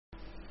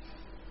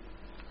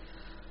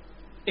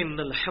إن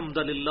الحمد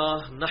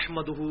لله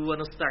نحمده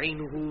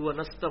ونستعينه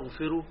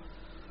ونستغفره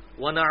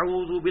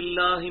ونعوذ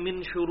بالله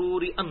من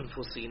شرور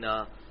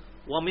أنفسنا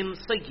ومن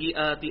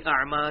سيئات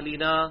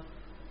أعمالنا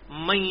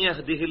من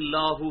يهده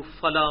الله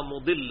فلا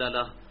مضل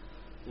له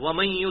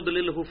ومن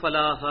يضلله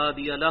فلا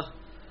هادي له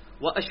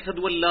وأشهد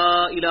أن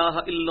لا إله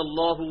إلا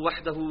الله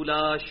وحده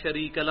لا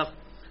شريك له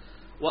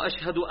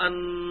وأشهد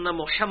أن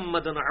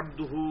محمدا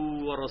عبده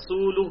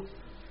ورسوله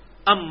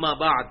أما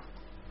بعد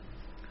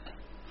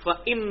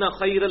فإن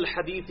خير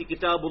الحديث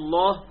كتاب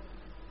الله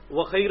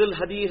وخير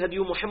الهدي هدي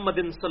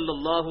محمد صلى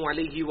الله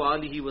عليه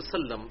وآله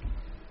وسلم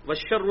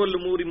وشر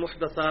الأمور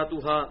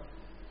محدثاتها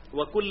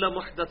وكل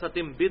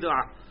محدثة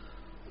بدعة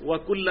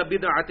وكل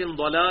بدعة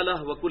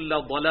ضلالة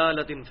وكل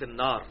ضلالة في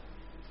النار.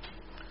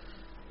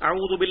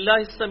 أعوذ بالله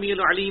السميع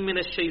العليم من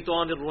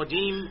الشيطان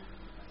الرجيم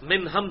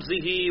من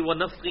همزه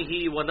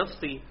ونفخه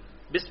ونفثه.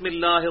 بسم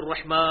الله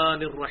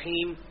الرحمن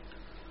الرحيم.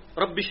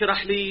 رب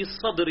اشرح لي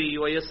صدري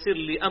ويسر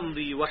لي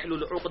أمري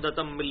واحلل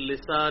عقدة من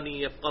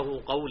لساني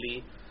يفقهوا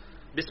قولي.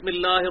 بسم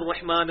الله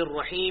الرحمن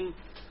الرحيم.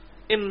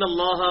 إن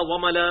الله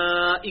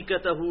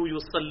وملائكته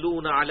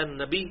يصلون على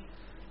النبي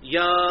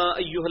يا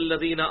أيها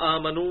الذين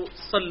آمنوا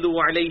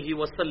صلوا عليه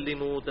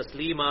وسلموا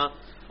تسليما.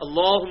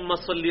 اللهم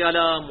صل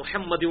على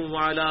محمد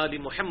وعلى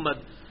آل محمد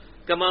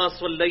كما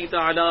صليت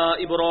على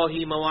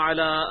إبراهيم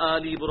وعلى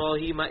آل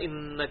إبراهيم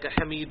إنك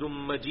حميد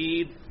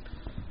مجيد.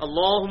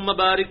 اللهم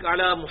بارك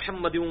على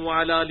محمد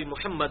وعلى آل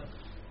محمد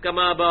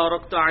كما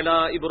باركت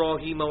على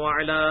إبراهيم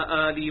وعلى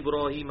آل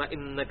إبراهيم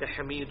إنك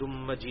حميد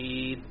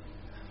مجيد.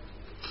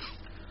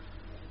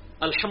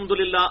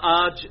 الحمدللہ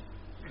آج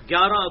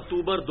 11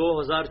 اکتوبر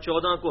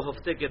 2014 کو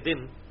ہفتے کے دن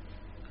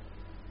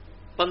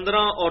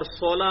 15 اور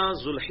 16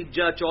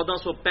 ذوالحجہ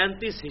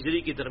 1435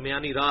 ہجری کی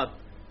درمیانی رات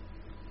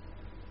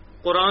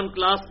قرآن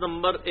کلاس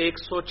نمبر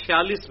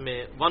 146 میں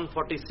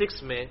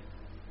 146 میں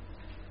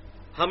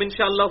ہم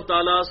انشاءاللہ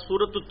تعالی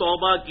سورۃ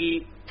التوبہ کی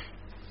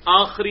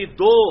آخری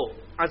 2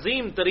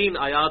 عظیم ترین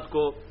آیات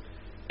کو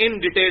ان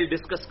ڈیٹیل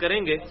ڈسکس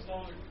کریں گے.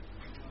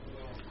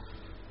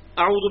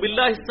 اعوذ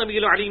باللہ السمیع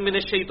العلیم من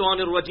الشیطان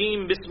الرجیم.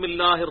 بسم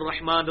اللہ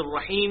الرحمن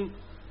الرحیم.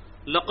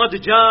 لقد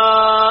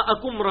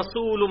جاءکم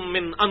رسول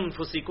من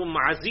انفسکم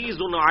عزیز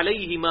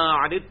علیہ ما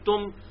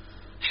عنتم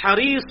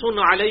حریص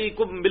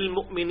علیکم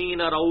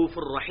بالمؤمنین رؤوف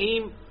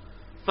الرحیم.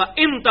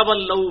 فإن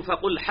تولوا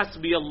فقل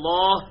حسبی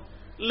اللہ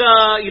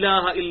لا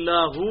الہ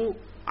الا ہو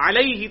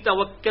علیہ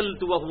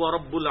توکلت وہو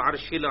رب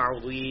العرش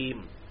العظیم.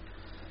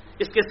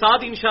 اس کے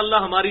ساتھ انشاءاللہ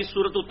ہماری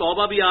سورۃ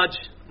التوبہ بھی آج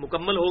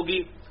مکمل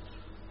ہوگی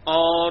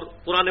اور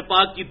قرآن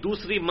پاک کی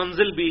دوسری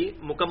منزل بھی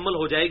مکمل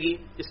ہو جائے گی.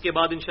 اس کے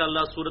بعد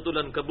انشاءاللہ سورۃ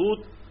العنکبوت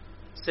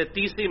سے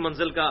تیسری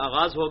منزل کا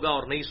آغاز ہوگا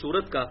اور نئی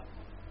سورت کا.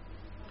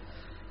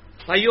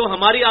 بھائیو،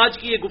 ہماری آج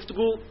کی یہ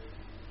گفتگو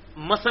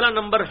مسئلہ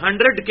نمبر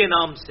 100 کے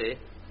نام سے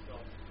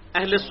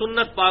اہل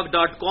سنت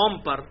پاک.com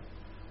پر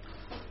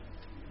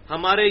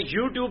ہمارے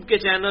یوٹیوب کے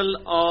چینل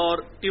اور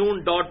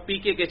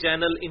tune.pk کے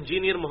چینل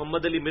انجینئر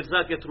محمد علی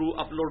مرزا کے تھرو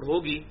اپلوڈ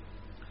ہوگی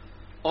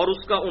اور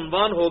اس کا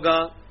عنوان ہوگا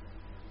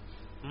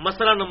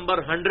مسئلہ نمبر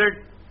 100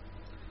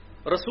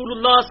 رسول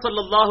اللہ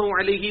صلی اللہ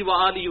علیہ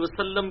وآلہ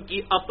وسلم کی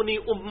اپنی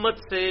امت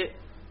سے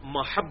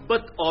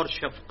محبت اور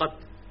شفقت.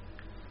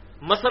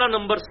 مسئلہ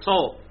نمبر 100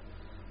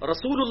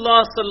 رسول اللہ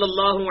صلی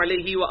اللہ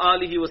علیہ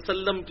وآلہ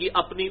وسلم کی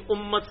اپنی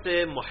امت سے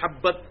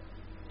محبت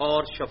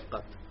اور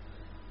شفقت.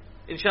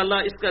 انشاءاللہ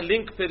اس کا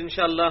لنک پھر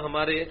انشاءاللہ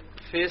ہمارے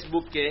فیس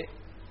بک کے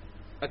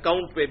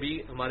اکاؤنٹ پہ بھی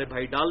ہمارے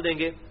بھائی ڈال دیں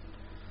گے.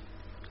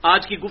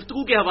 آج کی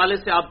گفتگو کے حوالے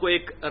سے آپ کو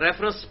ایک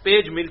ریفرنس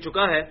پیج مل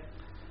چکا ہے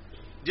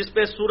جس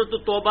پہ سورۃ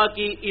التوبہ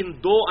کی ان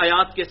 2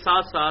 آیات کے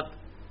ساتھ ساتھ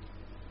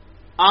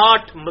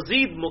 8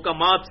 مزید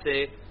مقامات سے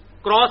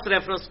کراس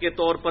ریفرنس کے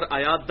طور پر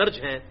آیات درج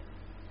ہیں.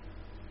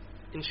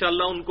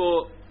 انشاءاللہ ان کو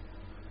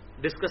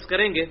ڈسکس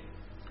کریں گے.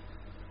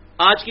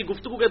 آج کی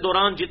گفتگو کے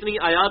دوران جتنی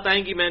آیات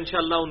آئیں گی میں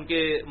انشاءاللہ ان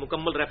کے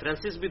مکمل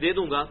ریفرنسز بھی دے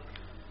دوں گا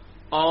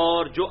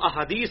اور جو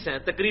احادیث ہیں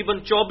تقریباً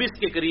 24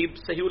 کے قریب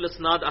صحیح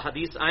الاسناد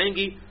احادیث آئیں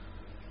گی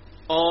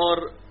اور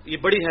یہ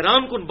بڑی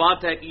حیران کن بات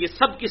ہے کہ یہ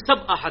سب کی سب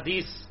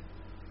احادیث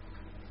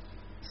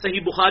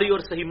صحیح بخاری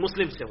اور صحیح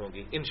مسلم سے ہوں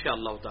گی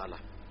انشاءاللہ تعالی.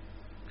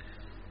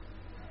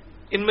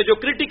 ان میں جو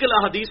کرٹیکل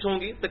احادیث ہوں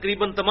گی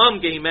تقریباً تمام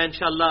کے ہی میں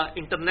انشاءاللہ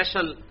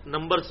انٹرنیشنل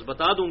نمبرز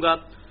بتا دوں گا.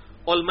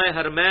 علماء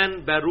حرمین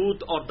بیروت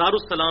اور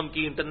دارالسلام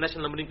کی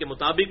انٹرنیشنل نمبرنگ کے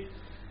مطابق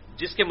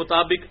جس کے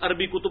مطابق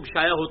عربی کتب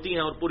شائع ہوتی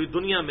ہیں اور پوری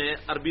دنیا میں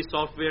عربی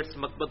سافٹ ویئرز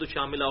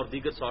مکتبۃ-الشاملہ اور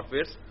دیگر سافٹ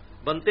ویئرز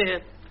بنتے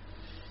ہیں.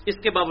 اس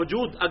کے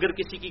باوجود اگر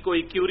کسی کی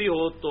کوئی کیوری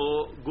ہو تو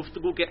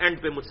گفتگو کے اینڈ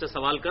پہ مجھ سے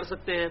سوال کر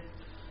سکتے ہیں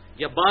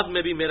یا بعد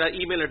میں بھی میرا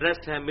ای میل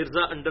ایڈریس ہے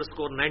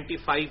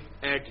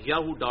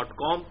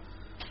mirza_95@yahoo.com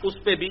اس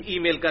پہ بھی ای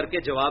میل کر کے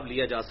جواب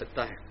لیا جا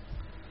سکتا ہے.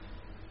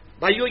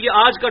 بھائیو، یہ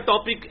آج کا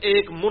ٹاپک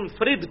ایک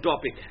منفرد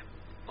ٹاپک ہے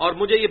اور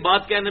مجھے یہ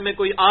بات کہنے میں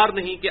کوئی آر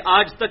نہیں کہ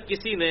آج تک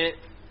کسی نے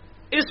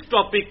اس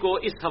ٹاپک کو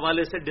اس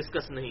حوالے سے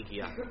ڈسکس نہیں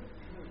کیا.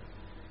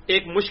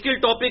 ایک مشکل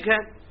ٹاپک ہے.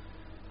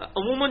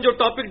 عموماً جو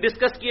ٹاپک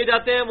ڈسکس کیے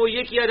جاتے ہیں وہ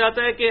یہ کیا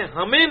جاتا ہے کہ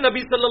ہمیں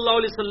نبی صلی اللہ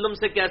علیہ وسلم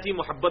سے کیسی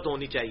محبت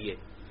ہونی چاہیے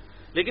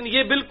لیکن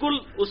یہ بالکل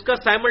اس کا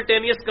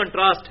سائملٹینیس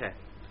کنٹراسٹ ہے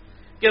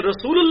کہ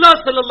رسول اللہ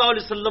صلی اللہ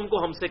علیہ وسلم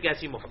کو ہم سے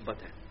کیسی محبت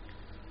ہے.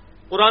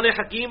 قرآن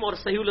حکیم اور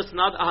صحیح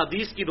الاسناد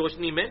احادیث کی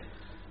روشنی میں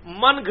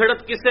من گھڑت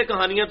قصے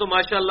کہانیاں تو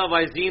ماشاءاللہ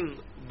واعظین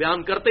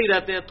بیان کرتے ہی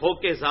رہتے ہیں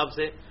تھوک کے حساب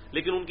سے،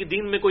 لیکن ان کی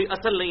دین میں کوئی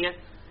اصل نہیں ہے.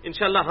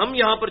 انشاءاللہ ہم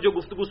یہاں پر جو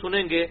گفتگو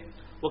سنیں گے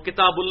وہ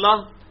کتاب اللہ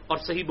اور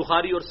صحیح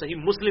بخاری اور صحیح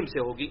مسلم سے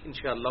ہوگی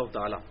انشاءاللہ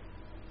تعالی.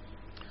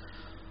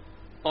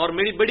 اور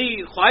میری بڑی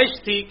خواہش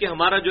تھی کہ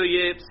ہمارا جو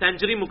یہ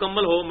سینچری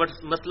مکمل ہو،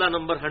 مسئلہ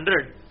نمبر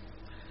 100،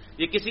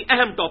 یہ کسی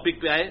اہم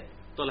ٹاپک پہ آئے.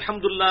 تو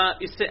الحمدللہ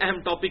اس سے اہم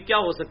ٹاپک کیا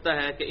ہو سکتا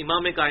ہے کہ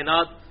امام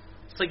کائنات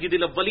سید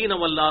الاولین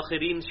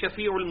والآخرین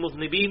شفیع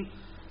المذنبین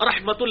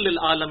رحمت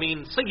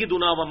للعالمین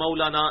سیدنا و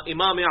مولانا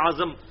امام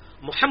اعظم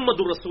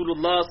محمد رسول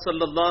اللہ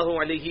صلی اللہ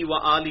علیہ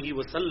وآلہ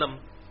وسلم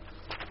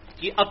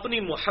کی اپنی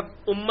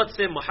امت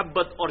سے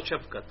محبت اور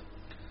شفقت.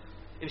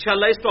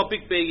 انشاءاللہ اس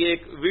ٹاپک پہ یہ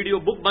ایک ویڈیو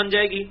بک بن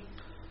جائے گی.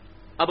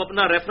 اب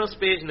اپنا ریفرنس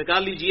پیج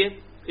نکال لیجئے.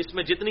 اس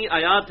میں جتنی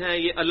آیات ہیں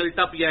یہ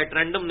الٹپ یا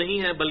ٹرینڈم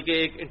نہیں ہے، بلکہ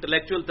ایک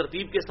انٹلیکچوئل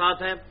ترتیب کے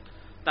ساتھ ہے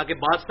تاکہ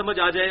بات سمجھ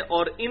آ جائے.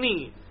 اور انہی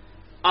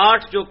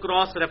 8 جو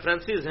کراس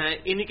ریفرنسز ہیں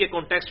انہی کے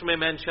کانٹیکسٹ میں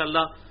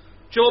انشاءاللہ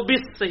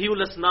 24 صحیح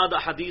الاسناد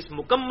حدیث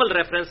مکمل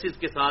ریفرنسز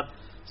کے ساتھ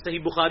صحیح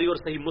بخاری اور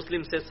صحیح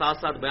مسلم سے ساتھ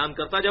ساتھ بیان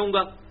کرتا جاؤں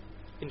گا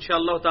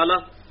انشاءاللہ تعالی.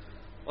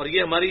 اور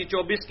یہ ہماری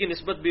 24 کی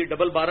نسبت بھی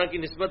 12 کی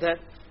نسبت ہے،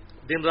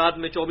 دن رات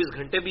میں 24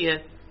 گھنٹے بھی ہیں.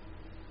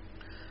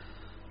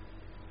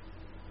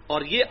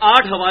 اور یہ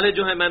 8 حوالے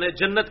جو ہیں میں نے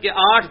جنت کے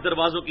 8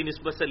 دروازوں کی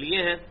نسبت سے لیے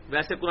ہیں.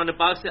 ویسے قرآن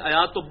پاک سے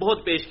آیات تو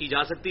بہت پیش کی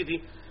جا سکتی تھی،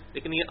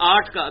 لیکن یہ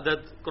 8 کا عدد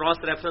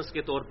کراس ریفرنس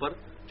کے طور پر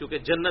چونکہ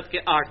جنت کے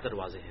 8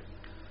 دروازے ہیں.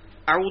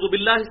 اعوذ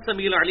باللہ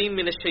السمیع العلیم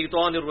من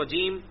الشیطان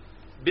الرجیم،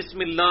 بسم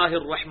اللہ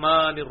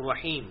الرحمن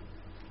الرحیم.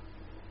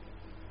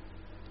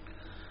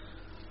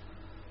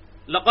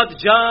 لقد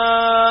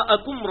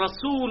جاءکم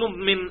رسول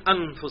من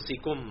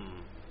انفسکم،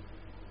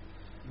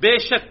 بے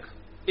شک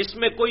اس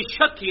میں کوئی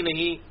شک ہی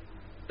نہیں،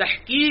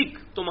 تحقیق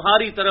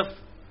تمہاری طرف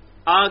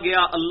آ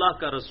گیا اللہ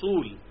کا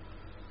رسول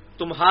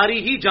تمہاری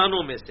ہی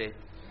جانوں میں سے.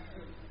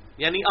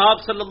 یعنی آپ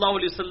صلی اللہ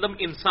علیہ وسلم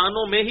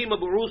انسانوں میں ہی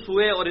مبعوث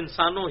ہوئے اور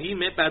انسانوں ہی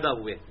میں پیدا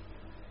ہوئے.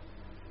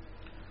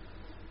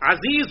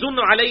 عزیز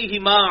علیہ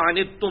ما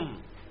عنتم،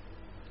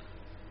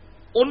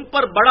 ان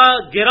پر بڑا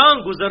گراں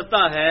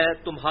گزرتا ہے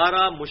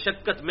تمہارا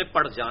مشقت میں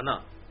پڑ جانا.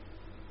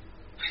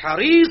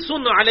 حریص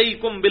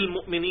علیکم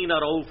بالمؤمنین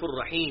رؤوف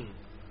الرحیم،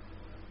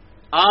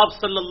 آپ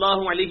صلی اللہ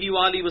علیہ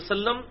وآلہ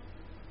وسلم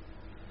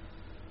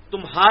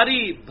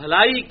تمہاری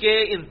بھلائی کے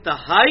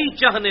انتہائی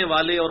چاہنے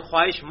والے اور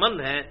خواہش مند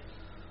ہیں،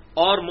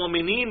 اور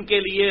مومنین کے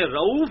لیے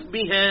رؤوف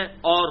بھی ہیں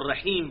اور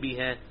رحیم بھی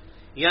ہیں،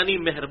 یعنی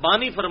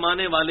مہربانی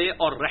فرمانے والے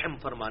اور رحم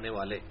فرمانے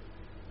والے.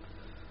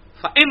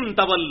 فَإِن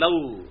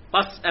تَوَلَّوْا،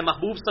 پس اے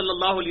محبوب صلی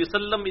اللہ علیہ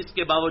وسلم اس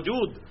کے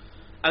باوجود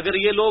اگر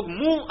یہ لوگ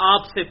منہ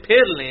آپ سے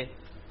پھیر لیں،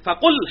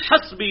 فَقُلْ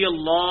حَسْبِيَ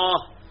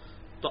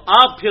اللَّهُ، تو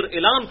آپ پھر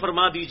اعلان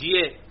فرما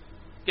دیجئے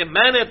کہ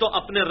میں نے تو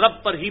اپنے رب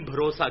پر ہی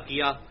بھروسہ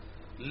کیا.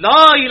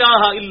 لا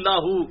الہ الا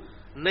ہو،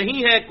 نہیں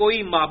ہے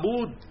کوئی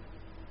معبود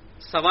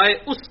سوائے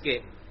اس کے.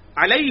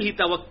 علیہ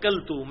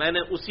توکلت، میں نے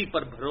اسی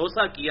پر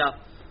بھروسہ کیا.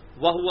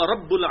 وہو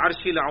رب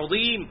العرش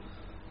العظیم،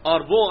 اور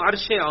وہ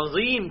عرش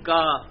عظیم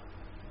کا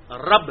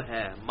رب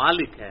ہے،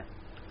 مالک ہے.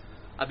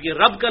 اب یہ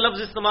رب کا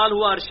لفظ استعمال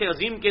ہوا عرش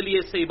عظیم کے لیے،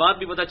 اس سے یہ بات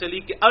بھی پتہ چلی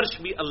کہ عرش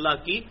بھی اللہ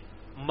کی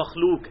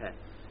مخلوق ہے،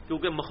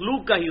 کیونکہ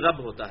مخلوق کا ہی رب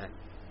ہوتا ہے.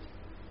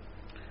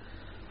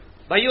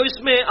 بھائیو، اس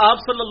میں آپ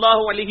صلی اللہ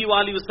علیہ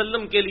وآلہ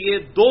وسلم کے لیے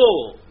 2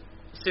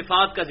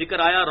 صفات کا ذکر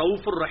آیا،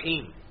 رؤوف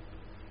الرحیم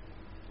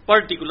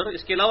پرٹیکولر،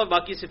 اس کے علاوہ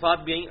باقی صفات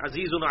بھی آئیں،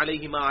 عزیز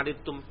علیہ ما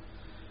عنتم.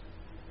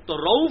 تو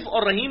رؤوف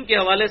اور رحیم کے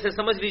حوالے سے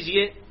سمجھ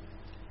لیجئے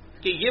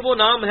کہ یہ وہ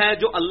نام ہے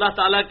جو اللہ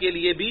تعالی کے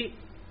لیے بھی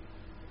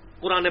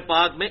قرآن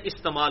پاک میں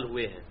استعمال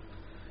ہوئے ہیں،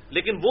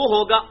 لیکن وہ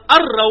ہوگا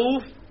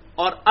الرؤوف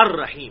اور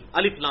الرحیم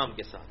الف لام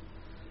کے ساتھ.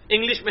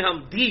 انگلش میں ہم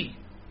دی،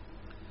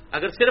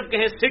 اگر صرف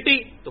کہیں سٹی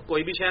تو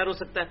کوئی بھی شہر ہو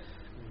سکتا ہے،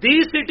 دی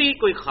سٹی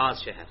کوئی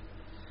خاص شہر.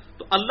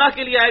 تو اللہ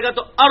کے لیے آئے گا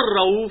تو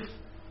الرؤوف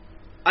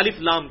الف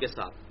لام کے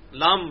ساتھ،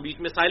 لام بیچ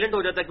میں سائلنٹ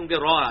ہو جاتا ہے کیونکہ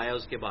را آیا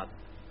اس کے بعد.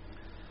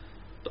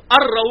 تو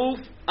الرؤوف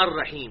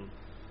الرحیم.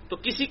 تو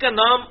کسی کا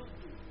نام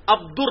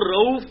عبد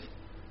الرؤوف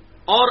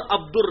اور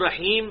عبد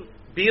الرحیم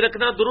بھی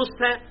رکھنا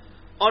درست ہے،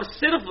 اور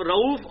صرف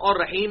رؤوف اور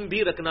رحیم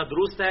بھی رکھنا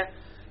درست ہے،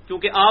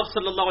 کیونکہ آپ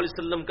صلی اللہ علیہ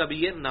وسلم کا بھی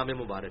یہ نام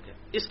مبارک ہے.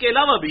 اس کے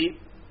علاوہ بھی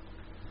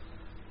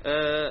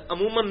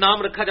عموماً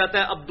نام رکھا جاتا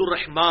ہے عبد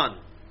الرحمان.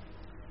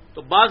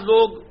 تو بعض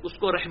لوگ اس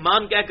کو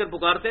رحمان کہہ کر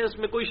پکارتے ہیں، اس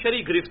میں کوئی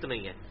شرعی گرفت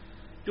نہیں ہے،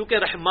 کیونکہ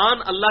رحمان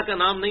اللہ کا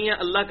نام نہیں ہے،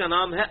 اللہ کا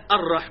نام ہے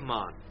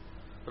الرحمان.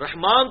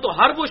 رحمان تو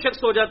ہر وہ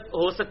شخص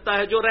ہو سکتا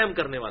ہے جو رحم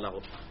کرنے والا ہو،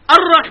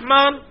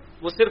 الرحمان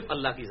وہ صرف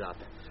اللہ کی ذات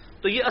ہے.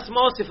 تو یہ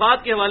اسماء و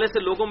صفات کے حوالے سے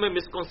لوگوں میں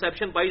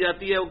مسکنسیپشن پائی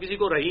جاتی ہے. وہ کسی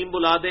کو رحیم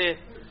بلا دیں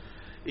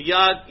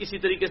یا کسی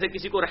طریقے سے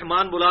کسی کو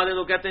رحمان بلا دیں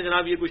تو کہتے ہیں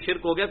جناب یہ کوئی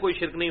شرک ہو گیا. کوئی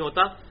شرک نہیں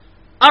ہوتا.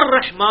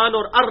 الرحمان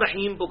اور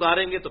الرحیم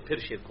پکاریں گے تو پھر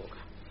شرک ہوگا.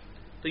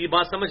 تو یہ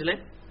بات سمجھ لیں.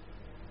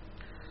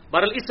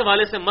 بہرحال اس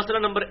حوالے سے مسئلہ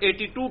نمبر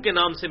 82 کے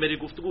نام سے میری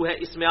گفتگو ہے،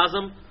 اسم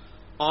اعظم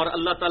اور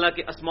اللہ تعالیٰ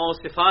کے اسماء و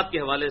صفات کے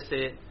حوالے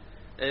سے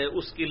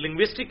اس کی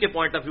لنگوسٹک کے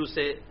پوائنٹ آف ویو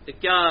سے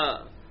کیا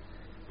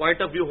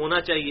پوائنٹ آف ویو ہونا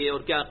چاہیے اور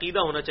کیا عقیدہ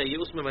ہونا چاہیے،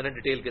 اس میں نے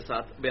ڈیٹیل کے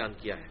ساتھ بیان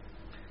کیا ہے۔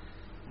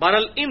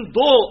 بہرحال ان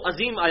دو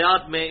عظیم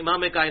آیات میں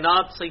امام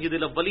کائنات سید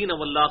الاولین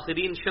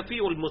والآخرین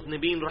شفیع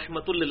المذنبین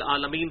رحمۃ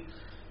للعالمین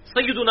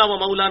سیدنا و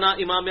مولانا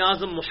امام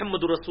اعظم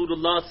محمد رسول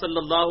اللہ صلی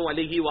اللہ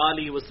علیہ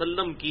وآلہ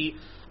وسلم کی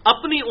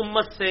اپنی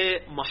امت سے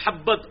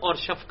محبت اور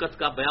شفقت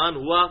کا بیان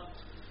ہوا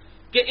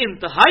کہ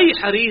انتہائی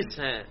حریص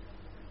ہیں،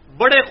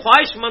 بڑے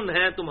خواہش مند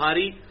ہیں،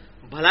 تمہاری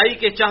بھلائی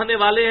کے چاہنے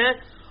والے ہیں،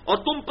 اور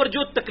تم پر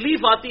جو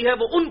تکلیف آتی ہے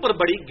وہ ان پر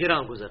بڑی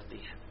گراں گزرتی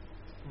ہے،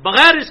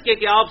 بغیر اس کے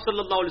کہ آپ صلی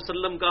اللہ علیہ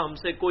وسلم کا ہم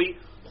سے کوئی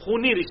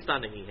خونی رشتہ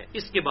نہیں ہے،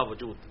 اس کے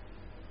باوجود۔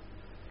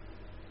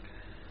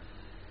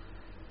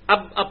 اب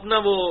اپنا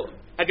وہ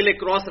اگلے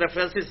کراس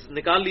ریفرنسز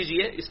نکال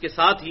لیجئے، اس کے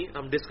ساتھ ہی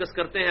ہم ڈسکس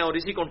کرتے ہیں، اور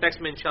اسی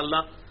کانٹیکسٹ میں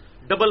انشاءاللہ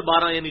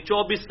 12 یعنی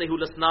 24 صحیح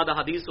الاسناد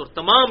حدیث اور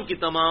تمام کی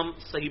تمام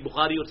صحیح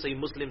بخاری اور صحیح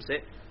مسلم سے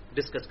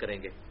ڈسکس کریں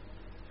گے۔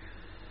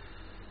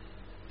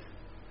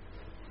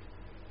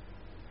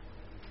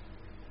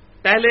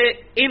 پہلے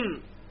ان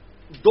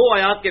دو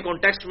آیات کے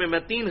کانٹیکسٹ میں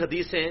 3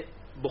 حدیثیں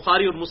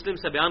بخاری اور مسلم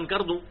سے بیان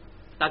کر دوں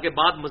تاکہ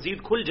بات مزید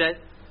کھل جائے،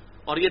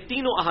 اور یہ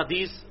تینوں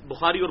احادیث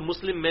بخاری اور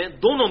مسلم میں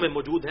دونوں میں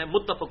موجود ہیں،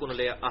 متفق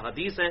علیہ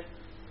احادیث ہیں،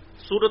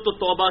 سورۃ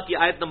التوبہ کی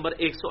آیت نمبر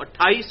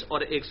 128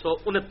 اور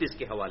 129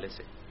 کے حوالے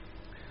سے۔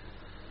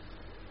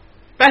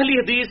 پہلی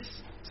حدیث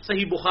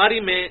صحیح بخاری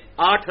میں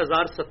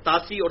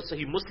 8087 اور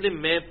صحیح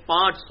مسلم میں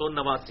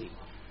 589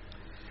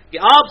 کہ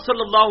آپ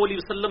صلی اللہ علیہ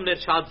وسلم نے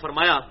ارشاد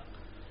فرمایا،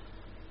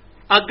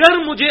 اگر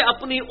مجھے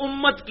اپنی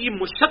امت کی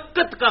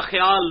مشقت کا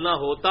خیال نہ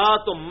ہوتا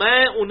تو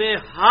میں انہیں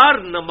ہر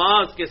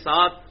نماز کے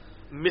ساتھ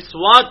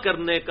مسواک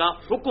کرنے کا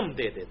حکم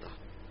دے دیتا۔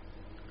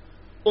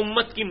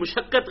 امت کی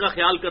مشقت کا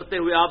خیال کرتے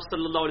ہوئے آپ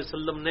صلی اللہ علیہ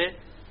وسلم نے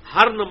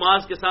ہر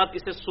نماز کے ساتھ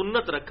اسے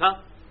سنت رکھا،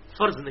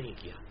 فرض نہیں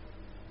کیا،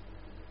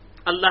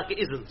 اللہ کے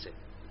اذن سے۔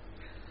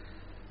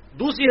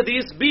 دوسری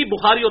حدیث بھی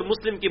بخاری اور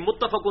مسلم کی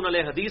متفق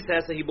علیہ حدیث ہے،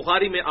 صحیح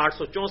بخاری میں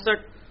 864،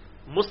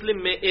 مسلم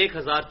میں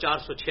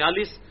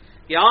 1446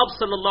 کہ آپ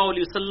صلی اللہ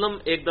علیہ وسلم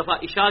ایک دفعہ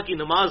عشاء کی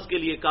نماز کے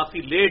لیے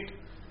کافی لیٹ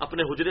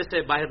اپنے حجرے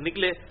سے باہر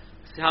نکلے،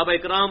 صحابہ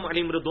اکرام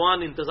علیہم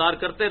رضوان انتظار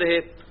کرتے رہے۔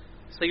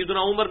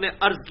 سیدنا عمر نے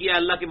عرض کیا،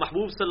 اللہ کے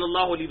محبوب صلی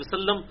اللہ علیہ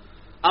وسلم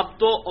اب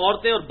تو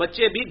عورتیں اور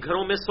بچے بھی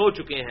گھروں میں سو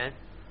چکے ہیں،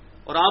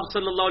 اور آپ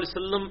صلی اللہ علیہ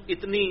وسلم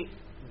اتنی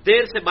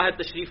دیر سے باہر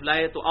تشریف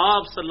لائے تو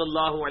آپ صلی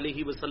اللہ علیہ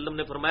وسلم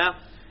نے فرمایا،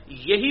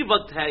 یہی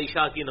وقت ہے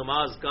عشاء کی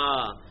نماز کا،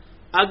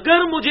 اگر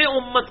مجھے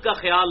امت کا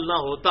خیال نہ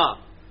ہوتا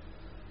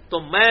تو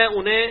میں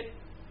انہیں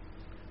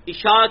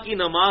عشاء کی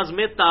نماز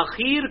میں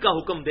تاخیر کا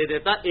حکم دے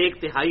دیتا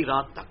 1/3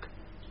 رات تک۔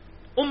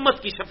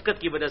 امت کی شفقت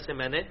کی وجہ سے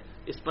میں نے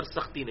اس پر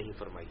سختی نہیں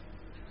فرمائی۔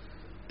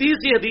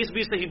 تیسری حدیث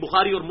بھی صحیح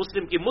بخاری اور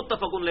مسلم کی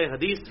متفق علیہ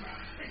حدیث،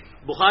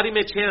 بخاری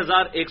میں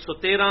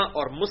 6113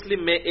 اور مسلم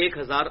میں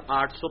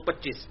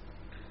 1825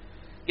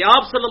 کہ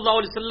آپ صلی اللہ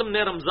علیہ وسلم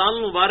نے رمضان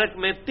المبارک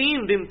میں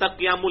 3 دن تک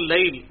قیام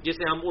اللیل،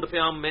 جسے ہم عرف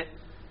عام میں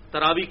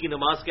تراویح کی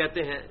نماز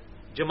کہتے ہیں،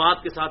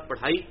 جماعت کے ساتھ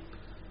پڑھائی۔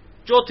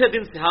 چوتھے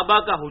دن صحابہ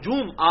کا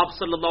ہجوم آپ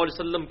صلی اللہ علیہ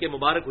وسلم کے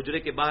مبارک حجرے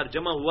کے باہر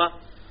جمع ہوا،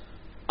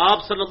 آپ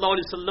صلی اللہ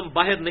علیہ وسلم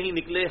باہر نہیں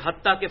نکلے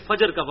حتیٰ کہ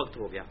فجر کا وقت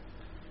ہو گیا۔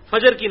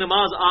 فجر کی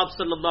نماز آپ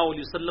صلی اللہ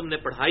علیہ وسلم نے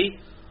پڑھائی،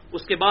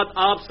 اس کے بعد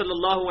آپ صلی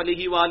اللہ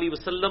علیہ وآلہ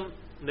وسلم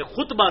نے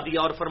خطبہ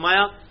دیا اور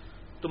فرمایا،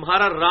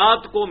 تمہارا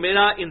رات کو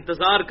میرا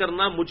انتظار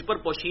کرنا مجھ پر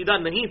پوشیدہ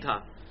نہیں تھا،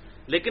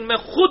 لیکن میں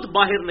خود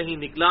باہر نہیں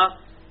نکلا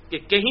کہ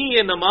کہیں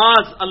یہ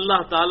نماز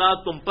اللہ تعالیٰ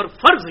تم پر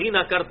فرض ہی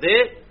نہ کر دے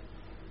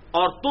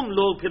اور تم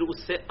لوگ پھر اس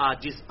سے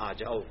عاجز آ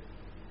جاؤ۔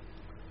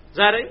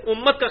 ظاہر ہے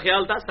امت کا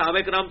خیال تھا، صحابہ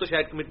کرام تو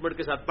شاید کمٹمنٹ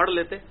کے ساتھ پڑھ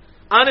لیتے،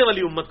 آنے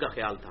والی امت کا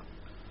خیال تھا۔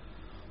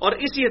 اور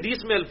اسی حدیث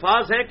میں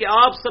الفاظ ہیں کہ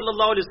آپ صلی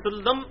اللہ علیہ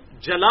وسلم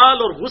جلال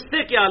اور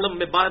غصے کے عالم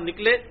میں باہر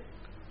نکلے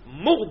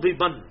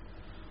مغضباً،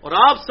 اور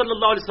آپ صلی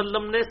اللہ علیہ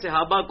وسلم نے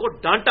صحابہ کو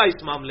ڈانٹا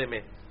اس معاملے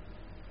میں،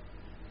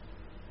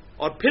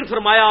 اور پھر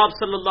فرمایا آپ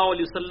صلی اللہ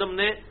علیہ وسلم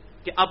نے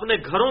کہ اپنے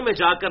گھروں میں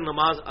جا کر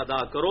نماز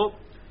ادا کرو،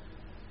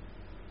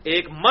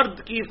 ایک مرد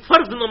کی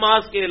فرض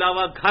نماز کے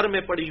علاوہ گھر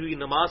میں پڑھی ہوئی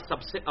نماز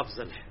سب سے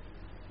افضل ہے۔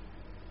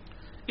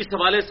 اس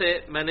حوالے سے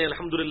میں نے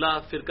الحمدللہ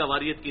فرقہ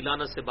واریت کی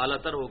لعنت سے بالا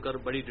تر ہو کر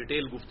بڑی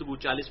ڈیٹیل گفتگو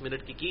 40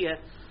 منٹ کی ہے،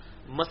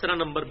 مسئلہ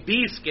نمبر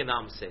 20 کے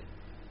نام سے،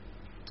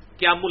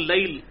 قیام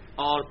اللیل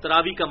اور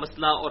تراویح کا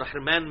مسئلہ، اور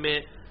حرمین میں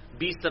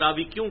 20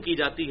 تراویح کیوں کی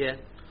جاتی ہے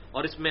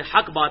اور اس میں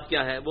حق بات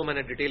کیا ہے، وہ میں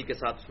نے ڈیٹیل کے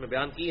ساتھ اس میں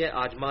بیان کی ہے،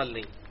 آج مال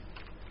نہیں۔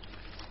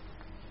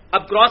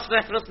 اب کراس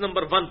ریفرنس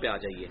نمبر 1 پہ آ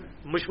جائیے،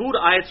 مشہور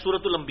آیت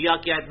سورۃ الانبیاء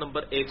کی آیت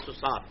نمبر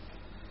 107،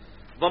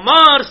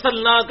 وَمَا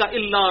أَرْسَلْنَاكَ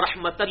إِلَّا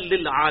رَحْمَةً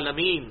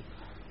لِّلْعَالَمِينَ،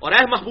 اور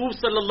اے محبوب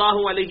صلی اللہ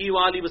علیہ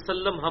وآلہ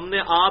وسلم ہم نے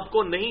آپ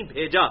کو نہیں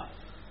بھیجا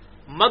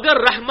مگر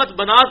رحمت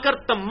بنا کر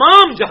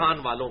تمام جہان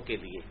والوں کے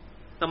لیے،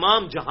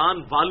 تمام جہان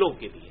والوں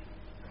کے لیے،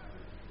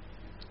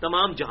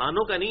 تمام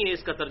جہانوں کا نہیں ہے،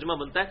 اس کا ترجمہ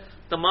بنتا ہے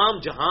تمام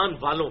جہان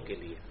والوں کے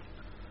لیے۔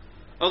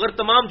 اگر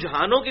تمام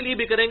جہانوں کے لیے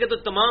بھی کریں گے تو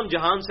تمام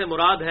جہان سے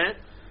مراد ہے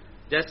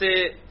جیسے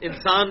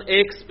انسان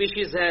ایک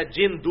سپیشیز ہے،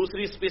 جن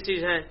دوسری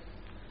سپیشیز ہیں،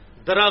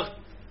 درخت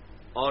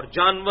اور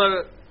جانور،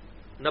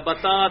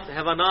 نباتات،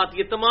 حیوانات،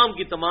 یہ تمام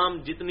کی تمام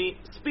جتنی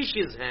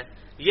سپیشیز ہیں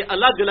یہ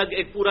الگ الگ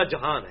ایک پورا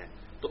جہان ہے.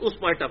 تو اس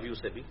پوائنٹ آف ویو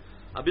سے بھی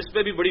اب اس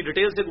پہ بھی بڑی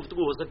ڈیٹیل سے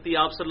گفتگو ہو سکتی ہے.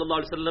 آپ صلی اللہ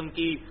علیہ وسلم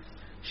کی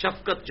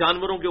شفقت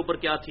جانوروں کے اوپر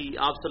کیا تھی،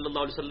 آپ صلی اللہ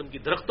علیہ وسلم کی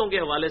درختوں کے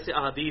حوالے سے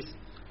احادیث،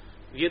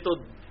 یہ تو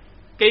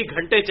کئی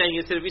گھنٹے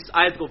چاہیے صرف اس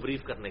آیت کو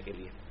بریف کرنے کے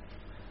لیے.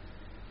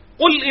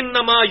 قل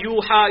انما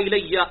یوحى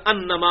الی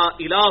انما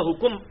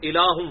الہکم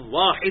الہ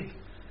واحد.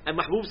 اے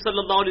محبوب صلی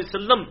اللہ علیہ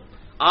وسلم،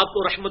 آپ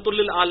کو رحمت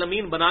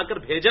للعالمین بنا کر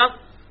بھیجا،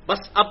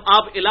 بس اب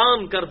آپ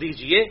اعلان کر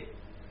دیجئے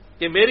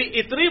کہ میری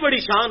اتنی بڑی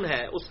شان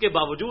ہے، اس کے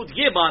باوجود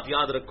یہ بات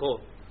یاد رکھو،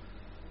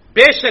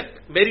 بے شک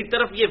میری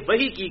طرف یہ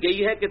وحی کی گئی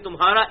ہے کہ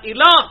تمہارا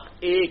الہ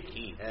ایک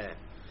ہی ہے.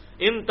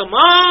 ان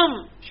تمام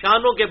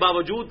شانوں کے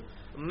باوجود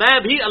میں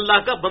بھی اللہ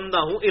کا بندہ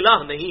ہوں، الہ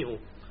نہیں ہوں.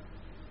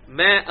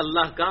 میں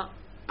اللہ کا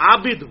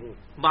عابد ہوں،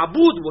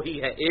 معبود وہی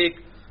ہے ایک.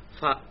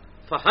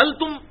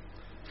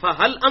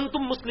 فہل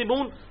انتم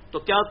مسلمون، تو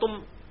کیا تم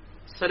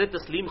سر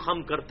تسلیم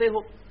خم کرتے ہو؟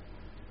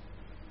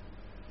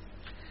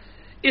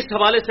 اس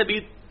حوالے سے بھی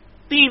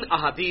 3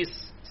 احادیث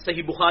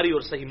صحیح بخاری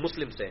اور صحیح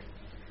مسلم سے.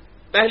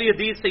 پہلی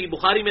حدیث صحیح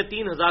بخاری میں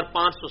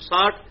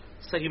 3560،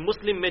 صحیح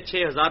مسلم میں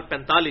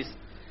 6045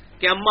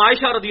 کہ اما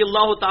عائشہ رضی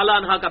اللہ تعالی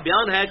عنہا کا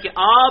بیان ہے کہ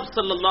آپ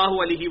صلی اللہ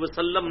علیہ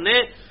وسلم نے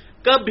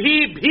کبھی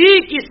بھی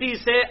کسی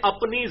سے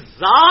اپنی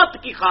ذات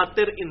کی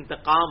خاطر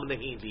انتقام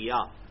نہیں لیا.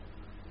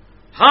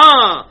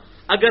 ہاں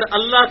اگر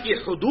اللہ کی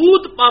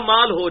حدود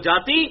پامال ہو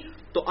جاتی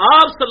تو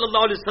آپ صلی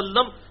اللہ علیہ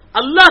وسلم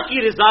اللہ کی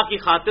رضا کی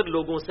خاطر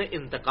لوگوں سے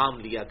انتقام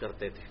لیا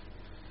کرتے تھے.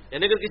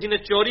 یعنی اگر کسی نے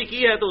چوری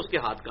کی ہے تو اس کے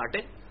ہاتھ کاٹے،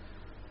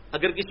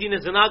 اگر کسی نے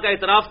زنا کا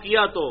اعتراف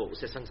کیا تو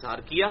اسے سنسار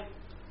کیا،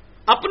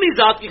 اپنی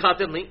ذات کی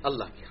خاطر نہیں،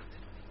 اللہ کی خاطر.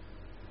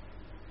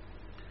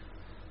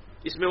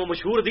 اس میں وہ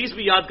مشہور حدیث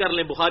بھی یاد کر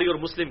لیں بخاری اور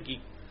مسلم کی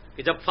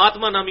کہ جب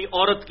فاطمہ نامی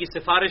عورت کی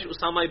سفارش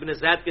اسامہ ابن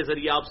زید کے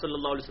ذریعے آپ صلی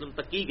اللہ علیہ وسلم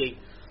تک کی گئی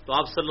تو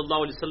آپ صلی اللہ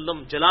علیہ وسلم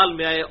جلال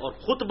میں آئے اور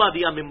خطبہ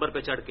دیا ممبر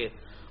پہ چڑھ کے،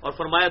 اور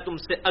فرمایا تم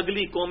سے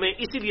اگلی قومیں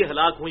اسی لیے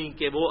ہلاک ہوئیں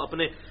کہ وہ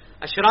اپنے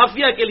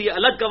اشرافیہ کے لیے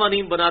الگ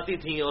قوانین بناتی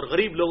تھیں اور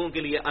غریب لوگوں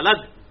کے لیے الگ.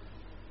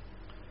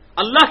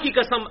 اللہ کی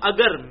قسم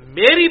اگر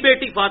میری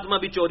بیٹی فاطمہ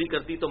بھی چوری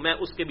کرتی تو میں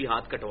اس کے بھی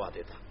ہاتھ کٹوا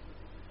دیتا.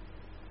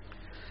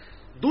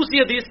 دوسری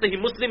حدیث صحیح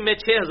مسلم میں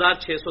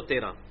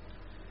 6613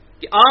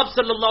 کہ آپ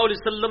صلی اللہ علیہ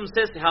وسلم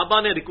سے صحابہ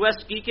نے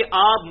ریکویسٹ کی کہ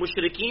آپ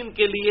مشرکین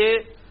کے لیے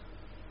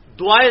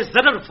دعائے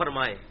ضرر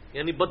فرمائیں،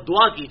 یعنی بد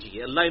دعا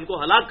کیجیے اللہ ان کو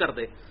ہلاک کر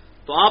دے.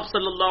 تو آپ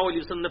صلی اللہ علیہ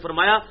وسلم نے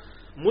فرمایا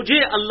مجھے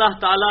اللہ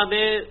تعالیٰ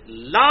نے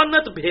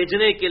لعنت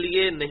بھیجنے کے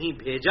لیے نہیں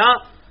بھیجا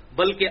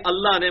بلکہ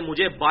اللہ نے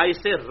مجھے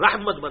باعث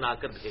رحمت بنا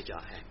کر بھیجا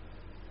ہے.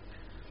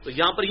 تو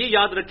یہاں پر یہ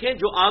یاد رکھیں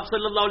جو آپ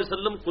صلی اللہ علیہ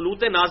وسلم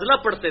قنوت نازلہ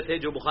پڑھتے تھے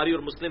جو بخاری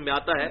اور مسلم میں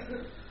آتا ہے،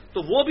 تو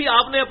وہ بھی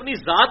آپ نے اپنی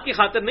ذات کی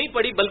خاطر نہیں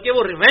پڑھی بلکہ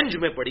وہ ریونج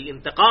میں پڑھی،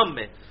 انتقام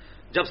میں،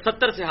 جب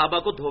 70 صحابہ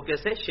کو دھوکے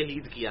سے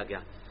شہید کیا گیا.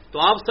 تو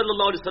آپ صلی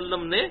اللہ علیہ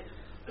وسلم نے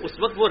اس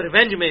وقت وہ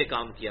ریونج میں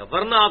کام کیا،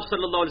 ورنہ آپ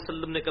صلی اللہ علیہ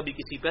وسلم نے کبھی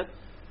کسی پر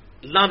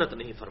لعنت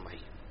نہیں فرمائی.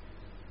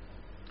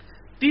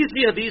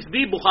 تیسری حدیث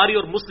بھی بخاری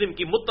اور مسلم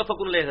کی متفق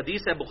علیہ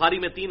حدیث ہے. بخاری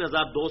میں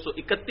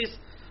 3231،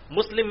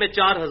 مسلم میں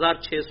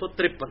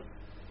 4653.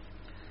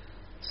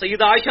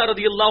 سیدہ عائشہ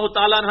رضی اللہ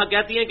تعالیٰ عنہ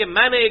کہتی ہیں کہ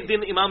میں نے ایک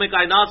دن امام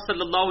کائنات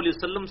صلی اللہ علیہ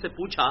وسلم سے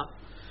پوچھا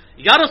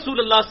یا رسول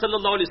اللہ صلی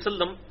اللہ علیہ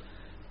وسلم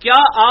کیا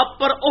آپ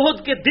پر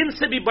احد کے دن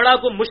سے بھی بڑا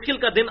کوئی مشکل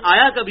کا دن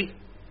آیا کبھی؟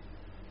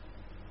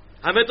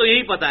 ہمیں تو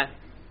یہی پتا ہے،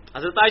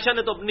 حضرت عائشہ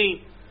نے تو اپنی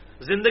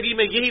زندگی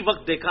میں یہی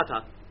وقت دیکھا تھا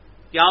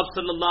کہ آپ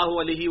صلی اللہ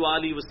علیہ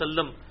وآلہ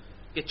وسلم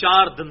کے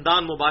 4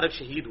 دندان مبارک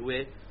شہید ہوئے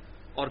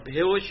اور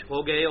بے ہوش ہو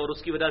گئے، اور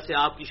اس کی وجہ سے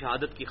آپ کی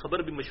شہادت کی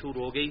خبر بھی مشہور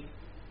ہو گئی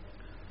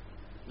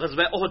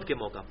غزوہ احد کے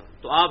موقع پر.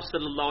 تو آپ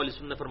صلی اللہ علیہ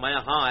وسلم نے فرمایا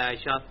ہاں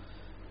عائشہ،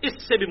 اس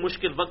سے بھی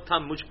مشکل وقت تھا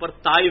مجھ پر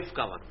طائف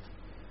کا وقت،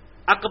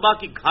 عقبہ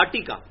کی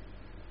گھاٹی کا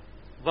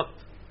وقت،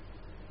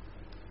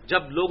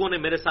 جب لوگوں نے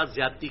میرے ساتھ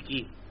زیادتی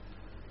کی.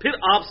 پھر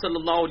آپ صلی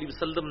اللہ علیہ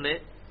وسلم نے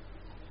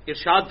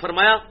ارشاد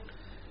فرمایا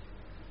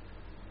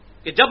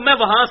کہ جب میں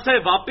وہاں سے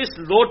واپس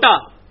لوٹا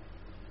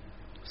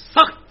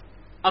سخت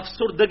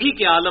افسردگی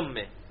کے عالم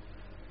میں،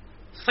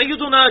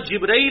 سیدنا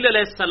جبرائیل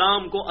علیہ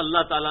السلام کو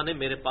اللہ تعالیٰ نے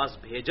میرے پاس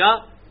بھیجا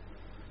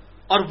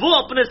اور وہ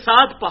اپنے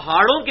ساتھ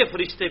پہاڑوں کے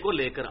فرشتے کو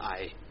لے کر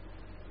آئے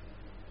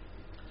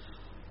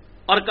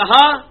اور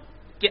کہا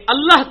کہ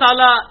اللہ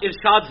تعالیٰ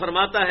ارشاد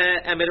فرماتا ہے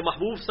اے میرے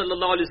محبوب صلی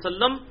اللہ علیہ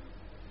وسلم،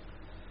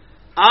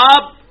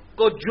 آپ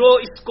کو جو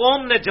اس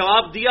قوم نے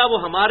جواب دیا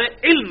وہ ہمارے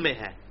علم میں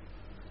ہے،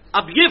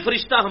 اب یہ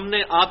فرشتہ ہم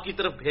نے آپ کی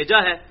طرف بھیجا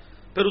ہے.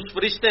 پھر اس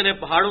فرشتے نے،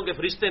 پہاڑوں کے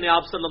فرشتے نے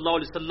آپ صلی اللہ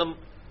علیہ وسلم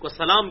کو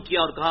سلام کیا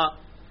اور کہا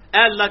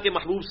اے اللہ کے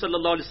محبوب صلی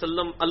اللہ علیہ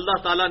وسلم، اللہ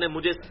تعالیٰ نے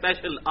مجھے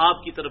اسپیشل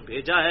آپ کی طرف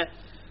بھیجا ہے،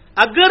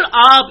 اگر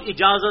آپ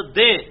اجازت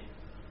دیں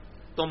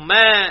تو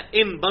میں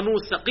ان بنو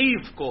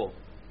ثقیف کو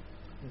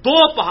 2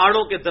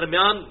 پہاڑوں کے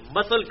درمیان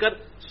مسل کر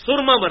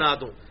سرما بنا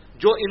دوں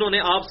جو انہوں نے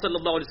آپ صلی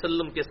اللہ علیہ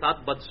وسلم کے ساتھ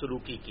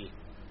بدسلوکی کی.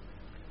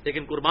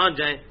 لیکن قربان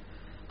جائیں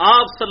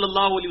آپ صلی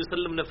اللہ علیہ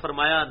وسلم نے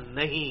فرمایا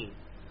نہیں،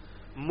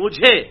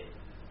 مجھے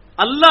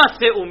اللہ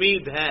سے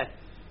امید ہے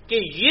کہ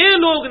یہ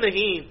لوگ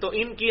نہیں تو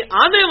ان کی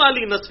آنے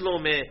والی نسلوں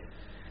میں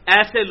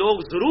ایسے لوگ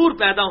ضرور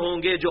پیدا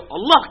ہوں گے جو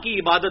اللہ کی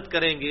عبادت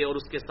کریں گے اور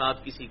اس کے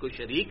ساتھ کسی کو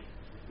شریک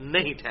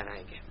نہیں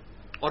ٹھہرائیں گے.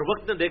 اور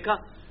وقت نے دیکھا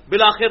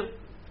بالآخر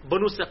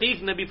بنو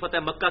ثقیف نے بھی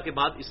فتح مکہ کے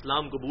بعد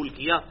اسلام قبول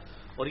کیا،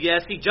 اور یہ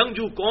ایسی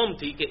جنگجو قوم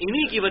تھی کہ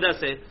انہی کی وجہ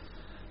سے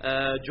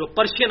جو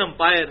پرشین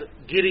امپائر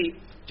گری.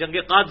 جنگ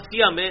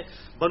قادسیہ میں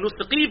بنو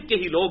ثقیف کے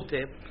ہی لوگ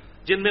تھے،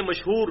 جن میں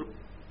مشہور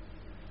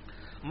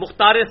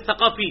مختار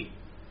ثقفی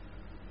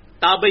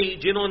تابعی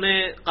جنہوں نے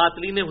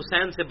قاتلین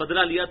حسین سے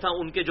بدلہ لیا تھا،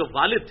 ان کے جو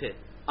والد تھے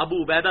ابو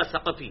عبیدہ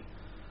ثقفی،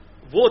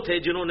 وہ تھے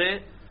جنہوں نے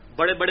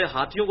بڑے بڑے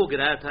ہاتھیوں کو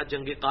گرایا تھا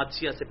جنگ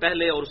قادسیہ سے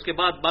پہلے. اور اس کے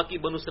بعد باقی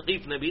بنو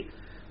ثقیف نے بھی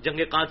جنگ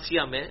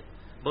قادسیہ میں،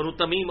 بنو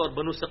تمیم اور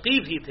بنو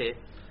ثقیف ہی تھے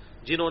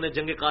جنہوں نے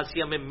جنگ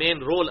قادسیہ میں مین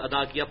رول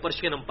ادا کیا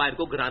پرشین امپائر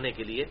کو گرانے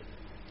کے لیے.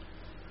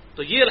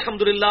 تو یہ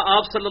الحمدللہ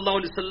آپ صلی اللہ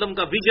علیہ وسلم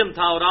کا ویژن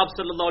تھا اور آپ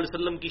صلی اللہ علیہ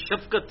وسلم کی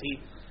شفقت تھی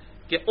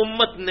کہ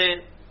امت نے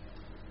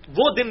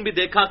وہ دن بھی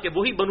دیکھا کہ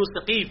وہی بنو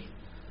ثقیف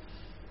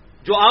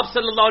جو آپ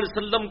صلی اللہ علیہ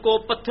وسلم کو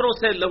پتھروں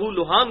سے لہو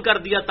لہان کر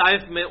دیا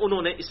طائف میں،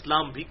 انہوں نے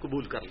اسلام بھی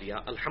قبول کر لیا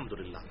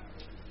الحمدللہ.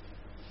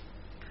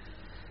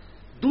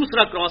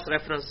 دوسرا کراس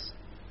ریفرنس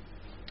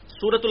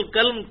سورۃ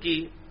القلم کی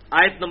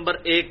آیت نمبر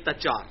 1 تا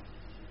 4.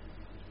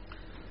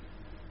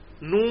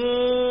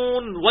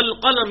 نون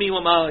والقلم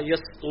وما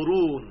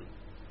یسطرون.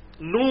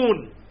 نون،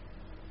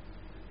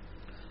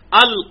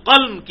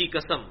 القلم کی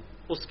قسم،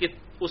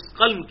 اس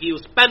قلم کی،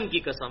 اس پین کی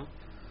قسم.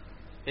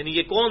 یعنی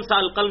یہ کون سا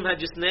القلم ہے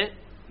جس نے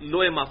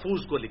لوح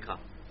محفوظ کو لکھا؟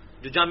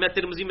 جو جامعہ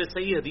ترمذی میں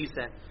صحیح حدیث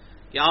ہے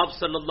کہ آپ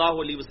صلی اللہ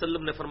علیہ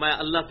وسلم نے فرمایا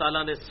اللہ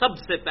تعالیٰ نے سب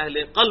سے پہلے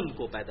قلم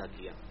کو پیدا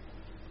کیا.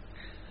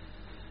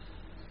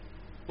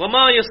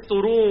 وما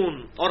یسترون،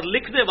 اور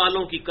لکھنے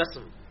والوں کی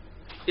قسم.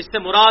 اس سے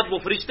مراد وہ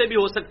فرشتے بھی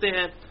ہو سکتے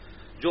ہیں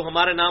جو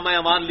ہمارے نامہ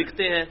اعمال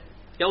لکھتے ہیں،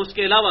 یا اس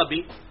کے علاوہ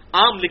بھی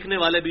عام لکھنے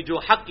والے بھی جو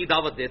حق کی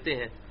دعوت دیتے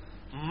ہیں.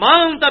 ما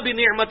انت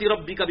بنعمت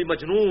ربک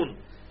بمجنون.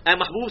 اے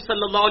محبوب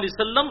صلی اللہ علیہ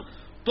وسلم،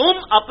 تم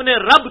اپنے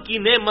رب کی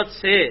نعمت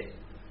سے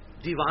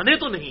دیوانے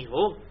تو نہیں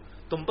ہو،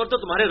 تم پر تو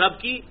تمہارے رب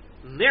کی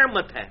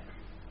نعمت ہے.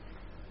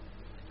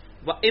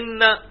 وَإِنَّ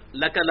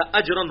لَكَ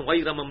لَأَجْرًا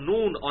غَيْرَ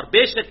مَمْنُونٍ، اور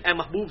بے شک اے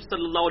محبوب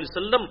صلی اللہ علیہ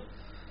وسلم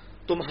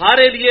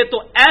تمہارے لیے تو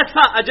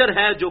ایسا اجر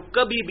ہے جو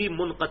کبھی بھی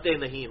منقطع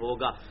نہیں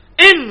ہوگا.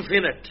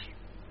 انفینٹ،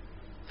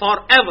 فار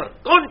ایور،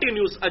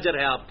 کنٹینیوس اجر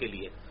ہے آپ کے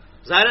لیے.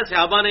 ظاہر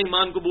صحابہ نے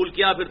ایمان قبول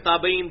کیا، پھر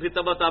تابعین، پھر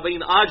تبع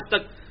تابعین، آج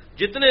تک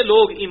جتنے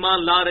لوگ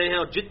ایمان لا رہے ہیں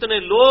اور جتنے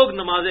لوگ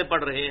نمازیں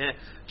پڑھ رہے ہیں،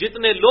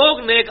 جتنے لوگ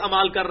نیک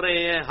عمال کر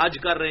رہے ہیں، حج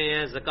کر رہے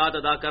ہیں، زکوٰۃ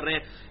ادا کر رہے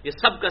ہیں، یہ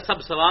سب کا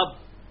سب ثواب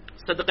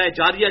صدقہ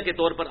جاریہ کے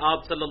طور پر آپ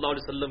صلی اللہ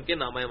علیہ وسلم کے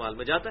نامہ اعمال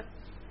میں جاتا ہے.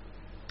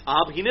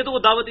 آپ ہی نے تو وہ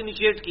دعوت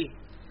انیشیٹ کی.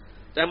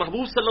 تو اے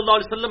محبوب صلی اللہ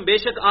علیہ وسلم بے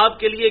شک آپ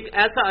کے لیے ایک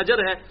ایسا اجر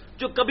ہے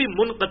جو کبھی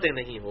منقطع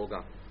نہیں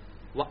ہوگا.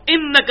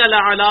 وَإِنَّكَ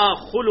لَعَلَىٰ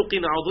خُلُقٍ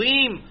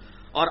عَظِيمٍ،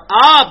 اور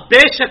آپ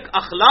بے شک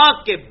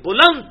اخلاق کے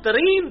بلند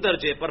ترین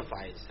درجے پر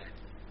فائز ہیں.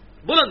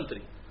 بلند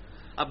ترین.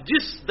 اب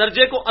جس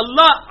درجے کو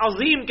اللہ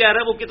عظیم کہہ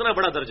رہا ہے وہ کتنا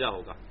بڑا درجہ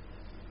ہوگا.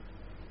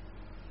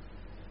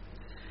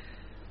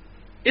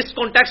 اس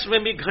کانٹیکسٹ میں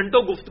بھی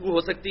گھنٹوں گفتگو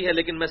ہو سکتی ہے،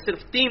 لیکن میں صرف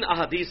 3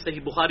 احادیث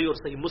صحیح بخاری اور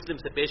صحیح مسلم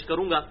سے پیش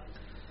کروں گا.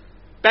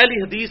 پہلی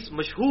حدیث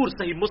مشہور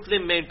صحیح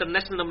مسلم میں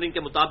انٹرنیشنل نمبرنگ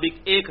کے مطابق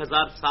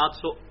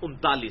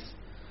 1739.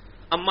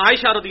 اما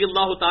عائشہ رضی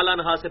اللہ تعالیٰ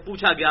عنہا سے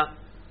پوچھا گیا،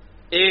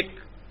 ایک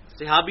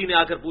صحابی نے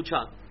آ کر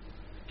پوچھا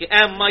کہ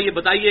اے اماں یہ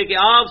بتائیے کہ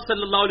آپ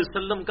صلی اللہ علیہ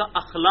وسلم کا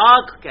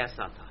اخلاق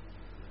کیسا تھا؟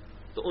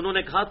 تو انہوں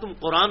نے کہا تم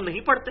قرآن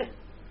نہیں پڑھتے؟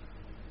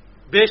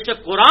 بے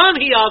شک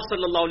قرآن ہی آپ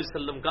صلی اللہ علیہ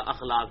وسلم کا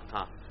اخلاق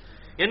تھا.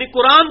 یعنی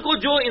قرآن کو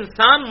جو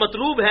انسان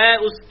مطلوب ہے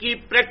اس کی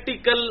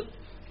پریکٹیکل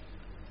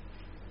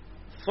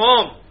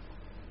فارم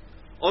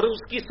اور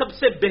اس کی سب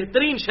سے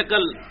بہترین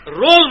شکل،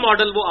 رول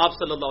ماڈل، وہ آپ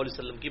صلی اللہ علیہ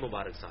وسلم کی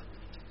مبارک ساتھ.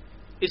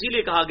 اسی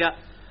لیے کہا گیا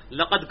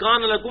لقد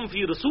کان لکم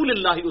فی رسول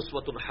اللہ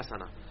اسوۃ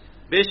حسنہ،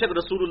 بے شک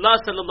رسول اللہ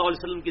صلی اللہ علیہ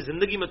وسلم کی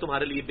زندگی میں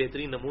تمہارے لیے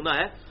بہترین نمونہ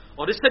ہے.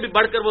 اور اس سے بھی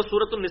بڑھ کر وہ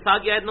سورۃ النساء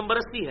کی آیت نمبر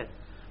 80 ہے،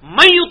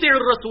 من یطع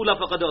الرسول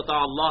فقد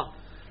اطاع اللہ،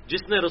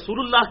 جس نے رسول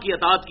اللہ کی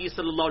اطاعت کی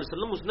صلی اللہ علیہ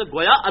وسلم، اس نے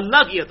گویا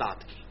اللہ کی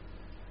اطاعت کی.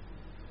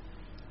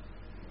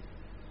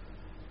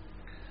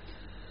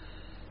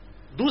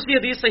 دوسری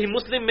حدیث صحیح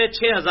مسلم میں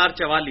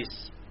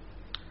 6044.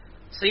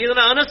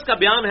 سیدنا انس کا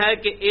بیان ہے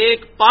کہ ایک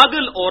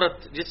پاگل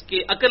عورت جس کے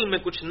عقل میں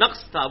کچھ نقص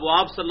تھا وہ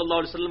آپ صلی اللہ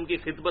علیہ وسلم کی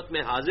خدمت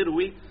میں حاضر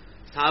ہوئی.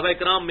 صحابہ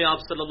کرام میں آپ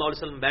صلی اللہ علیہ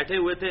وسلم بیٹھے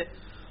ہوئے تھے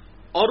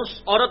اور اس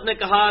عورت نے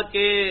کہا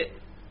کہ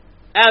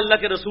اے اللہ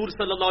کے رسول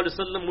صلی اللہ علیہ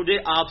وسلم مجھے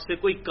آپ سے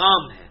کوئی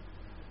کام ہے.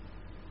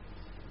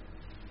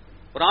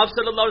 اور آپ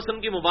صلی اللہ علیہ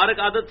وسلم کی مبارک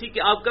عادت تھی کہ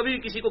آپ کبھی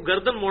کسی کو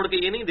گردن موڑ کے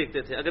یہ نہیں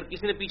دیکھتے تھے. اگر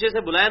کسی نے پیچھے سے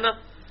بلایا نا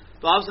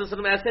تو آپ صلی اللہ علیہ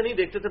وسلم ایسے نہیں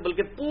دیکھتے تھے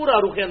بلکہ پورا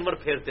رخ انور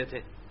پھیرتے تھے.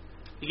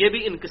 یہ بھی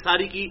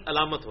انکساری کی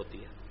علامت ہوتی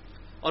ہے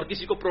اور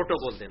کسی کو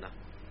پروٹوکول دینا.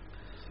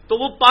 تو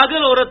وہ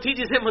پاگل عورت تھی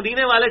جسے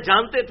مدینے والے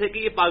جانتے تھے کہ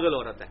یہ پاگل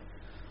عورت ہے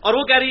اور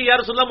وہ کہہ رہی ہے یا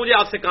رسول اللہ مجھے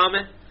آپ سے کام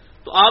ہے.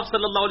 تو آپ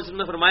صلی اللہ علیہ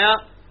وسلم نے فرمایا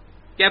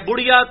کہ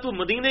بڑھیا تو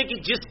مدینے کی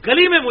جس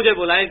گلی میں مجھے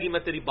بلائے گی میں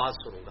تیری بات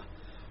سنوں گا.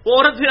 وہ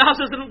عورت پھر آپ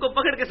صلی اللہ علیہ وسلم کو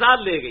پکڑ کے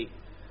ساتھ لے گئی.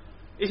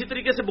 اسی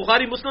طریقے سے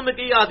بخاری مسلم میں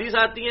کئی حدیث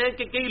آتی ہیں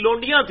کہ کئی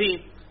لونڈیاں تھیں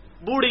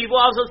بوڑھی وہ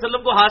آپ صلی اللہ علیہ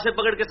وسلم کو ہاتھ سے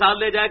پکڑ کے ساتھ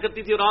لے جایا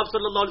کرتی تھی، اور آپ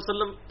صلی اللہ علیہ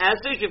وسلم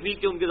ایسے شفیق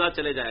کے ان کے ساتھ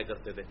چلے جایا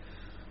کرتے تھے.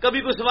 کبھی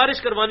کوئی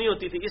سفارش کروانی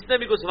ہوتی تھی، اس نے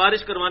بھی کوئی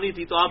سفارش کروانی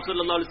تھی تو آپ صلی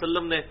اللہ علیہ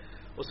وسلم نے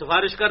وہ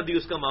سفارش کر دی،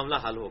 اس کا معاملہ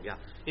حل ہو گیا.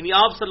 یعنی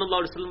آپ صلی اللہ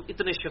علیہ وسلم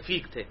اتنے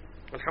شفیق تھے.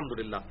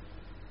 الحمدللہ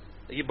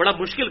یہ بڑا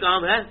مشکل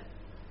کام ہے،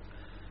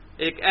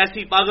 ایک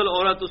ایسی پاگل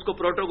عورت اس کو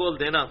پروٹوکول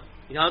دینا.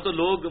 یہاں تو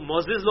لوگ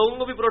معزز لوگوں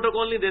کو بھی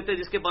پروٹوکول نہیں دیتے،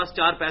 جس کے پاس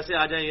 4 پیسے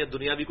آ جائیں یا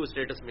دنیاوی کوئی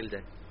سٹیٹس مل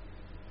جائے.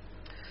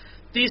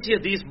 تیسری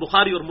حدیث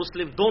بخاری اور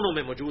مسلم دونوں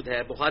میں موجود ہے.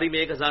 بخاری میں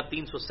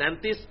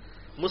 1337،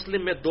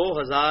 مسلم میں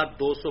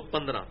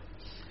 2215.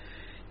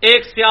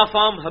 ایک سیاہ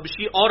فام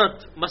حبشی عورت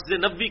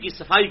مسجد نبوی کی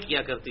صفائی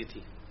کیا کرتی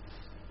تھی.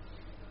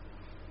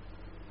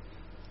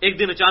 ایک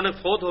دن اچانک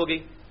فوت ہو گئی.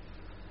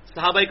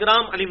 صحابہ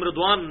کرام علیہ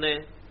رضوان نے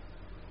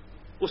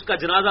اس کا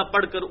جنازہ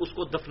پڑھ کر اس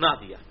کو دفنا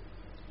دیا.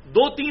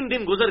 2-3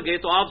 دن گزر گئے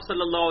تو آپ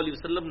صلی اللہ علیہ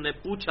وسلم نے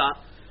پوچھا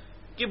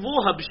کہ وہ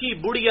حبشی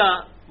بڑھیا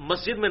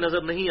مسجد میں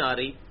نظر نہیں آ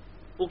رہی،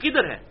 وہ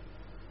کدھر ہے؟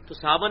 تو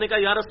صحابہ نے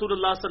کہا یا رسول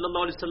اللہ صلی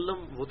اللہ علیہ وسلم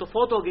وہ تو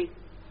فوت ہو گئی.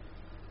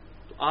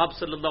 تو آپ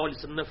صلی اللہ علیہ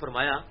وسلم نے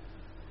فرمایا،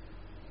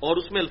 اور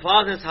اس میں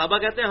الفاظ ہیں، صحابہ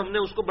کہتے ہیں ہم نے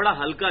اس کو بڑا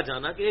ہلکا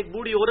جانا کہ ایک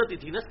بوڑھی عورت ہی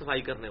تھی نا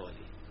صفائی کرنے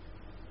والی.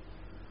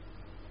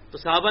 تو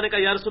صحابہ نے کہا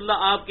یا رسول اللہ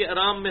آپ کے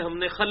آرام میں ہم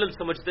نے خلل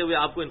سمجھتے ہوئے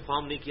آپ کو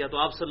انفارم نہیں کیا. تو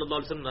آپ صلی اللہ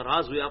علیہ وسلم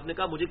ناراض ہوئے. آپ نے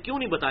کہا مجھے کیوں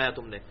نہیں بتایا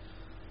تم نے؟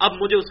 اب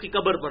مجھے اس کی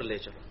قبر پر لے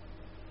چلو.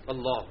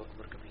 اللہ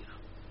اکبر کبیرہ.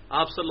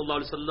 آپ صلی اللہ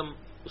علیہ وسلم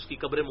اس کی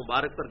قبر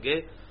مبارک پر گئے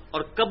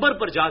اور قبر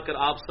پر جا کر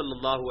آپ صلی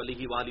اللہ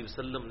علیہ وآلہ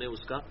وسلم نے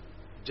اس کا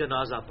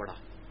جنازہ پڑھا.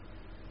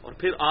 اور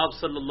پھر آپ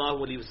صلی اللہ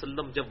علیہ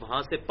وسلم جب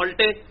وہاں سے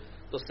پلٹے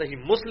تو صحیح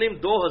مسلم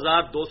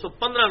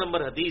 2215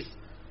 نمبر حدیث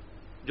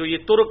جو یہ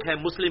ترک ہے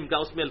مسلم کا،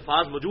 اس میں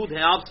الفاظ موجود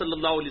ہیں. آپ صلی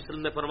اللہ علیہ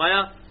وسلم نے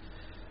فرمایا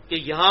کہ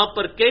یہاں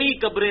پر کئی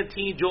قبریں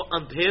تھیں جو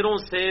اندھیروں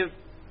سے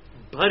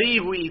بھری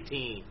ہوئی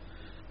تھیں،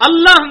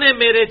 اللہ نے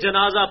میرے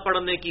جنازہ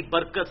پڑھنے کی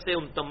برکت سے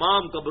ان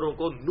تمام قبروں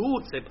کو نور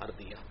سے بھر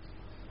دیا.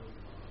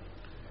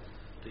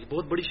 تو یہ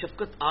بہت بڑی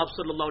شفقت آپ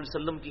صلی اللہ علیہ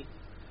وسلم کی.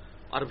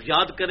 اور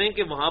یاد کریں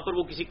کہ وہاں پر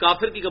وہ کسی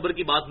کافر کی قبر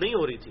کی بات نہیں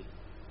ہو رہی تھی،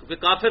 کیونکہ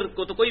کافر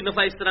کو تو کوئی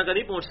نفع اس طرح کا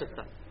نہیں پہنچ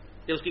سکتا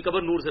کہ اس کی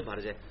قبر نور سے بھر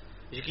جائے.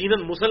 یقیناً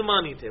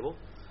مسلمان ہی تھے وہ،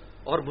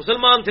 اور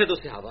مسلمان تھے تو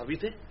صحابہ بھی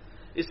تھے.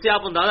 اس سے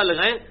آپ اندازہ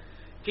لگائیں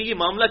کہ یہ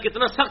معاملہ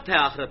کتنا سخت ہے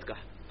آخرت کا.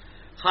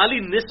 خالی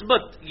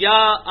نسبت یا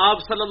آپ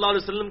صلی اللہ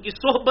علیہ وسلم کی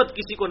صحبت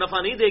کسی کو نفع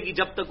نہیں دے گی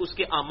جب تک اس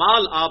کے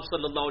اعمال آپ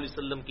صلی اللہ علیہ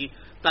وسلم کی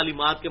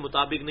تعلیمات کے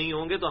مطابق نہیں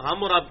ہوں گے. تو ہم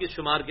اور آپ کے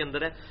شمار کے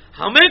اندر ہے.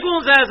 ہمیں کون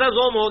سا ایسا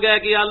زوم ہو گیا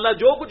کہ یا اللہ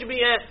جو کچھ بھی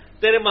ہے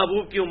تیرے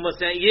محبوب کی امت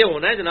سے ہے. یہ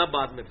ہونا ہے جناب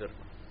بعد میں، پھر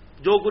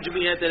جو کچھ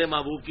بھی ہے تیرے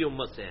محبوب کی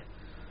امت سے ہے.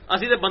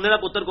 اسی تو بندے کا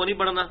پتر کو نہیں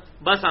پڑھنا،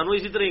 بس سانو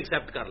اسی طرح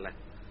ایکسیپٹ کر لیں.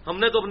 ہم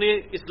نے تو اپنی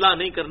اصلاح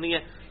نہیں کرنی ہے.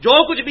 جو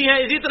کچھ بھی ہے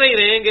اسی طرح ہی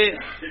رہیں گے،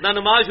 نہ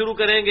نماز شروع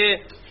کریں گے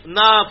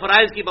نہ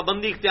فرائض کی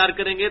پابندی اختیار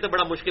کریں گے، تو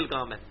بڑا مشکل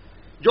کام ہے.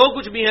 جو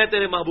کچھ بھی ہے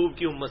تیرے محبوب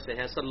کی امت سے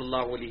ہے صلی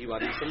اللہ علیہ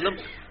وآلہ وسلم.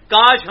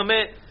 کاش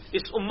ہمیں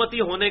اس امتی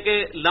ہونے کے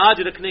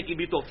لاج رکھنے کی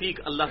بھی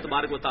توفیق اللہ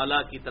تبارک و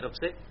تعالیٰ کی طرف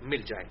سے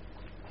مل جائے.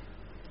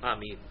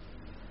 آمین.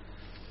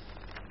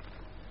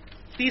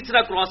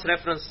 تیسرا کراس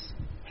ریفرنس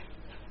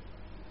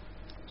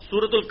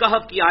سورۃ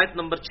الکہف کی آیت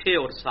نمبر 6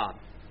 اور 7.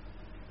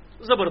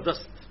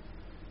 زبردست.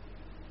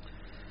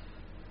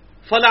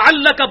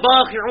 فَلَعَلَّكَ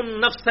بَاخِعٌ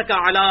نَفْسَكَ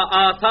عَلَىٰ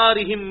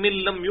آثَارِهِم مِّن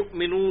لَّمْ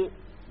يُؤْمِنُوا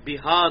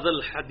بِهَٰذَا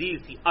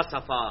الْحَدِيثِ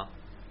أَسَفًا.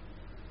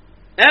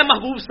 اے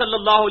محبوب صلی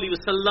اللہ علیہ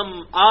وسلم،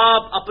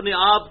 آپ اپنے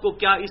آپ کو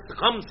کیا اس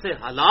غم سے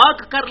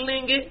ہلاک کر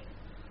لیں گے،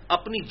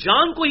 اپنی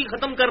جان کو ہی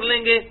ختم کر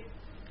لیں گے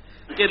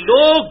کہ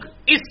لوگ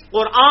اس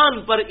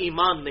قرآن پر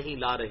ایمان نہیں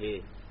لا رہے؟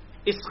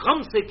 اس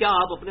غم سے کیا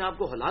آپ اپنے آپ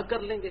کو ہلاک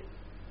کر لیں گے؟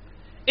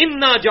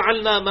 اِنَّا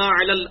جَعَلْنَا مَا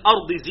عَلَى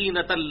الْأَرْضِ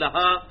زِينَةً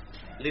لَهَا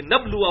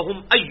لِنَبْلُوَهُمْ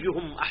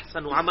أَيُّهُمْ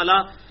أَحْسَنُ عَمَلًا.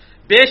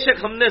 بے شک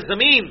ہم نے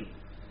زمین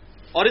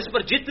اور اس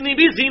پر جتنی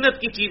بھی زینت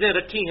کی چیزیں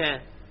رکھی ہیں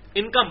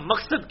ان کا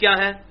مقصد کیا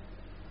ہے؟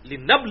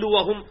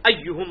 لِنَبْلُوَهُمْ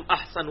أَيُّهُمْ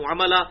أَحْسَنُ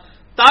عَمَلًا،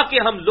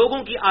 تاکہ ہم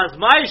لوگوں کی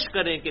آزمائش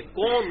کریں کہ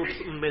کون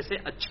ان میں سے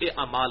اچھے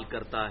اعمال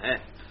کرتا ہے.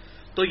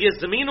 تو یہ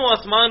زمین و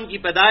آسمان کی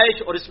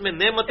پیدائش اور اس میں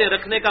نعمتیں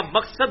رکھنے کا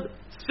مقصد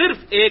صرف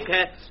ایک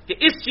ہے کہ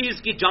اس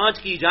چیز کی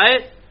جانچ کی جائے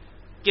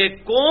کہ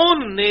کون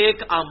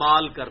نیک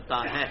اعمال کرتا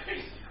ہے.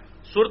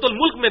 سورۃ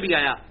الملک میں بھی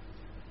آیا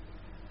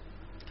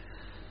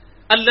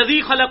الذی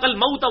خلق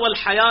الموت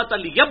والحیات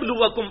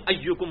لیبلوکم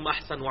ایکم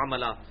احسن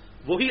عملا.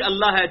 وہی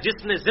اللہ ہے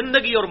جس نے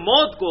زندگی اور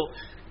موت کو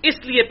اس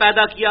لیے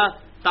پیدا کیا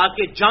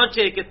تاکہ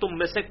جانچے کہ تم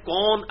میں سے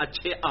کون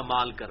اچھے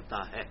اعمال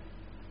کرتا ہے.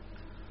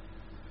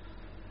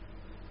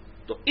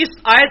 تو اس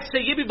آیت سے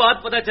یہ بھی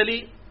بات پتہ چلی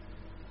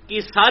کہ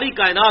ساری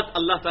کائنات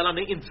اللہ تعالیٰ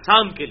نے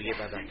انسان کے لیے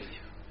پیدا کی ہے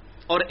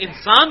اور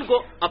انسان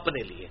کو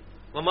اپنے لیے.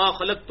 وما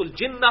خلقت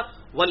الجن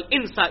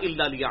والانس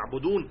الا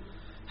لیعبدون.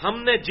 ہم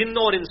نے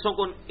جنوں اور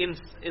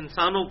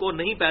انسانوں کو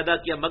نہیں پیدا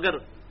کیا مگر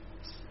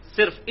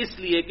صرف اس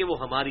لیے کہ وہ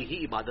ہماری ہی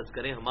عبادت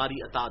کریں، ہماری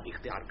اطاعت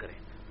اختیار کریں.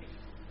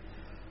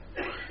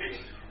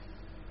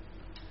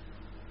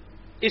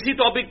 اسی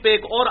ٹاپک پہ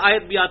ایک اور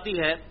آیت بھی آتی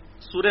ہے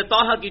سورہ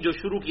طٰہٰ کی جو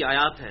شروع کی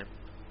آیات ہیں.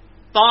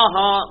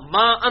 طٰہٰ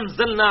ما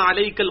انزلنا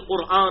علیک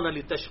القرآن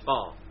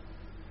لتشقی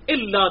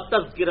الا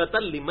تذکرۃ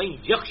لمن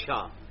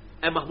یخشی.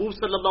 اے محبوب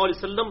صلی اللہ علیہ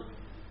وسلم،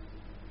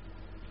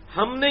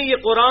 ہم نے یہ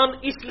قرآن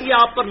اس لیے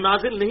آپ پر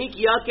نازل نہیں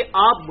کیا کہ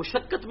آپ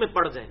مشقت میں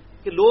پڑ جائیں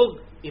کہ لوگ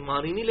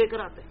ایمان ہی نہیں لے کر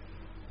آتے.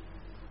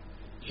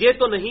 یہ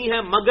تو نہیں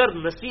ہے مگر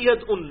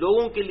نصیحت ان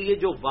لوگوں کے لیے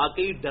جو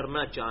واقعی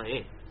ڈرنا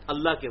چاہیں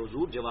اللہ کے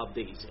حضور جواب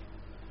دہی سے.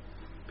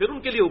 پھر ان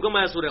کے لیے حکم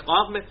ہے سورہ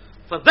قاف میں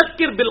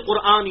فذکر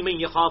بالقرآن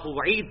من یخاف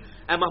وعید.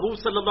 اے محبوب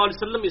صلی اللہ علیہ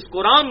وسلم اس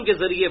قرآن کے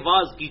ذریعے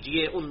واعظ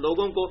کیجئے ان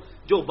لوگوں کو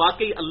جو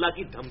واقعی اللہ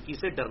کی دھمکی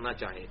سے ڈرنا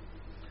چاہیں.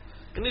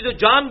 یعنی جو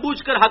جان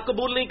بوجھ کر حق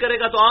قبول نہیں کرے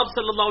گا تو آپ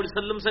صلی اللہ علیہ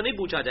وسلم سے نہیں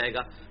پوچھا جائے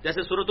گا.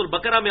 جیسے سورۃ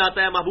البقرہ میں آتا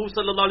ہے محبوب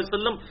صلی اللہ علیہ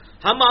وسلم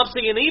ہم آپ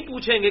سے یہ نہیں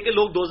پوچھیں گے کہ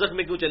لوگ دوزخ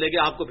میں کیوں چلے گئے،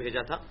 آپ کو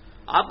بھیجا تھا.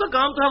 آپ کا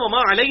کام تو ہے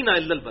وما علینا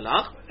الا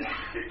البلاغ،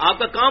 آپ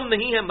کا کام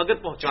نہیں ہے مگر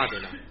پہنچا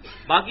دینا،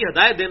 باقی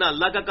ہدایت دینا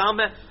اللہ کا کام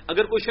ہے.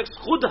 اگر کوئی شخص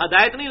خود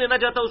ہدایت نہیں لینا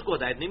چاہتا اس کو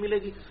ہدایت نہیں ملے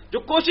گی. جو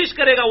کوشش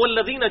کرے گا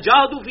والذین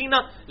جاہدوا فینا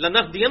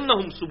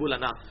لنہدینہم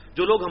سبلنا،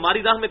 جو لوگ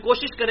ہماری راہ میں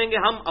کوشش کریں گے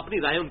ہم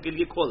اپنی راہیں ان کے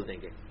لیے کھول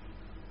دیں گے.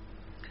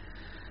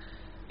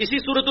 اسی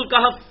سورۃ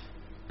الکہف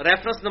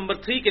ریفرنس نمبر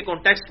 3 کے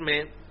کانٹیکسٹ میں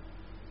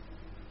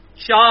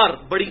 4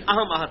 بڑی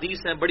اہم احادیث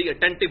ہیں، بڑی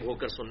اٹینٹو ہو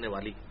کر سننے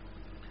والی.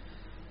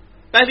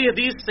 پہلی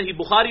حدیث صحیح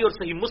بخاری اور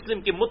صحیح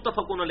مسلم کی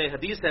متفقن علیہ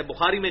حدیث ہے.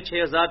 بخاری میں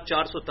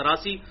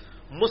 6483،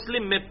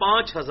 مسلم میں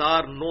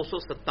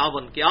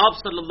 5957 کہ آپ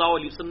صلی اللہ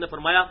علیہ وسلم نے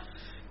فرمایا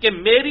کہ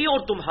میری اور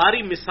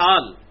تمہاری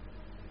مثال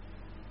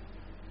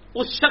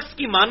اس شخص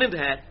کی مانند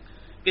ہے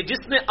کہ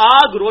جس نے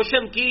آگ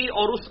روشن کی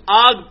اور اس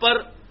آگ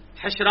پر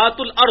حشرات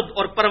الارض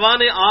اور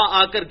پروانے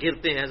آ کر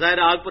گرتے ہیں. ظاہر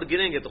آگ پر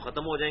گریں گے تو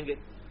ختم ہو جائیں گے.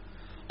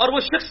 اور وہ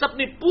شخص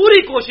اپنی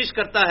پوری کوشش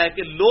کرتا ہے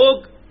کہ لوگ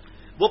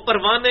وہ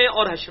پروانے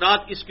اور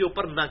حشرات اس کے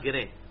اوپر نہ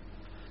گریں.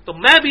 تو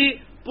میں بھی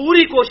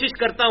پوری کوشش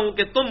کرتا ہوں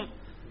کہ تم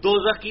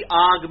دوزخ کی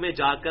آگ میں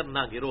جا کر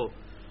نہ گرو،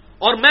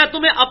 اور میں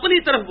تمہیں اپنی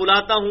طرف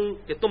بلاتا ہوں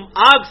کہ تم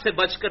آگ سے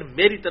بچ کر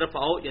میری طرف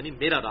آؤ، یعنی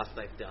میرا راستہ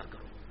اختیار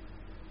کرو.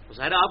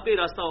 ظاہر آپ کا ہی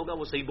راستہ ہوگا.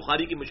 وہ صحیح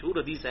بخاری کی مشہور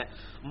حدیث ہے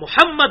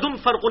محمد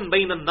فرق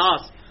بین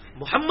الناس،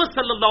 محمد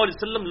صلی اللہ علیہ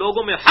وسلم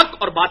لوگوں میں حق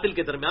اور باطل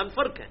کے درمیان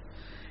فرق ہے.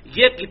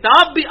 یہ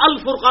کتاب بھی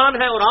الفرقان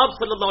ہے اور آپ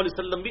صلی اللہ علیہ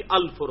وسلم بھی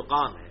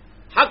الفرقان ہے،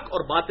 حق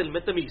اور باطل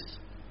میں تمیز.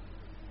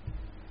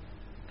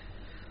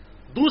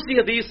 دوسری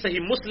حدیث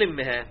صحیح مسلم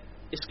میں ہے،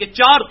 اس کے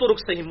 4 طرق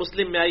صحیح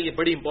مسلم میں آئی. یہ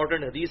بڑی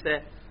امپورٹنٹ حدیث ہے،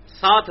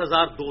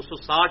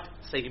 7260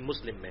 صحیح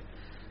مسلم میں.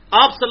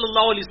 آپ صلی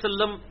اللہ علیہ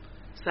وسلم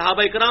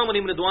صحابہ کرام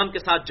علیہم رضوان کے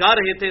ساتھ جا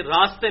رہے تھے.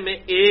 راستے میں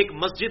ایک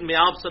مسجد میں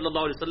آپ صلی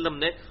اللہ علیہ وسلم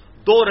نے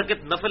 2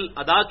 رکعت نفل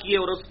ادا کیے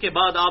اور اس کے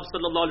بعد آپ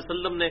صلی اللہ علیہ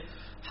وسلم نے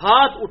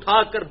ہاتھ اٹھا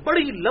کر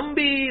بڑی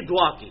لمبی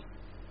دعا کی.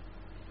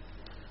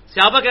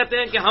 صحابہ کہتے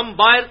ہیں کہ ہم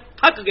باہر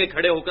تھک گئے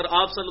کھڑے ہو کر،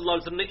 آپ صلی اللہ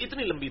علیہ وسلم نے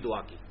اتنی لمبی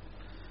دعا کی.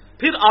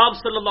 پھر آپ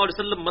صلی اللہ علیہ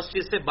وسلم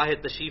مسجد سے باہر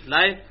تشریف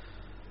لائے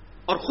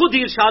اور خود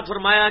ہی ارشاد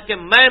فرمایا کہ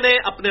میں نے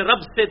اپنے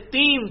رب سے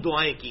 3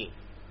 دعائیں کی،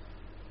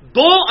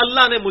 2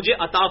 اللہ نے مجھے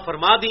عطا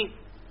فرما دی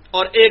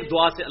اور ایک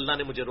دعا سے اللہ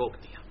نے مجھے روک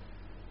دیا.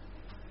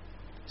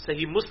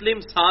 صحیح مسلم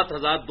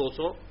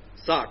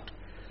 7260.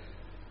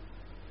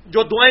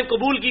 جو دعائیں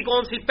قبول کی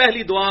کون سی؟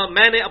 پہلی دعا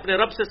میں نے اپنے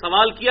رب سے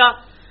سوال کیا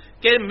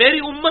کہ میری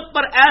امت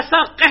پر ایسا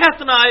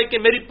قحط نہ آئے کہ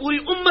میری پوری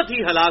امت ہی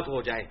ہلاک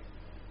ہو جائے،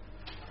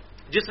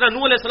 جس طرح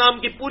نوح علیہ السلام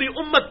کی پوری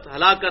امت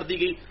ہلاک کر دی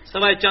گئی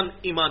سوائے چند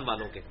ایمان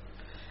والوں کے.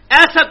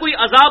 ایسا کوئی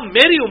عذاب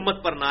میری امت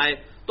پر نہ آئے.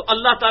 تو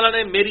اللہ تعالیٰ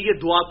نے میری یہ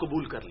دعا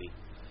قبول کر لی.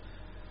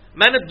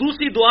 میں نے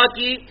دوسری دعا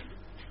کی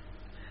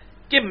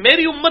کہ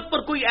میری امت پر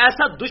کوئی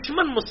ایسا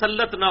دشمن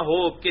مسلط نہ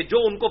ہو کہ جو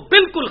ان کو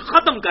بالکل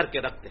ختم کر کے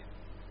رکھ دے.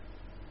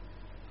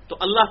 تو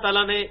اللہ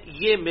تعالیٰ نے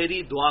یہ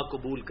میری دعا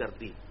قبول کر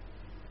دی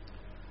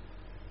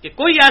کہ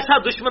کوئی ایسا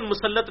دشمن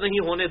مسلط نہیں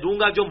ہونے دوں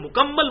گا جو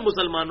مکمل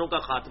مسلمانوں کا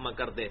خاتمہ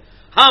کر دے،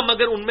 ہاں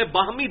مگر ان میں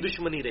باہمی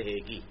دشمنی رہے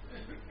گی.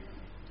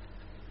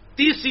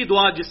 تیسری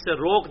دعا جس سے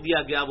روک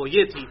دیا گیا وہ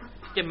یہ تھی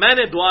کہ میں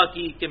نے دعا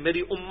کی کہ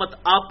میری امت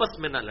آپس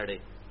میں نہ لڑے.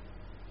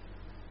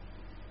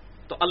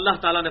 تو اللہ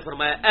تعالیٰ نے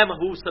فرمایا اے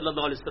محبوب صلی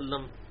اللہ علیہ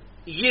وسلم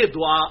یہ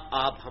دعا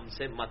آپ ہم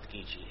سے مت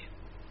کیجیے.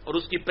 اور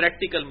اس کی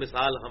پریکٹیکل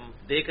مثال ہم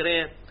دیکھ رہے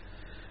ہیں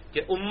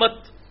کہ امت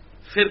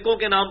فرقوں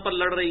کے نام پر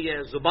لڑ رہی ہے،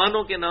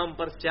 زبانوں کے نام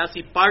پر،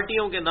 سیاسی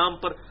پارٹیوں کے نام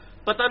پر،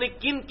 پتہ نہیں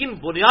کن کن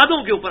بنیادوں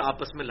کے اوپر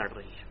آپس میں لڑ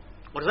رہی ہے.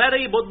 اور ظاہر ہے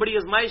یہ بہت بڑی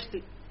آزمائش تھی.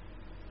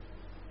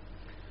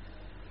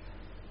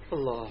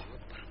 اللہ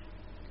اکبر.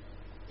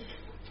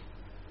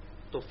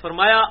 تو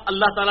فرمایا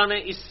اللہ تعالیٰ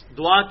نے اس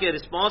دعا کے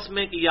رسپانس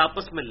میں کہ یہ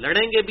آپس میں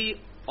لڑیں گے بھی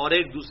اور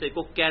ایک دوسرے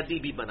کو قیدی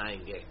بھی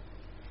بنائیں گے.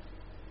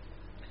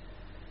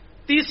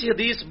 تیسری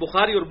حدیث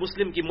بخاری اور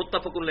مسلم کی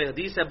متفق علیہ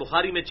حدیث ہے.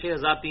 بخاری میں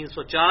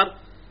 6304،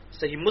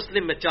 صحیح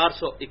مسلم میں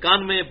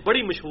 491،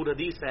 بڑی مشہور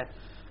حدیث ہے.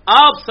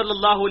 آپ صلی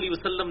اللہ علیہ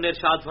وسلم نے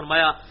ارشاد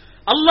فرمایا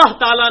اللہ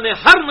تعالیٰ نے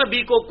ہر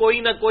نبی کو کوئی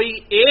نہ کوئی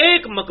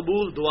ایک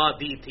مقبول دعا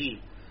دی تھی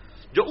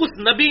جو اس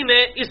نبی نے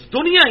اس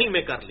دنیا ہی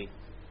میں کر لی.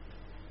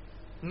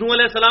 نوح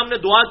علیہ السلام نے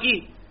دعا کی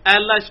اے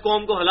اللہ اس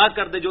قوم کو ہلاک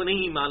کر دے جو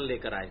نہیں ایمان لے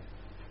کر آئے.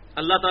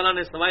 اللہ تعالیٰ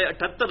نے سوائے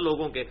 78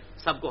 لوگوں کے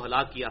سب کو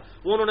ہلاک کیا.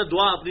 وہ انہوں نے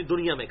دعا اپنی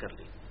دنیا میں کر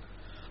لی.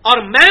 اور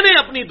میں نے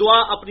اپنی دعا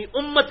اپنی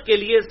امت کے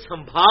لیے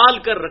سنبھال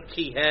کر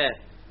رکھی ہے.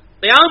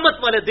 قیامت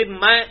والے دن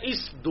میں اس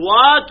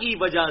دعا کی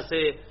وجہ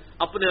سے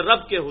اپنے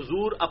رب کے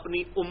حضور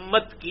اپنی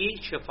امت کی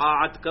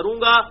شفاعت کروں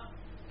گا،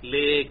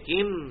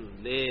 لیکن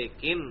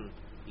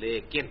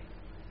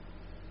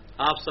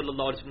آپ صلی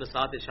اللہ علیہ وسلم نے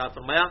ساتھ ارشاد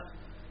فرمایا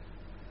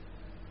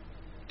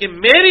کہ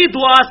میری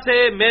دعا سے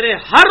میرے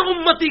ہر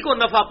امتی کو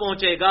نفع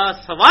پہنچے گا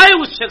سوائے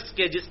اس شخص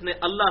کے جس نے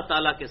اللہ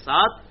تعالی کے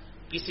ساتھ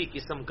کسی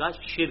قسم کا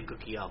شرک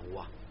کیا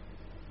ہوا۔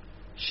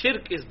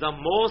 شرک از the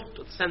most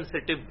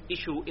sensitive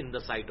issue in the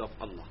site of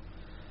اللہ۔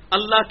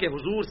 اللہ کے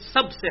حضور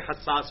سب سے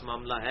حساس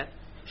معاملہ ہے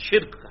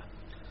شرک کا۔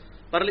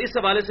 پر اس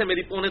حوالے سے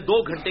میری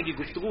 2.25 گھنٹے کی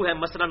گفتگو ہے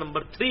مسئلہ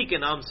نمبر 3 کے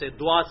نام سے،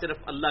 دعا صرف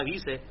اللہ ہی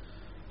سے،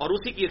 اور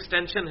اسی کی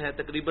ایکسٹینشن ہے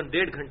تقریباً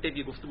 1.5 گھنٹے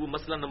کی گفتگو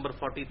مسئلہ نمبر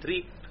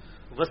 43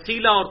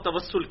 وسیلہ اور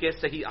توسل کے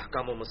صحیح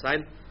احکام و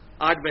مسائل۔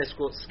 آج میں اس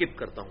کو سکپ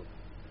کرتا ہوں۔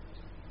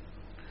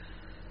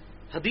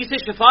 حدیث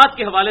شفاعت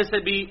کے حوالے سے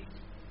بھی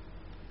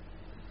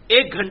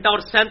 1 گھنٹہ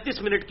اور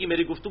 37 منٹ کی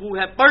میری گفتگو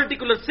ہے،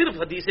 پرٹیکولر صرف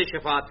حدیث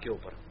شفاعت کے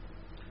اوپر،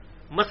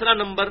 مسئلہ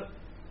نمبر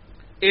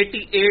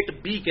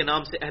 88B کے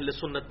نام سے اہل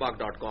سنت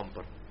پاک.com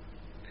پر۔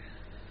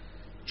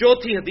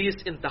 چوتھی حدیث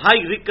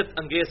انتہائی رکت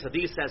انگیز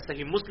حدیث ہے،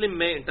 صحیح مسلم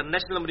میں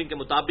انٹرنیشنل نمبرنگ کے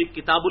مطابق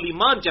کتاب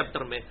الایمان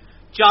چیپٹر میں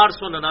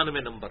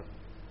 499 نمبر،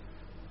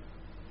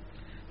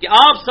 کہ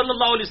آپ صلی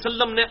اللہ علیہ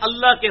وسلم نے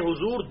اللہ کے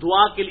حضور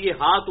دعا کے لیے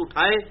ہاتھ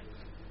اٹھائے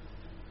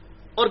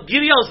اور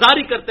گریہ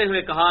ازاری کرتے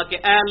ہوئے کہا کہ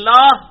اے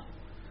اللہ،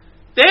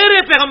 تیرے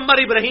پیغمبر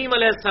ابراہیم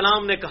علیہ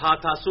السلام نے کہا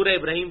تھا، سورہ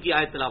ابراہیم کی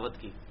آیت تلاوت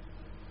کی،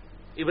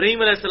 ابراہیم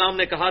علیہ السلام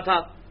نے کہا تھا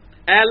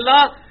اے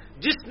اللہ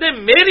جس نے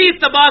میری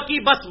اتباع کی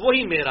بس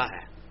وہی میرا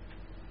ہے،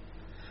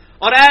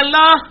 اور اے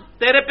اللہ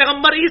تیرے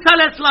پیغمبر عیسیٰ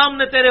علیہ السلام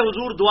نے تیرے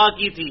حضور دعا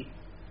کی تھی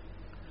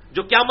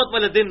جو قیامت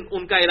والے دن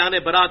ان کا اعلان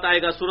برات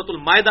آئے گا، سورۃ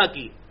المائدہ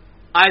کی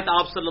آیت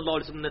آپ صلی اللہ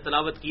علیہ وسلم نے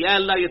تلاوت کی، اے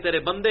اللہ یہ تیرے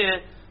بندے ہیں،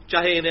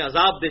 چاہے انہیں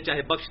عذاب دے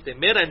چاہے بخش دے،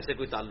 میرا ان سے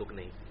کوئی تعلق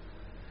نہیں۔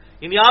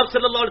 یعنی آپ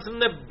صلی اللہ علیہ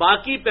وسلم نے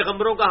باقی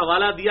پیغمبروں کا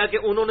حوالہ دیا کہ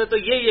انہوں نے تو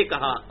یہ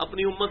کہا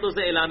اپنی امتوں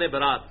سے اعلان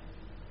برات،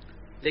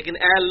 لیکن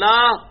اے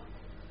اللہ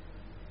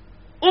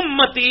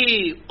امتی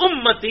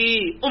امتی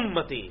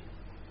امتی،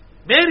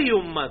 میری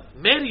امت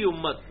میری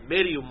امت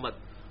میری امت۔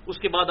 اس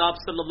کے بعد آپ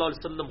صلی اللہ علیہ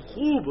وسلم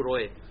خوب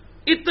روئے،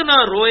 اتنا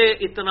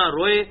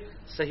روئے،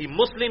 صحیح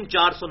مسلم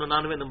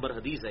 499 نمبر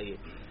حدیث ہے۔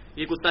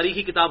 یہ کوئی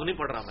تاریخی کتاب نہیں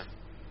پڑھ رہا میں،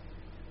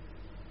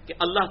 کہ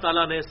اللہ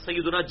تعالیٰ نے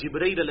سیدنا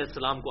جبرائیل علیہ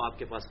السلام کو آپ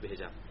کے پاس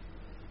بھیجا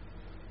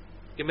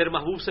کہ میرے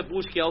محبوب سے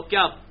پوچھ کے آؤ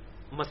کیا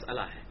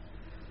مسئلہ ہے،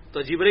 تو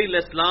جبرائیل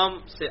علیہ السلام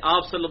سے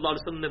آپ صلی اللہ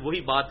علیہ وسلم نے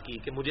وہی بات کی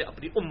کہ مجھے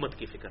اپنی امت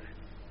کی فکر ہے۔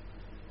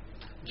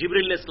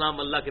 جبرائیل علیہ السلام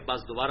اللہ کے پاس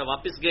دوبارہ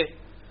واپس گئے،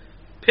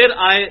 پھر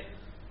آئے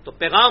تو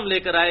پیغام لے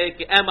کر آئے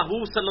کہ اے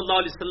محبوب صلی اللہ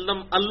علیہ وسلم،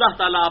 اللہ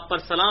تعالیٰ آپ پر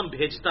سلام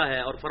بھیجتا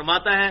ہے اور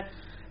فرماتا ہے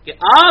کہ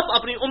آپ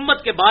اپنی امت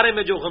کے بارے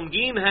میں جو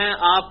غمگین ہیں،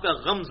 آپ کا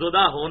غم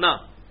زدہ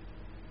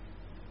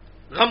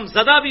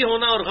بھی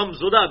ہونا اور غم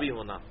زدہ بھی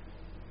ہونا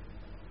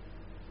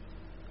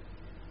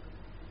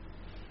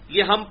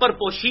یہ ہم پر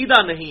پوشیدہ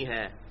نہیں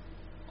ہے۔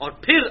 اور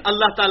پھر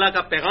اللہ تعالیٰ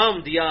کا پیغام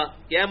دیا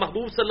کہ اے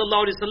محبوب صلی اللہ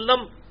علیہ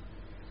وسلم،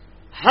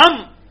 ہم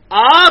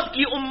آپ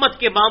کی امت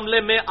کے معاملے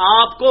میں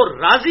آپ کو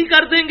راضی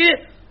کر دیں گے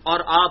اور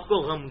آپ کو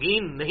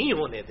غمگین نہیں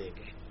ہونے دیں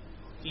گے۔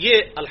 یہ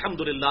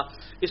الحمدللہ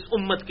اس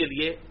امت کے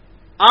لیے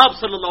آپ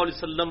صلی اللہ علیہ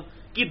وسلم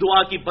کی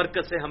دعا کی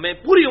برکت سے ہمیں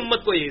پوری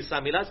امت کو یہ حصہ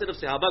ملا، صرف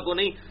صحابہ کو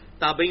نہیں،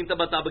 تابعین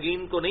تبع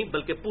تابعین کو نہیں،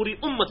 بلکہ پوری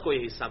امت کو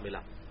یہ حصہ ملا۔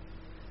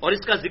 اور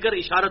اس کا ذکر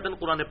اشارتاً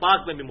قرآن پاک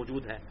میں بھی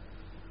موجود ہے،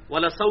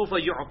 وَلَسَوْفَ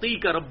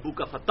يُعْطِيكَ رَبُّكَ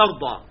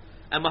فَتَرْضَىٰ،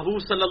 اے محبوب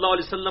صلی اللہ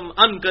علیہ وسلم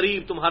ان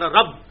قریب تمہارا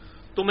رب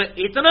تمہیں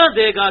اتنا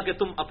دے گا کہ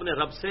تم اپنے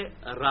رب سے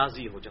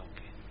راضی ہو جاؤ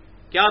گے۔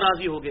 کیا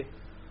راضی ہوگے؟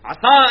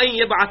 عَسَىٰ أَن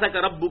يَبْعَثَكَ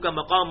رَبُّكَ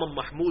مَقَامًا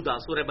مَحْمُودًا،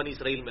 سورہ بنی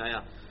اسرائیل میں آیا،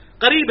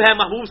 قریب ہے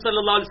محبوب صلی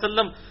اللہ علیہ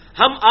وسلم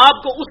ہم آپ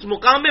کو اس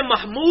مقام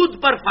محمود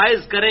پر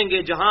فائز کریں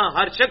گے جہاں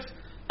ہر شخص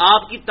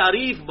آپ کی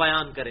تعریف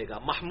بیان کرے گا۔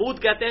 محمود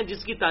کہتے ہیں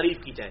جس کی تعریف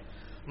کی جائے۔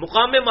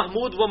 مقام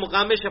محمود وہ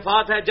مقام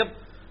شفاعت ہے جب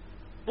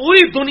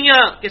پوری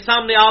دنیا کے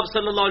سامنے آپ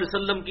صلی اللہ علیہ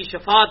وسلم کی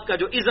شفاعت کا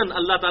جو اذن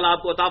اللہ تعالیٰ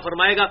آپ کو عطا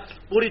فرمائے گا،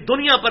 پوری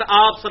دنیا پر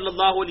آپ صلی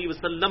اللہ علیہ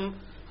وسلم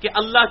کے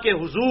اللہ کے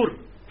حضور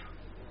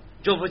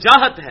جو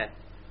وجاہت ہے،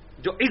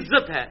 جو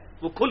عزت ہے،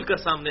 وہ کھل کر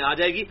سامنے آ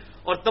جائے گی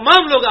اور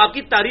تمام لوگ آپ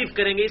کی تعریف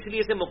کریں گے۔ اس لیے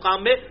اسے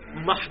مقام میں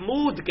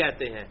محمود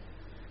کہتے ہیں،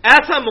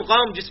 ایسا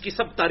مقام جس کی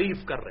سب تعریف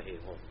کر رہے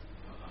ہوں۔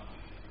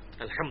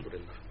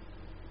 الحمدللہ۔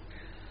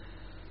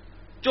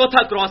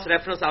 چوتھا کراس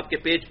ریفرنس آپ کے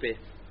پیج پہ،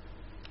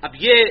 اب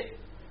یہ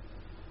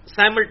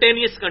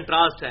سائملٹینیس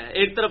کنٹراسٹ ہے،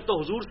 ایک طرف تو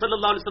حضور صلی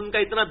اللہ علیہ وسلم کا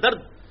اتنا درد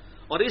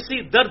اور اسی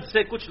درد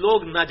سے کچھ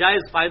لوگ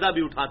ناجائز فائدہ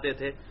بھی اٹھاتے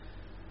تھے،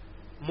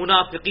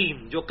 منافقین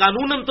جو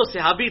قانوناً تو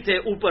صحابی تھے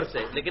اوپر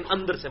سے لیکن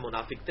اندر سے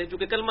منافق تھے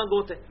چونکہ کلمہ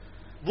گو تھے،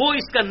 وہ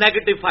اس کا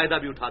نیگیٹو فائدہ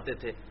بھی اٹھاتے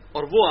تھے،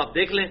 اور وہ آپ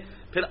دیکھ لیں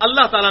پھر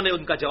اللہ تعالیٰ نے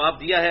ان کا جواب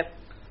دیا ہے۔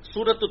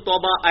 سورۃ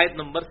التوبہ آیت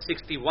نمبر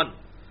 61،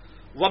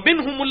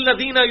 وَمِنْهُمُ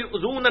الَّذِينَ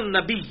يُؤْذُونَ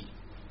النَّبِيَّ،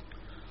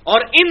 اور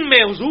ان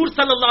میں حضور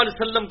صلی اللہ علیہ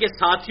وسلم کے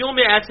ساتھیوں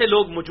میں ایسے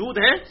لوگ موجود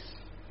ہیں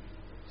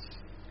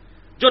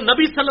جو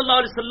نبی صلی اللہ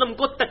علیہ وسلم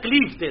کو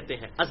تکلیف دیتے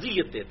ہیں،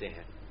 اذیت دیتے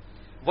ہیں۔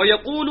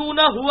 وَيَقُولُونَ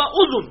هُوَ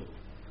أُذُنٌ،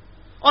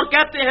 اور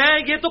کہتے ہیں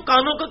یہ تو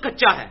کانوں کا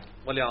کچا ہے،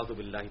 وَلِعَوْذُ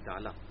بِاللَّهِ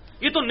تَعَالَى،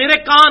 یہ تو نرے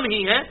کان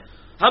ہی ہیں،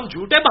 ہم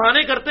جھوٹے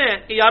بہانے کرتے ہیں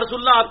کہ یا رسول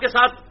اللہ آپ کے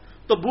ساتھ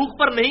تو بھوک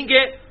پر نہیں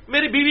گئے،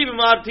 میری بیوی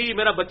بیمار تھی،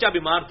 میرا بچہ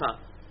بیمار تھا،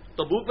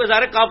 تو بھوک پہ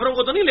ظاہر کافروں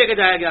کو تو نہیں لے کے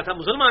جایا گیا تھا،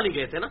 مسلمان ہی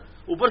گئے تھے نا،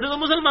 اوپر سے تو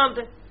مسلمان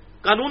تھے،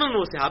 قانوناً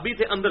وہ صحابی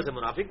تھے، اندر سے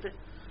منافق تھے.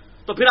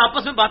 تو پھر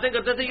آپس میں باتیں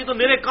کرتے تھے یہ تو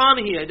میرے کان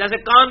ہی ہے، جیسے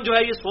کان جو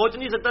ہے یہ سوچ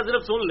نہیں سکتا،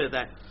 صرف سن لیتا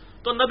ہے.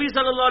 تو نبی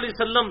صلی اللہ علیہ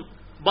وسلم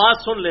بات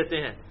سن لیتے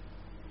ہیں،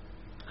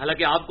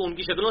 حالانکہ آپ کو ان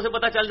کی شکلوں سے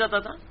پتہ چل جاتا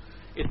تھا.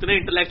 اتنے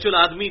انٹلیکچوئل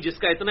آدمی جس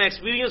کا اتنا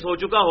ایکسپیرینس ہو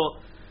چکا ہو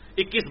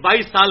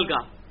 21-22 سال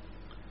کا،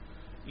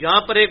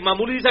 یہاں پر ایک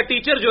معمولی سا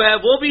ٹیچر جو ہے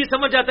وہ بھی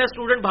سمجھ جاتا ہے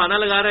اسٹوڈنٹ بہانہ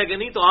لگا رہا ہے کہ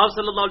نہیں. تو آپ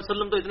صلی اللہ علیہ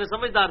وسلم تو اتنے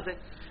سمجھدار تھے،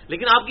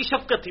 لیکن آپ کی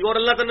شفقت تھی، اور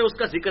اللہ تعالیٰ نے اس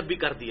کا ذکر بھی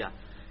کر دیا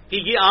کہ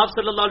یہ آپ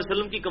صلی اللہ علیہ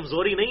وسلم کی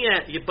کمزوری نہیں ہے،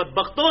 یہ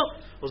بدبختو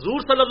حضور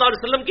صلی اللہ علیہ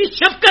وسلم کی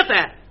شفقت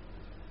ہے.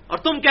 اور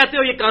تم کہتے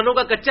ہو یہ کانوں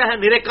کا کچا ہے،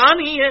 میرے کان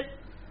ہی ہے.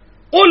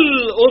 قل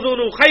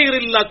اذن خیر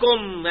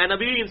لکم، اے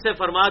نبی ان سے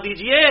فرما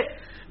دیجئے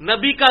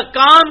نبی کا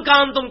کان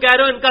تم کہہ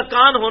رہے ہو، ان کا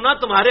کان ہونا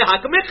تمہارے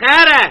حق میں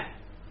خیر ہے.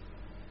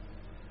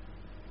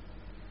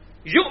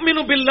 یؤمن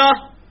باللہ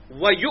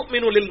و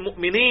یؤمن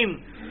للمؤمنین،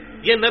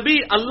 یہ نبی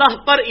اللہ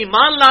پر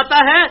ایمان لاتا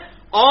ہے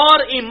اور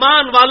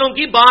ایمان والوں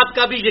کی بات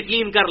کا بھی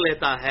یقین کر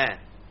لیتا ہے،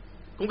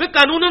 کیونکہ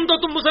قانوناً تو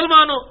تم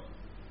مسلمان ہو.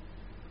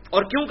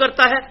 اور کیوں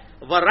کرتا ہے؟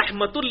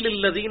 وَرَحْمَةٌ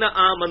لِّلَّذِينَ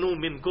آمَنُوا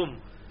مِنْكُمْ،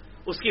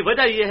 اس کی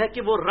وجہ یہ ہے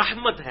کہ وہ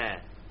رحمت ہے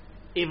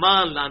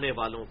ایمان لانے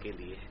والوں کے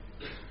لیے.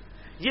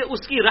 یہ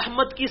اس کی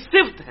رحمت کی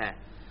صفت ہے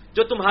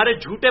جو تمہارے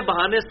جھوٹے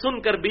بہانے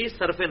سن کر بھی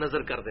صرف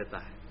نظر کر دیتا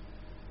ہے.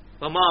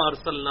 وَمَا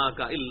أَرْسَلْنَاكَ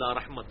إِلَّا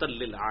رَحْمَةً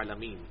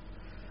لِّلْعَالَمِينَ،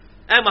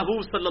 اے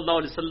محبوب صلی اللہ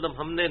علیہ وسلم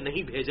ہم نے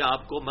نہیں بھیجا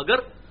آپ کو مگر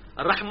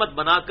رحمت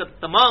بنا کر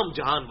تمام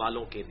جہان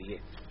والوں کے لیے.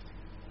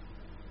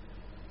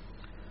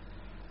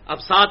 اب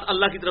ساتھ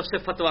اللہ کی طرف سے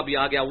فتویٰ بھی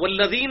آ گیا،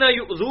 وَالَّذِينَ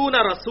يُؤْذُونَ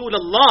رَسُولَ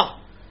اللَّهِ،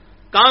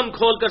 کام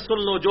کھول کر سن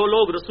لو، جو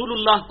لوگ رسول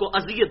اللہ کو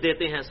اذیت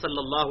دیتے ہیں صلی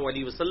اللہ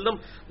علیہ وسلم،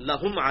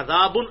 لہم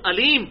عذاب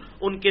علیم،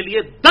 ان کے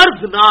لیے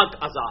دردناک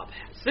عذاب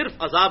ہے. صرف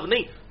عذاب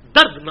نہیں،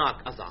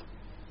 دردناک عذاب.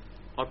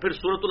 اور پھر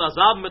سورۃ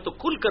الاحزاب میں تو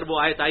کھل کر وہ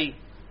آیت آئی،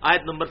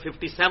 آیت نمبر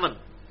 57،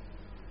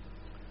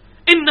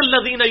 ان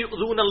الذین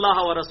یؤذون اللہ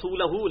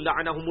ورسولہ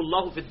لعنہم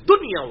اللہ فی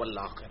الدنیا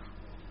والآخرہ،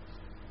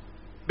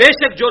 بے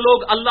شک جو لوگ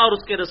اللہ اور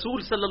اس کے رسول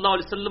صلی اللہ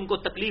علیہ وسلم کو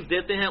تکلیف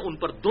دیتے ہیں ان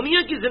پر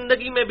دنیا کی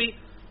زندگی میں بھی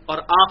اور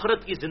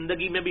آخرت کی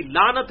زندگی میں بھی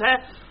لعنت ہے،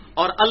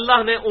 اور اللہ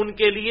نے ان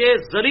کے لیے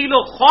ذلیل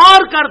و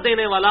خوار کر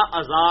دینے والا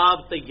عذاب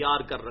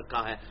تیار کر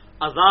رکھا ہے.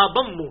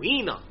 عذابا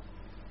مہینا،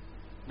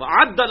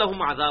 وعد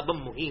لهم عذابا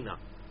مہینا،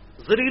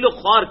 ذلیل و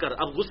خوار کر.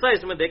 اب غصہ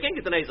اس میں دیکھیں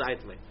کتنا اس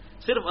آیت میں،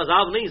 صرف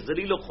عذاب نہیں،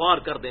 ذلیل و خوار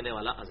کر دینے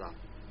والا عذاب.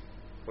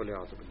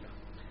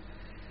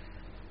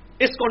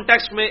 اس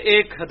کانٹیکسٹ میں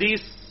ایک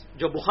حدیث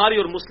جو بخاری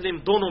اور مسلم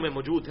دونوں میں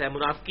موجود ہے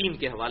منافقین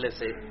کے حوالے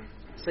سے،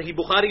 صحیح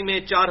بخاری میں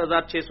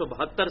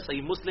 4672،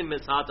 صحیح مسلم میں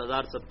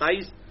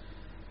 7027،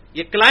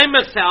 یہ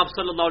کلائمیکس ہے آپ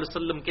صلی اللہ علیہ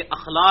وسلم کے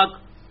اخلاق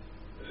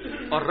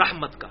اور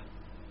رحمت کا.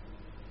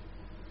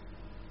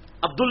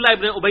 عبداللہ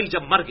ابن ابی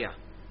جب مر گیا،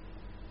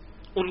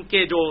 ان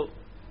کے جو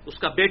اس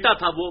کا بیٹا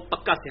تھا وہ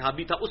پکا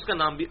صحابی تھا، اس کا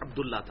نام بھی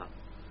عبداللہ تھا.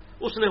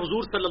 اس نے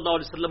حضور صلی اللہ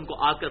علیہ وسلم کو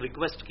آ کر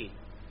ریکویسٹ کی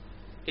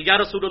کہ یا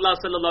رسول اللہ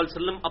صلی اللہ علیہ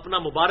وسلم اپنا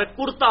مبارک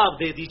کرتا آپ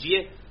دے دیجئے،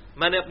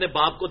 میں نے اپنے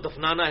باپ کو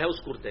دفنانا ہے اس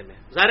کرتے میں.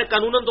 ظاہر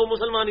قانوناً تو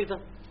مسلمان ہی تھا،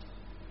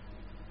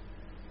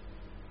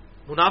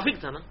 منافق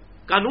تھا نا،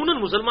 قانوناً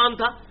مسلمان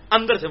تھا،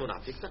 اندر سے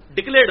منافق تھا،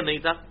 ڈکلیئرڈ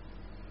نہیں تھا.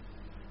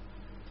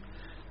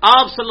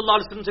 آپ صلی اللہ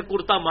علیہ وسلم سے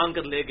کرتا مانگ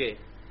کر لے گئے،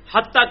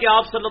 حتیٰ کہ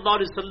آپ صلی اللہ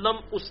علیہ وسلم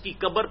اس کی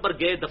قبر پر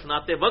گئے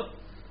دفناتے وقت،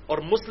 اور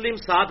مسلم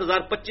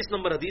 7025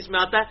 نمبر حدیث میں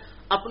آتا ہے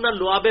اپنا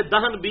لعاب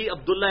دہن بھی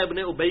عبداللہ ابن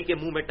ابی کے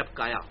منہ میں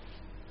ٹپکایا،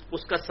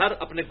 اس کا سر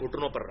اپنے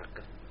گھٹنوں پر رکھ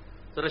کر.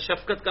 ذرا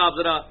شفقت کا آپ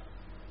ذرا،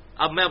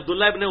 اب میں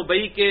عبداللہ ابن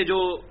ابی کے جو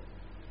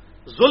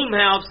ظلم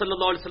ہے آپ صلی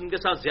اللہ علیہ وسلم کے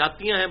ساتھ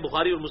زیادتیاں ہیں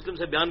بخاری اور مسلم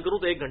سے بیان کروں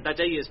تو 1 گھنٹہ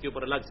چاہیے اس کے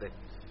اوپر الگ سے.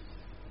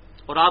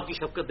 اور آپ کی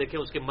شفقت دیکھیں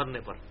اس کے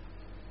مرنے پر.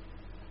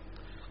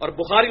 اور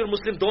بخاری اور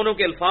مسلم دونوں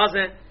کے الفاظ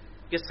ہیں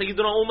کہ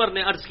سیدنا عمر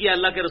نے عرض کیا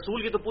اللہ کے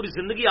رسول کی تو پوری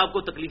زندگی آپ کو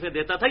تکلیفیں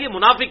دیتا تھا، یہ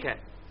منافق ہے.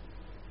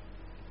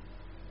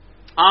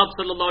 آپ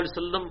صلی اللہ علیہ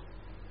وسلم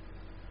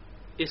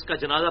اس کا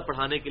جنازہ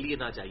پڑھانے کے لیے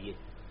نہ جائیے.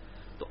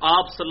 تو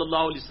آپ صلی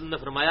اللہ علیہ وسلم نے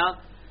فرمایا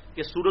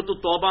کہ سورۃ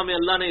التوبہ میں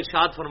اللہ نے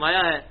ارشاد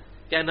فرمایا ہے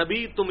کہ اے نبی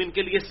تم ان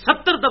کے لیے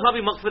 70 دفعہ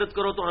بھی مغفرت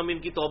کرو تو ہم ان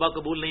کی توبہ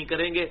قبول نہیں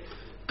کریں گے.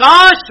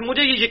 کاش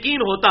مجھے یہ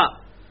یقین ہوتا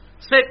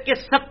کہ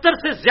 70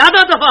 سے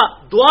زیادہ دفعہ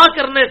دعا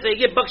کرنے سے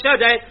یہ بخشا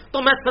جائے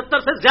تو میں 70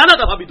 سے زیادہ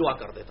دفعہ بھی دعا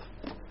کر دیتا.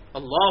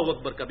 اللہ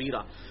اکبر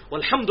کبیرہ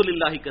والحمد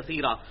للہ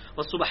کثیرہ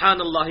وسبحان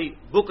اللہ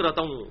بکرۃ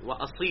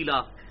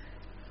واصیلا.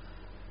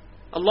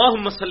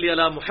 اللهم صل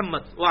على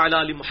محمد وعلى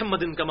ال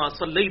محمد كما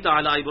صليت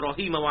على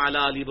ابراهيم وعلى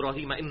ال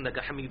ابراهيم انك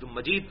حميد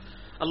مجيد.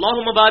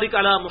 اللهم بارك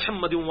على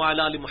محمد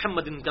وعلى ال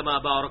محمد كما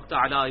باركت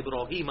على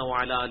ابراهيم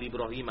وعلى ال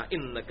ابراهيم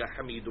انك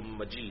حميد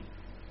مجيد.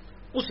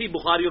 اسی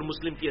بخاری اور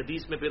مسلم کی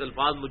حدیث میں پھر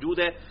الفاظ موجود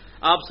ہے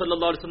آپ صلی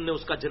اللہ علیہ وسلم نے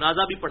اس کا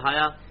جنازہ بھی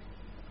پڑھایا،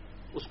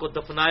 اس کو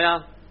دفنایا،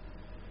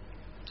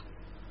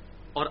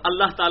 اور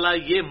اللہ تعالیٰ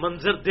یہ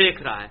منظر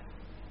دیکھ رہا ہے.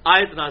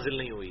 آیت نازل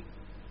نہیں ہوئی.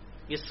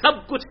 یہ سب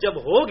کچھ جب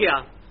ہو گیا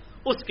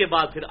اس کے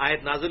بعد پھر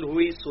آیت نازل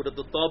ہوئی سورۃ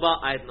التوبہ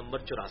آیت نمبر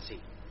 84.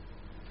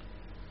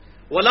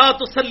 ولا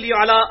تصلی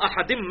علی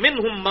احد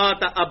منہم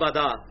مات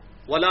ابدا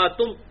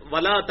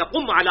ولا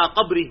تقم علی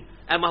قبرہ،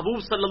 اے محبوب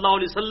صلی اللہ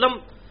علیہ وسلم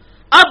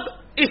اب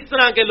اس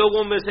طرح کے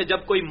لوگوں میں سے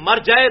جب کوئی مر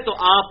جائے تو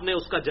آپ نے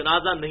اس کا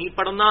جنازہ نہیں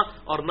پڑھنا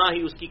اور نہ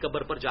ہی اس کی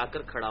قبر پر جا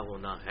کر کھڑا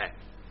ہونا ہے۔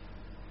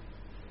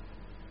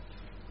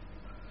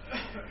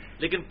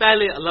 لیکن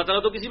پہلے اللہ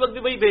تعالیٰ تو کسی وقت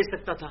بھی وہی بھیج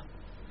سکتا تھا۔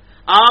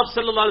 آپ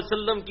صلی اللہ علیہ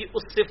وسلم کی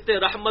اس صفت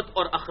رحمت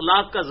اور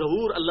اخلاق کا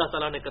ظہور اللہ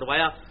تعالیٰ نے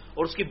کروایا،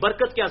 اور اس کی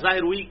برکت کیا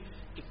ظاہر ہوئی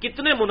کہ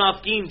کتنے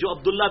منافقین جو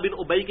عبداللہ بن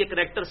ابی کے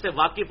کریکٹر سے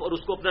واقف اور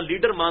اس کو اپنا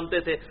لیڈر مانتے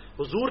تھے،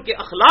 حضور کے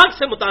اخلاق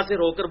سے متاثر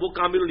ہو کر وہ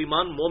کامل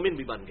الایمان مومن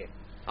بھی بن گئے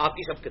آپ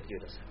کی شفقت کی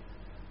وجہ سے۔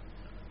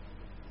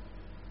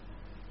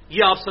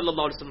 یہ آپ صلی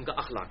اللہ علیہ وسلم کا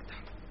اخلاق تھا۔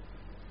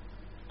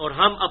 اور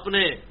ہم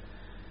اپنے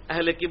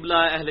اہل قبلہ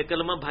اہل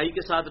کلمہ بھائی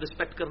کے ساتھ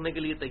رسپیکٹ کرنے کے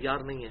لیے تیار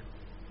نہیں ہیں۔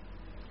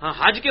 ہاں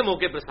حج کے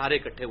موقع پہ سارے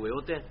اکٹھے ہوئے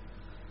ہوتے ہیں،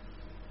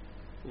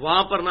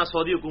 وہاں پر نہ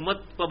سعودی حکومت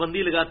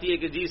پابندی لگاتی ہے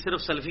کہ جی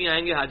صرف سلفی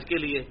آئیں گے حج کے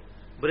لیے،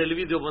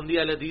 بریلوی دیوبندی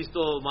اہل حدیث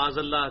تو معاذ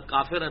اللہ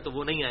کافر ہیں تو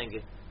وہ نہیں آئیں گے،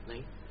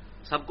 نہیں،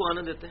 سب کو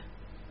آنے دیتے ہیں۔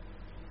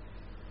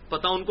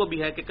 پتہ ان کو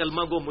بھی ہے کہ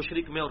کلمہ گو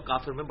مشرک میں اور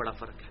کافر میں بڑا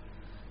فرق ہے۔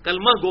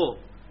 کلمہ گو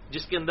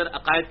جس کے اندر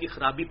عقائد کی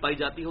خرابی پائی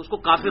جاتی ہے اس کو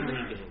کافر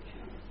نہیں کہیں گے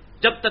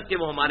جب تک کہ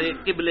وہ ہمارے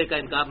قبلے کا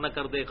انکار نہ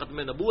کر دے، ختم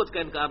نبوت کا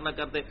انکار نہ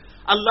کر دے،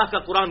 اللہ کا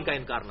قرآن کا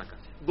انکار نہ کر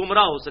دے۔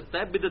 گمراہ ہو سکتا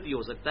ہے، بدعتی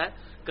ہو سکتا ہے،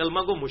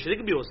 کلمہ گو مشرک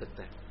بھی ہو سکتا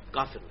ہے،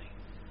 کافر نہیں،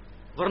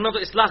 ورنہ تو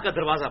اصلاح کا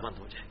دروازہ بند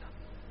ہو جائے گا۔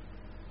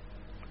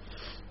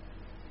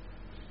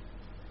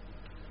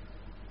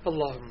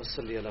 اللہم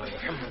صلی علی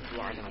محمد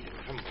وعلی آل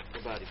محمد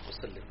وبارک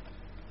وسلم۔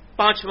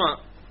 پانچواں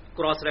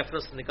کراس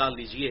ریفرنس نکال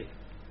لیجئے،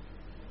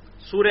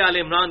 سورہ آل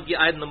عمران کی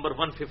آیت نمبر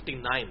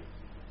 159،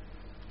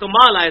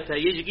 کمال آیت ہے،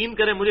 یہ یقین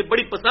کریں مجھے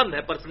بڑی پسند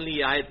ہے پرسنلی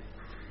یہ آیت،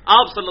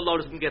 آپ صلی اللہ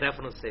علیہ وسلم کے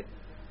ریفرنس سے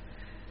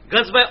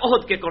غزوہ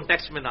احد کے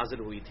کانٹیکسٹ میں نازل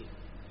ہوئی تھی،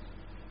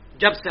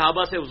 جب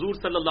صحابہ سے حضور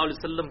صلی اللہ علیہ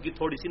وسلم کی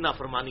تھوڑی سی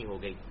نافرمانی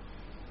ہو گئی،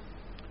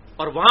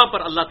 اور وہاں پر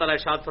اللہ تعالیٰ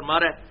ارشاد فرما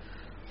رہا ہے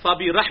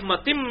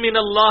فَبِرَحْمَةٍ مِّنَ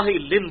اللَّهِ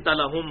لِنْتَ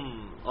لَهُمْ،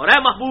 اور اے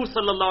محبوب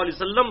صلی اللہ علیہ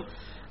وسلم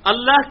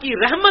اللہ کی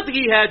رحمت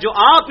کی ہے جو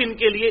آپ ان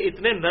کے لیے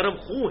اتنے نرم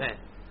خو ہیں،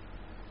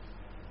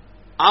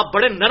 آپ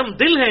بڑے نرم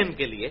دل ہیں ان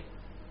کے لیے،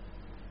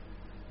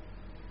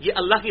 یہ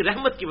اللہ کی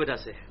رحمت کی وجہ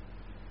سے ہے۔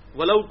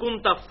 وَلَوْ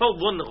كُنْتَ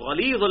فَظًّا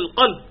غَلِيظَ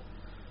الْقَلْبِ،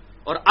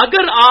 اور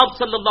اگر آپ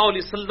صلی اللہ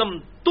علیہ وسلم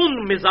تن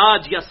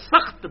مزاج یا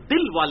سخت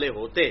دل والے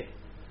ہوتے،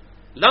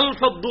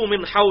 لَانفَضُّوا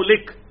مِنْ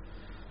حَوْلِكَ،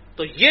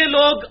 تو یہ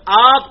لوگ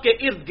آپ کے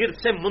ارد گرد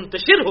سے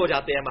منتشر ہو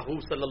جاتے ہیں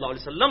محبوب صلی اللہ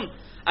علیہ وسلم،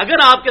 اگر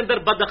آپ کے اندر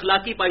بد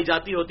اخلاقی پائی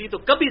جاتی ہوتی تو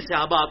کبھی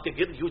صحابہ آپ کے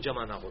گرد یوں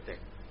جمع نہ ہوتے۔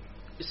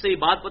 اس سے یہ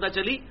بات پتہ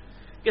چلی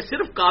کہ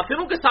صرف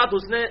کافروں کے ساتھ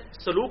حسن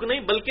سلوک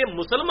نہیں بلکہ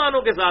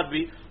مسلمانوں کے ساتھ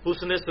بھی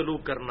حسن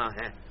سلوک کرنا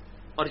ہے،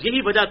 اور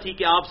یہی وجہ تھی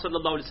کہ آپ صلی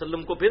اللہ علیہ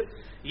وسلم کو پھر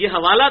یہ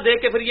حوالہ دے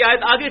کے پھر یہ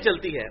آیت آگے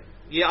چلتی ہے،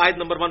 یہ آیت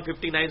نمبر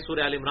 159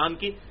 سورہ آل عمران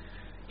کی،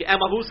 کہ اے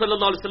محبوب صلی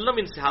اللہ علیہ وسلم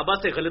ان صحابہ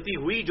سے غلطی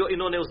ہوئی جو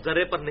انہوں نے اس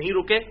درے پر نہیں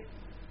رکے،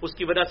 اس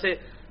کی وجہ سے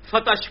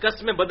فتح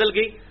شکست میں بدل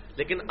گئی،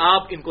 لیکن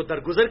آپ ان کو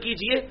درگزر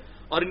کیجئے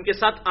اور ان کے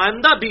ساتھ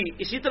آئندہ بھی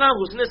اسی طرح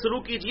حسن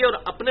سلوک کیجئے اور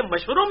اپنے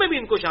مشوروں میں بھی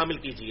ان کو شامل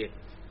کیجئے۔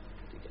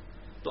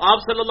 تو آپ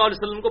صلی اللہ علیہ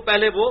وسلم کو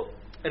پہلے وہ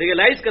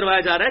ریئلائز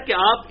کروایا جا رہا ہے کہ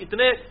آپ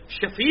اتنے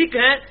شفیق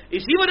ہیں،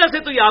 اسی وجہ سے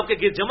تو یہ آپ کے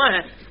گرد جمع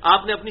ہے،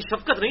 آپ نے اپنی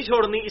شفقت نہیں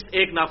چھوڑنی اس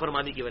ایک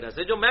نافرمانی کی وجہ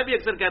سے، جو میں بھی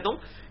اکثر کہتا ہوں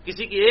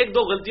کسی کی ایک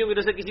دو غلطیوں کی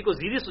وجہ سے کسی کو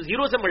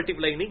زیرو سے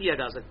ملٹیپلائی نہیں کیا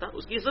جا سکتا،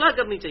 اس کی اصلاح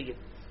کرنی چاہیے،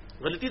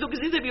 غلطی تو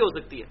کسی سے بھی ہو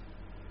سکتی ہے۔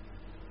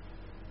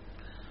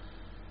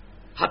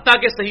 حتیٰ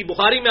کہ صحیح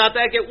بخاری میں آتا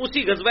ہے کہ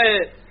اسی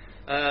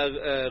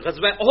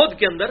غزوہ احد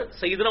کے اندر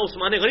سیدنا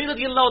عثمان غنی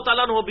رضی اللہ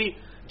تعالیٰ عنہ بھی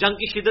جنگ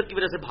کی شدت کی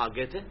وجہ سے بھاگ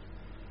گئے تھے،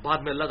 بعد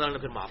میں اللہ تعالیٰ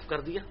نے پھر معاف کر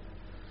دیا۔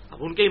 اب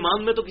ان کے ایمان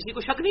میں تو کسی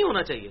کو شک نہیں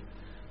ہونا چاہیے،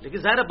 لیکن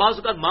ظاہر بعض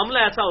اوقات معاملہ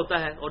ایسا ہوتا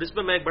ہے، اور اس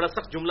میں میں ایک بڑا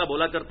سخت جملہ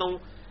بولا کرتا ہوں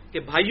کہ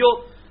بھائیو،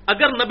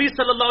 اگر نبی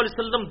صلی اللہ علیہ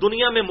وسلم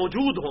دنیا میں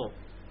موجود ہوں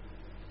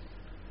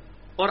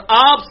اور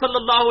آپ صلی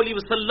اللہ علیہ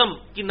وسلم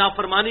کی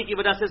نافرمانی کی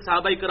وجہ سے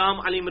صحابہ کرام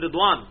علیہم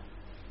رضوان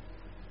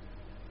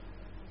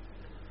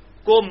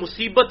کو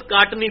مصیبت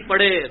کاٹنی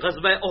پڑے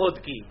غزوہ احد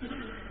کی،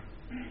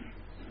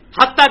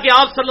 حتیٰ کہ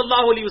آپ صلی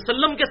اللہ علیہ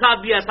وسلم کے ساتھ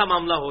بھی ایسا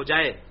معاملہ ہو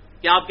جائے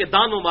کہ آپ کے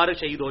دان مبارک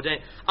شہید ہو جائیں،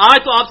 آج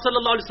تو آپ صلی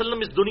اللہ علیہ وسلم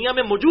اس دنیا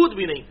میں موجود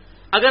بھی نہیں،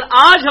 اگر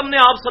آج ہم نے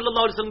آپ صلی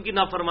اللہ علیہ وسلم کی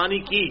نافرمانی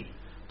کی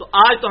تو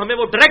آج تو ہمیں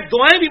وہ ڈائریکٹ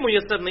دعائیں بھی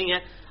میسر نہیں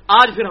ہیں،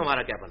 آج پھر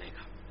ہمارا کیا بنے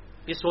گا،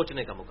 یہ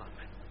سوچنے کا مقام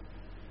ہے۔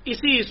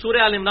 اسی سورہ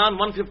آل عمران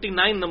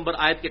 159 نمبر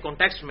آیت کے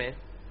کانٹیکسٹ میں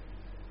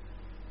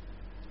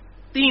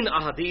 3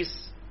 احادیث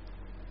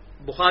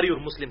بخاری اور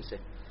مسلم سے،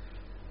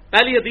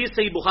 پہلی حدیث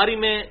صحیح بخاری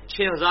میں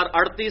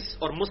 6038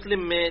 اور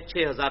مسلم میں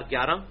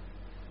 6011،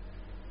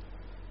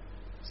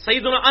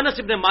 سیدنا انس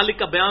ابن مالک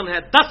کا بیان ہے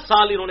 10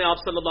 سال انہوں نے آپ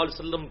صلی اللہ علیہ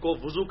وسلم کو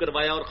وضو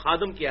کروایا اور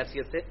خادم کی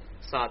حیثیت سے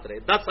ساتھ رہے،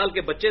 10 سال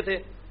کے بچے تھے،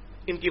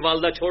 ان کی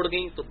والدہ چھوڑ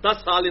گئیں تو 10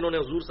 سال انہوں نے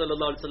حضور صلی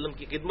اللہ علیہ وسلم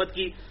کی خدمت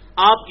کی،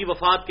 آپ کی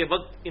وفات کے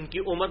وقت ان کی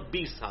عمر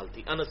 20 سال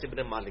تھی، انس ابن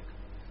مالک۔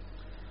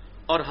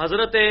 اور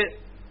حضرت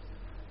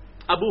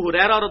ابو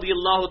ہریرہ رضی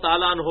اللہ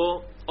تعالیٰ عنہ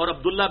اور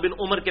عبداللہ بن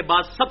عمر کے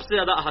بعد سب سے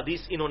زیادہ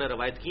احادیث انہوں نے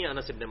روایت کی ہیں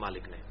انس ابن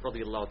مالک نے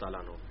رضی اللہ تعالیٰ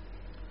عنہ۔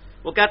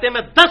 وہ کہتے ہیں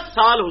میں 10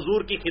 سال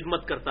حضور کی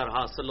خدمت کرتا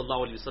رہا صلی اللہ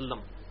علیہ وسلم،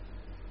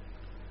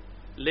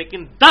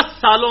 لیکن 10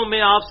 سالوں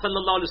میں آپ صلی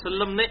اللہ علیہ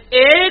وسلم نے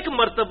ایک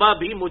مرتبہ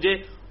بھی مجھے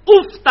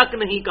اف تک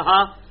نہیں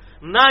کہا،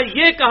 نہ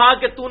یہ کہا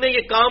کہ تو نے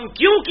یہ کام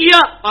کیوں کیا،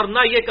 اور نہ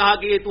یہ کہا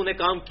کہ یہ تو نے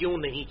کام کیوں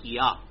نہیں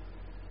کیا۔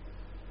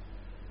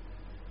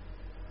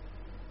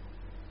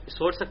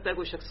 سوچ سکتا ہے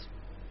کوئی شخص؟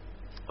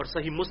 اور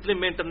صحیح مسلم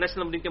میں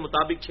انٹرنیشنل نمبر کے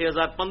مطابق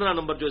 6015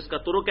 نمبر جو اس کا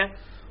ترک ہے،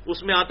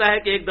 اس میں آتا ہے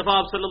کہ ایک دفعہ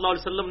آپ صلی اللہ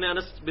علیہ وسلم نے،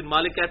 انس بن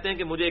مالک کہتے ہیں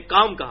کہ مجھے ایک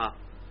کام کہا،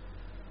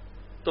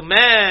 تو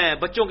میں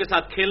بچوں کے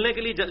ساتھ کھیلنے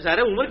کے لیے،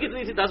 ظاہر عمر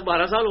کتنی تھی،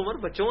 10-12 سال عمر،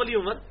 بچوں والی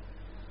عمر،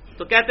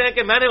 تو کہتے ہیں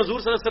کہ میں نے حضور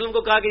صلی اللہ علیہ وسلم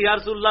کو کہا کہ یا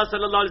رسول اللہ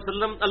صلی اللہ علیہ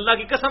وسلم، اللہ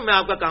کی قسم میں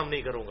آپ کا کام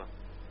نہیں کروں گا،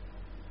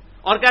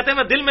 اور کہتے ہیں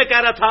میں دل میں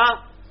کہہ رہا تھا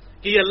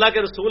کہ یہ اللہ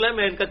کے رسول ہے،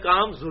 میں ان کا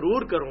کام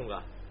ضرور کروں گا،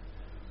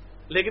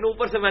 لیکن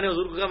اوپر سے میں نے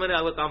حضور کو کہا میں نے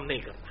آپ کا کام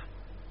نہیں کرنا،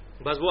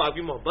 بس وہ آپ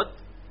کی محبت۔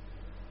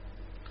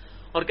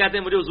 اور کہتے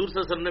ہیں مجھے حضور صلی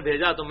اللہ علیہ وسلم نے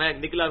بھیجا تو میں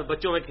نکلا،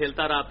 بچوں میں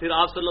کھیلتا رہا، پھر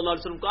آپ صلی اللہ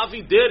علیہ وسلم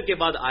کافی دیر کے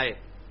بعد آئے،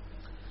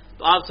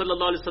 تو آپ صلی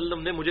اللہ علیہ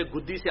وسلم نے مجھے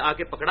گدی سے آ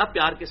کے پکڑا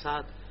پیار کے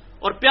ساتھ،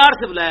 اور پیار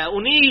سے بلایا،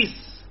 19،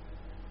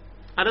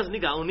 انس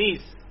نہیں کہا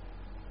 19،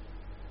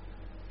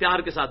 پیار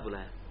کے ساتھ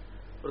بلایا،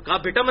 اور کہا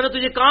بیٹا میں نے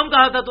تجھے کام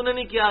کہا تھا تو نے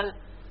نہیں کیا،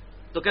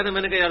 تو کہتے ہیں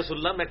میں نے کہا یا رسول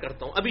اللہ میں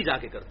کرتا ہوں، ابھی جا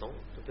کے کرتا ہوں،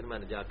 تو پھر میں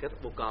نے جا کر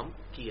وہ کام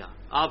کیا۔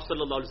 آپ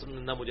صلی اللہ علیہ وسلم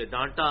نے نہ مجھے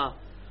ڈانٹا،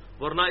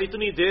 ورنہ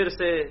اتنی دیر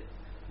سے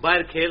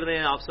باہر کھیل رہے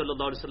ہیں آپ صلی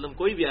اللہ علیہ وسلم،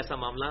 کوئی بھی ایسا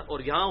معاملہ، اور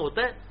یہاں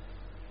ہوتا ہے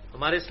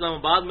ہمارے اسلام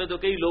آباد میں تو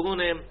کئی لوگوں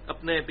نے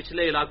اپنے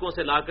پچھلے علاقوں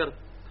سے لا کر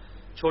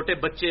چھوٹے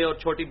بچے اور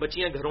چھوٹی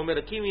بچیاں گھروں میں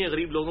رکھی ہوئی ہیں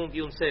غریب لوگوں کی،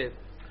 ان سے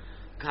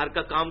گھر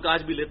کا کام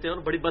کاج بھی لیتے ہیں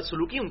اور بڑی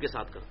بدسلوکی ان کے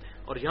ساتھ کرتے ہیں،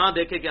 اور یہاں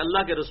دیکھیں کہ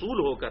اللہ کے رسول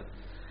ہو کر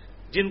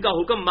جن کا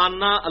حکم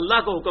ماننا اللہ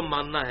کا حکم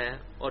ماننا ہے،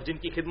 اور جن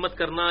کی خدمت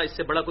کرنا اس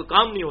سے بڑا کوئی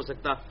کام نہیں ہو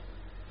سکتا،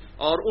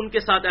 اور ان کے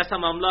ساتھ ایسا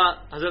معاملہ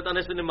حضرت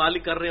انس بن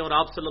مالک کر رہے ہیں، اور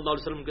آپ صلی اللہ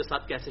علیہ وسلم کے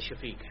ساتھ کیسے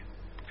شفیق ہیں،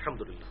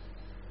 الحمدللہ۔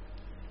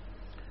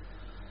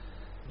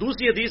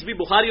 دوسری حدیث بھی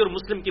بخاری اور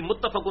مسلم کی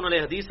متفقن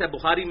علیہ حدیث ہے،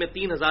 بخاری میں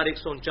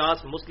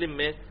 3149، مسلم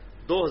میں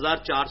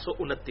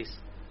 2429۔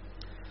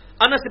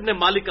 انس بن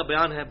مالک کا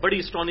بیان ہے، بڑی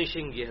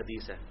اسٹانشنگ یہ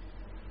حدیث ہے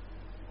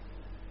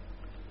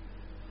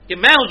کہ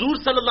میں حضور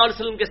صلی اللہ علیہ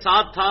وسلم کے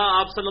ساتھ تھا،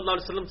 آپ صلی اللہ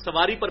علیہ وسلم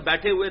سواری پر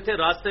بیٹھے ہوئے تھے،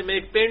 راستے میں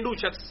ایک پینڈو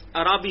شخص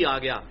عرابی آ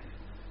گیا،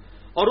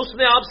 اور اس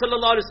نے آپ صلی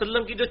اللہ علیہ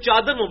وسلم کی جو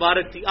چادر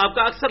مبارک تھی، آپ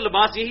کا اکثر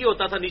لباس یہی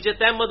ہوتا تھا، نیچے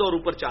تہمد اور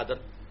اوپر چادر،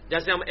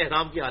 جیسے ہم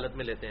احرام کی حالت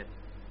میں لیتے ہیں،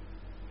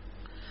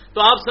 تو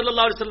آپ صلی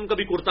اللہ علیہ وسلم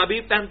کبھی کرتا بھی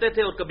پہنتے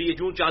تھے اور کبھی یہ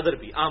جوں چادر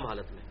بھی، عام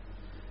حالت میں۔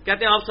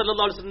 کہتے ہیں آپ صلی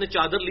اللہ علیہ وسلم نے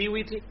چادر لی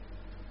ہوئی تھی،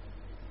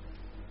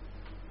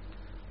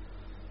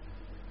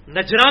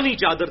 نجرانی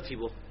چادر تھی،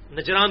 وہ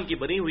نجران کی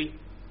بنی ہوئی،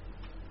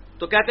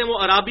 تو کہتے ہیں وہ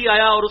عرابی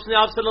آیا اور اس نے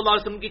آپ صلی اللہ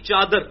علیہ وسلم کی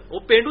چادر، وہ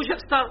پینڈو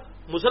شخص تھا،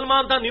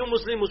 مسلمان تھا، نیو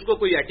مسلم، اس کو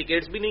کوئی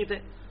ایٹیکیٹس بھی نہیں تھے،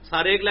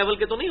 سارے ایک لیول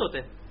کے تو نہیں ہوتے،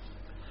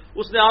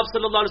 اس نے آپ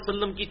صلی اللہ علیہ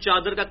وسلم کی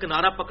چادر کا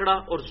کنارہ پکڑا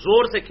اور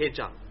زور سے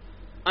کھینچا۔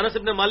 انس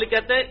بن مالک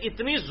کہتے ہیں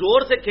اتنی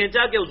زور سے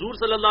کھینچا کہ حضور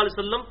صلی اللہ علیہ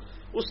وسلم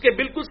اس کے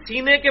بالکل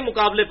سینے کے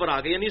مقابلے پر آ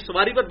گئے، یعنی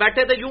سواری پر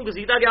بیٹھے تھے، یوں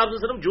گھسیٹا کہ آپ صلی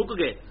اللہ علیہ وسلم جھک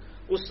گئے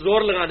اس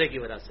زور لگانے کی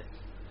وجہ سے،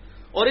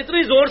 اور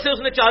اتنی زور سے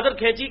اس نے چادر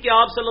کھینچی کہ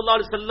آپ صلی اللہ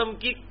علیہ وسلم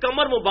کی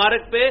کمر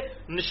مبارک پہ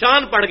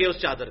نشان پڑ گئے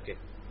اس چادر کے،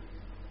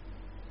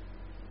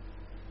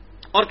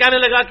 اور کہنے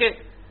لگا کہ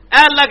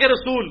اے اللہ کے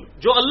رسول،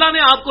 جو اللہ نے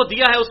آپ کو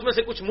دیا ہے اس میں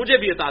سے کچھ مجھے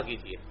بھی عطا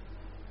کیجیے۔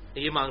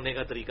 یہ مانگنے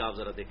کا طریقہ آپ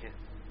ذرا دیکھیں۔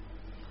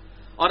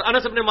 اور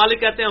انس بن مالک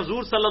کہتے ہیں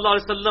حضور صلی اللہ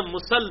علیہ وسلم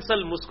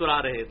مسلسل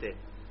مسکرا رہے تھے،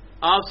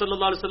 آپ صلی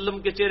اللہ علیہ وسلم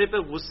کے چہرے پہ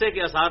غصے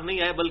کے آثار نہیں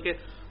آئے بلکہ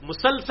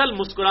مسلسل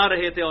مسکرا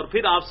رہے تھے، اور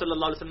پھر آپ صلی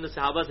اللہ علیہ وسلم نے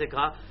صحابہ سے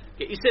کہا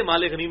کہ اسے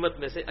مال غنیمت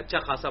میں سے اچھا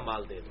خاصا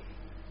مال دے دو،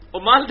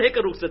 اور مال دے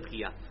کر رخصت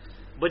کیا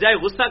بجائے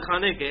غصہ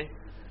کھانے کے،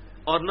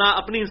 اور نہ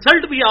اپنی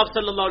انسلٹ بھی آپ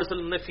صلی اللہ علیہ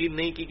وسلم نے فیل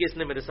نہیں کی کہ اس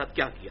نے میرے ساتھ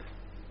کیا کیا۔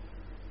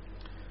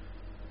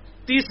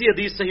 تیسری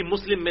حدیث صحیح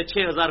مسلم میں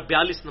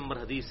 6042 نمبر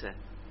حدیث ہے،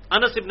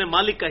 انس بن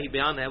مالک کا ہی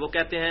بیان ہے، وہ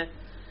کہتے ہیں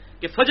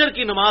کہ فجر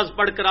کی نماز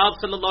پڑھ کر آپ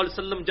صلی اللہ علیہ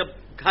وسلم جب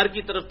گھر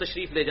کی طرف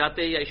تشریف لے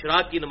جاتے یا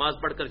اشراق کی نماز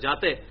پڑھ کر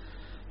جاتے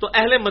تو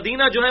اہل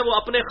مدینہ جو ہے وہ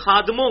اپنے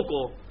خادموں کو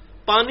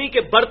پانی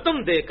کے برتن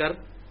دے کر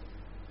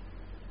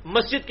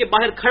مسجد کے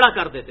باہر کھڑا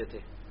کر دیتے تھے،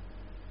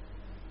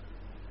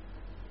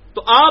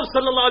 تو آپ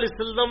صلی اللہ علیہ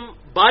وسلم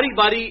باری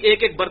باری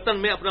ایک ایک برتن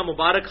میں اپنا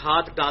مبارک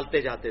ہاتھ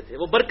ڈالتے جاتے تھے،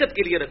 وہ برکت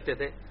کے لیے رکھتے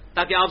تھے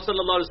تاکہ آپ صلی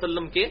اللہ علیہ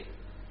وسلم کے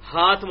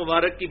ہاتھ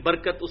مبارک کی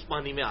برکت اس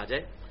پانی میں آ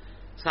جائے۔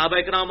 صحابہ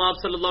اکرام آپ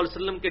صلی اللہ علیہ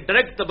وسلم کے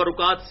ڈائریکٹ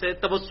تبرکات سے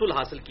توسل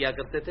حاصل کیا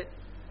کرتے تھے،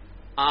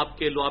 آپ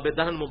کے لعاب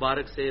دہن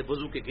مبارک سے،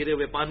 وضو کے گرے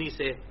ہوئے پانی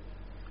سے،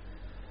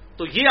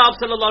 تو یہ آپ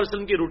صلی اللہ علیہ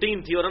وسلم کی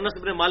روٹین تھی۔ اور انس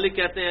بن مالک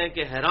کہتے ہیں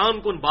کہ حیران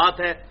کن بات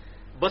ہے،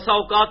 بسا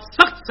اوقات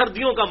سخت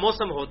سردیوں کا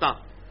موسم ہوتا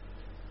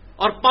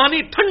اور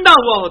پانی ٹھنڈا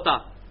ہوا ہوتا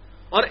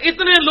اور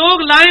اتنے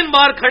لوگ لائن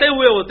بار کھڑے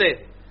ہوئے ہوتے،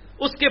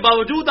 اس کے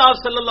باوجود آپ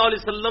صلی اللہ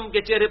علیہ وسلم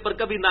کے چہرے پر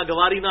کبھی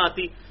ناگواری نہ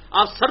آتی،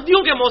 آپ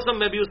سردیوں کے موسم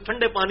میں بھی اس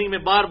ٹھنڈے پانی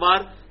میں بار بار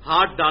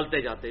ہاتھ ڈالتے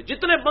جاتے،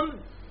 جتنے بند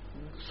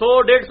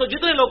 100-150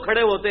 جتنے لوگ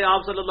کھڑے ہوتے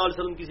آپ صلی اللہ علیہ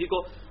وسلم کسی کو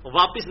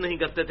واپس نہیں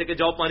کرتے تھے کہ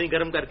جاؤ پانی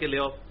گرم کر کے لے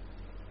آؤ۔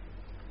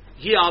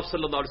 یہ آپ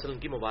صلی اللہ علیہ وسلم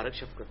کی مبارک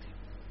شفقت تھی۔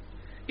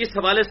 اس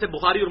حوالے سے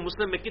بخاری اور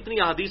مسلم میں کتنی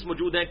احادیث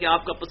موجود ہیں کہ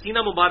آپ کا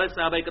پسینہ مبارک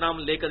صحابہ کرام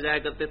لے کر جایا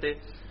کرتے تھے.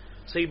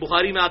 صحیح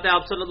بخاری میں آتا ہے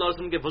آپ صلی اللہ علیہ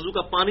وسلم کے وضو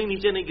کا پانی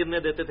نیچے نہیں گرنے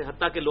دیتے تھے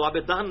حتیٰ کہ لعاب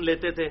دہن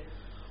لیتے تھے,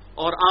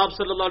 اور آپ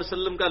صلی اللہ علیہ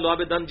وسلم کا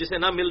لعاب دہن جسے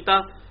نہ ملتا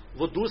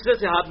وہ دوسرے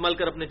سے ہاتھ مل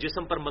کر اپنے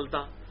جسم پر ملتا.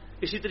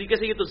 اسی طریقے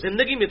سے یہ تو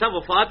زندگی میں تھا,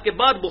 وفات کے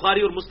بعد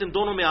بخاری اور مسلم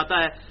دونوں میں آتا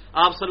ہے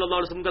آپ صلی اللہ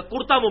علیہ وسلم کا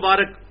کرتا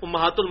مبارک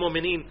امہات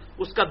المومنین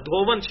اس کا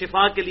دھون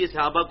شفا کے لیے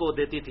صحابہ کو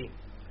دیتی تھی,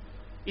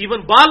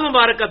 ایون بال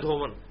مبارک کا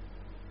دھون,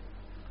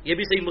 یہ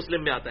بھی صحیح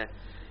مسلم میں آتا ہے.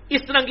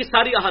 اس طرح کی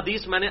ساری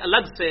احادیث میں نے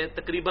الگ سے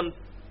تقریباً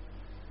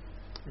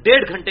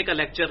 1.5 گھنٹے کا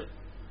لیکچر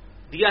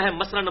دیا ہے.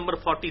 مسئلہ نمبر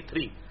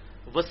 43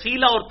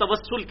 وسیلہ اور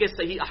توسل کے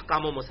صحیح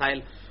احکام و مسائل.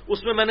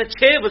 اس میں نے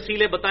 6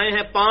 وسیلے بتائے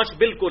ہیں, 5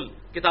 بالکل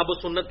کتاب و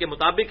سنت کے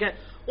مطابق ہیں.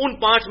 ان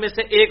 5 میں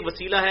سے ایک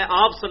وسیلہ ہے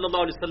آپ صلی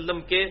اللہ علیہ وسلم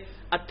کے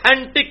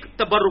اتھینٹک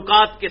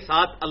تبرکات کے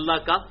ساتھ اللہ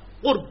کا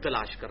قرب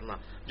تلاش کرنا,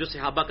 جو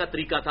صحابہ کا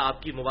طریقہ تھا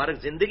آپ کی مبارک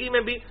زندگی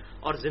میں بھی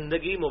اور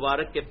زندگی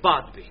مبارک کے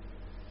بعد بھی,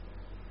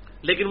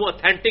 لیکن وہ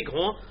اتھینٹک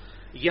ہوں.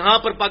 یہاں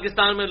پر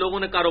پاکستان میں لوگوں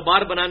نے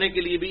کاروبار بنانے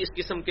کے لیے بھی اس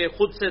قسم کے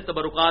خود سے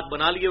تبرکات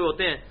بنا لیے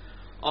ہوتے ہیں,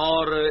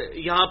 اور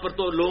یہاں پر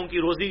تو لوگوں کی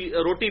روزی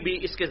روٹی بھی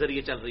اس کے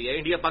ذریعے چل رہی ہے.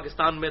 انڈیا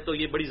پاکستان میں تو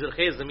یہ بڑی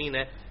زرخیز زمین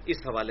ہے اس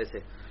حوالے سے.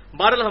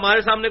 بہرحال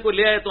ہمارے سامنے کوئی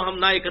لے آئے تو ہم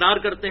نہ اقرار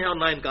کرتے ہیں اور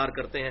نہ انکار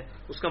کرتے ہیں,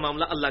 اس کا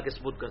معاملہ اللہ کے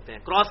ثبوت کرتے ہیں.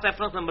 Cross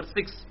reference number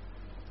 6.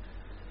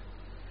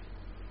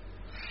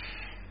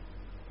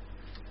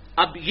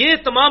 اب یہ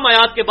تمام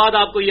آیات کے بعد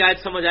آپ کو یہ آیت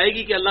سمجھ آئے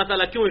گی کہ اللہ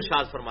تعالیٰ کیوں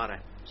ارشاد فرما رہا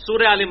ہے.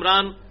 سورہ آل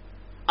عمران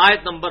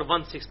آیت نمبر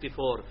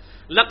 164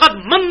 لقد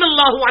من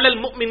اللہ علی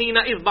المؤمنین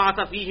اذ بعث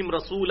فیہم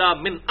رسولا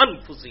من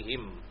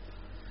انفسہم,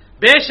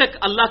 بے شک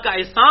اللہ کا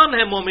احسان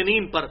ہے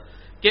مومنین پر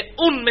کہ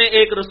ان میں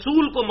ایک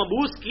رسول کو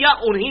مبعوث کیا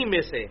انہی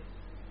میں سے,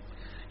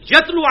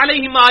 یتلو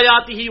علیہم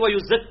آیاتہ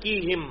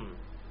ویزکیہم,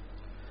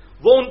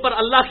 وہ ان پر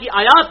اللہ کی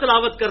آیات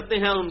تلاوت کرتے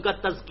ہیں اور ان کا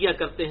تزکیہ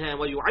کرتے ہیں,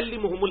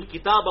 ویعلمہم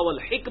الکتاب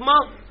والحکمہ,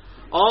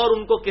 اور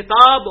ان کو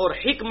کتاب اور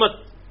حکمت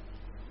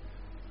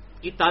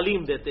کی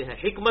تعلیم دیتے ہیں.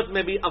 حکمت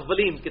میں بھی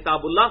اولین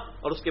کتاب اللہ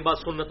اور اس کے بعد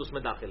سنت اس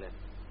میں داخل ہے.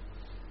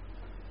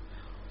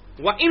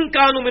 وَإِن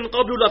كَانُوا مِن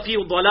قَبْلُ لَفِي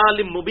ضَلَالٍ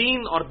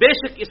مُبِينٍ, اور بے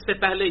شک اس سے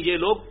پہلے یہ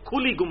لوگ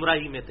کھلی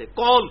گمراہی میں تھے.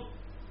 کون؟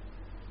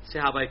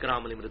 صحابہ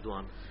کرام علیہم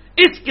رضوان.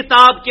 اس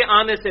کتاب کے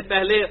آنے سے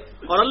پہلے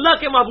اور اللہ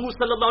کے محبوب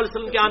صلی اللہ علیہ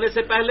وسلم کے آنے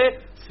سے پہلے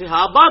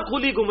صحابہ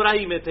کھلی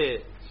گمراہی میں تھے.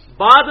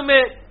 بعد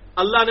میں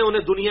اللہ نے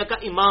انہیں دنیا کا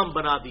امام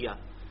بنا دیا,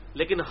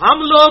 لیکن ہم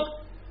لوگ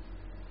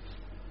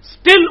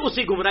سٹل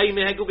اسی گمراہی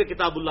میں ہے کیونکہ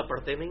کتاب اللہ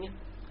پڑھتے نہیں ہیں.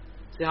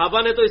 صحابہ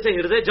نے تو اسے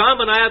ہردے جاں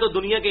بنایا تو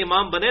دنیا کے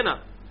امام بنے نا,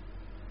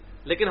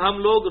 لیکن ہم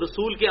لوگ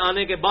رسول کے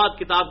آنے کے بعد,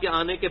 کتاب کے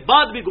آنے کے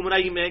بعد بھی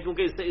گمراہی میں ہیں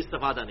کیونکہ اس سے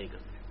استفادہ نہیں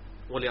کرتے.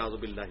 وَلِعَاذُ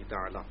بِاللَّهِ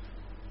تَعَالَى.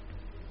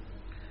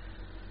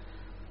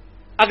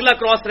 اگلا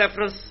کراس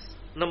ریفرنس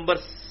نمبر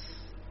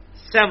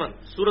 7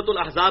 سورۃ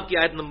الاحزاب کی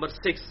آیت نمبر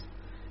 6.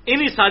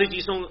 انہی ساری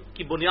چیزوں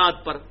کی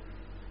بنیاد پر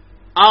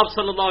آپ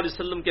صلی اللہ علیہ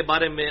وسلم کے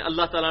بارے میں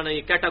اللہ تعالیٰ نے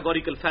یہ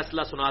کیٹاگوریکل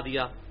فیصلہ سنا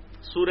دیا.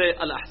 سورہ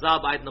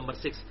الاحزاب آیت نمبر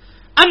 6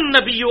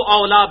 النبی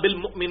اولا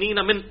بالمؤمنین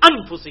من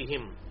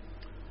انفسہم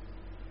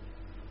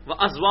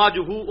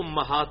وازواجہ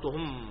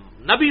امہاتہم,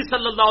 نبی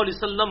صلی اللہ علیہ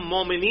وسلم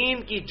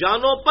مومنین کی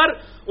جانوں پر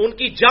ان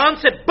کی جان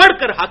سے بڑھ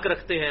کر حق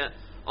رکھتے ہیں,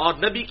 اور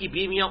نبی کی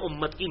بیویاں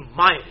امت کی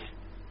مائیں ہیں.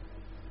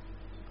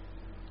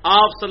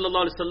 آپ صلی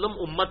اللہ علیہ وسلم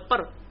امت پر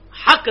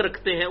حق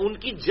رکھتے ہیں ان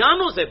کی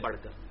جانوں سے بڑھ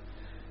کر,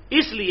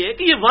 اس لیے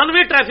کہ یہ ون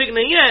وے ٹریفک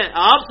نہیں ہے.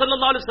 آپ صلی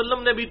اللہ علیہ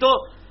وسلم نے بھی تو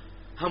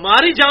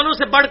ہماری جانوں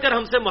سے بڑھ کر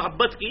ہم سے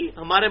محبت کی,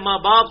 ہمارے ماں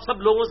باپ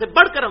سب لوگوں سے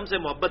بڑھ کر ہم سے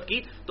محبت کی,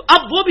 تو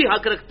اب وہ بھی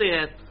حق رکھتے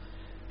ہیں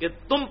کہ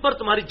تم پر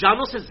تمہاری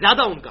جانوں سے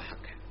زیادہ ان کا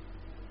حق ہے,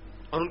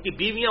 اور ان کی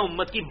بیویاں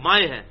امت کی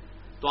مائیں ہیں.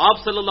 تو آپ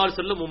صلی اللہ علیہ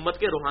وسلم امت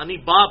کے روحانی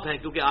باپ ہیں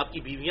کیونکہ آپ کی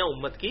بیویاں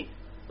امت کی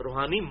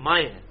روحانی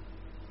مائیں ہیں,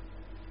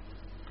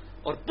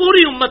 اور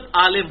پوری امت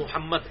آل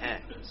محمد ہے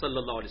صلی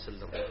اللہ علیہ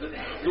وسلم,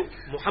 جو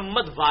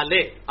محمد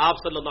والے آپ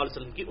صلی اللہ علیہ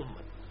وسلم کی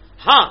امت.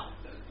 ہاں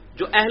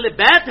جو اہل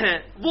بیت ہیں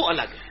وہ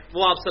الگ ہے,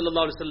 وہ آپ صلی اللہ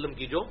علیہ وسلم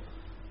کی جو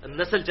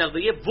نسل چل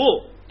رہی ہے وہ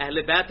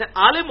اہل بیت ہے.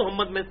 آل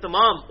محمد میں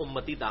تمام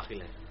امتی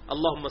داخل ہیں.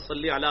 اللہم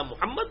صلی علی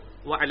محمد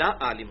وعلی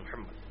آل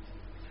محمد.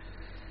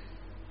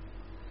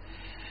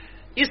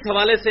 اس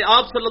حوالے سے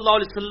آپ صلی اللہ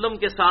علیہ وسلم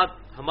کے ساتھ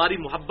ہماری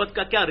محبت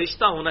کا کیا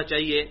رشتہ ہونا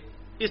چاہیے,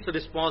 اس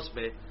رسپانس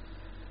پہ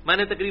میں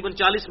نے تقریباً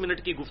 40 منٹ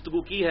کی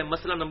گفتگو کی ہے.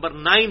 مسئلہ نمبر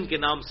 9 کے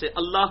نام سے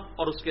اللہ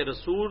اور اس کے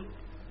رسول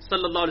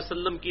صلی اللہ علیہ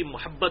وسلم کی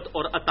محبت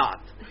اور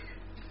اطاعت.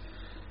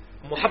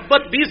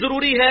 محبت بھی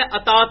ضروری ہے,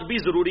 اطاعت بھی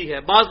ضروری ہے.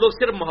 بعض لوگ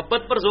صرف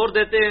محبت پر زور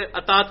دیتے ہیں,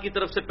 اطاعت کی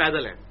طرف سے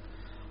پیدل ہیں,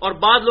 اور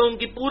بعض لوگوں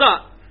کی پورا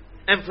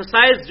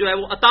ایمفسائز جو ہے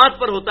وہ اطاعت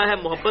پر ہوتا ہے,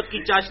 محبت کی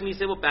چاشنی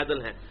سے وہ پیدل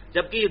ہیں,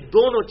 جبکہ یہ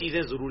دونوں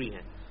چیزیں ضروری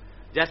ہیں.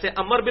 جیسے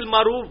امر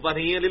بالمعروف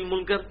ونہی عن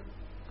المنکر,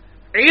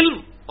 علم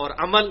اور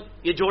عمل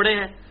یہ جوڑے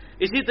ہیں.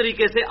 اسی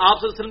طریقے سے آپ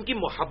صلی اللہ علیہ وسلم کی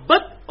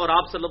محبت اور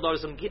آپ صلی اللہ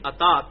علیہ وسلم کی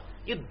اطاعت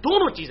یہ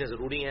دونوں چیزیں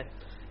ضروری ہیں.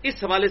 اس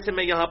حوالے سے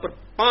میں یہاں پر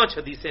 5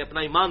 حدیثیں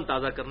اپنا ایمان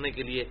تازہ کرنے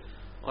کے لیے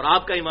اور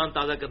آپ کا ایمان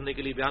تازہ کرنے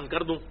کے لیے بیان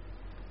کر دوں.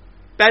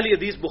 پہلی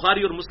حدیث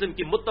بخاری اور مسلم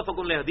کی متفق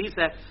علیہ حدیث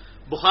ہے.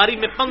 بخاری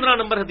میں 15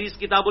 نمبر حدیث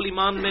کتاب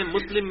الایمان میں,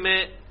 مسلم میں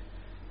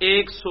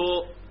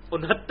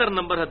 69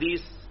 नंबर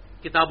हदीस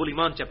किताबुल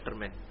ईमान चैप्टर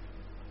में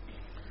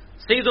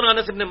सैयदना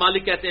अनस इब्न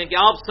मालिक कहते हैं कि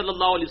आप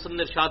सल्लल्लाहु अलैहि वसल्लम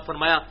ने इरशाद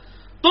फरमाया,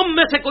 तुम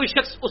में से कोई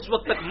शख्स उस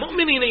वक्त तक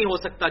मोमिन ही नहीं हो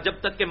सकता जब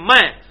तक कि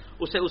मैं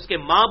उसे उसके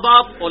माँ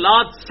बाप,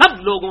 औलाद, सब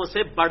लोगों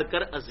से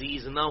बढ़कर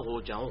अजीज ना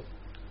हो जाऊं।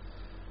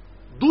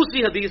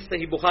 दूसरी हदीस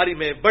सही बुखारी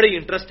में बड़ी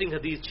इंटरेस्टिंग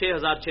हदीस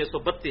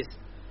 6632।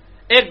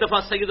 एक दफा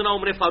सैयदना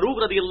उमर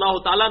फारूक रदी अल्लाह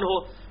ताला अन्हु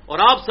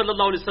और आप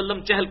सल्लल्लाहु अलैहि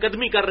वसल्लम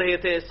चहलकदमी कर रहे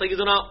थे।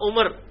 सैयदना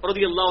उमर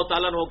रदी अल्लाह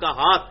ताला अन्हु का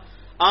हाथ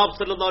आप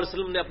सल्लल्लाहु अलैहि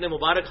वसल्लम ने अपने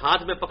मुबारक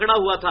हाथ में पकड़ा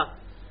हुआ था।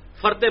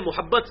 फरते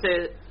मोहब्बत से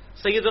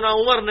सैयदना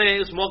उमर ने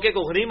इस मौके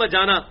को गनीमत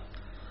जाना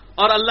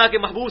और अल्लाह के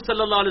महबूब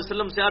सल्लल्लाहु अलैहि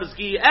वसल्लम से अर्ज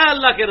की, ऐ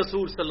अल्लाह के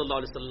रसूल सल्लल्लाहु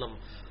अलैहि वसल्लम,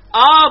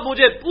 आप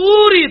मुझे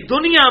पूरी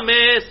दुनिया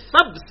में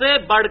सबसे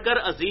बढ़कर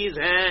अजीज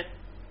हैं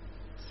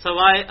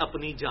सवाए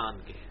अपनी जान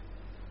के,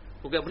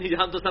 क्योंकि अपनी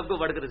जान तो सबको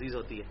बढ़कर अजीज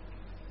होती है।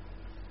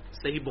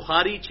 सही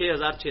बुखारी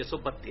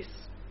 6632।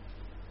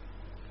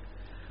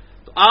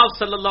 तो आप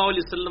सल्लल्लाहु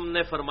अलैहि वसल्लम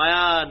ने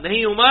फरमाया,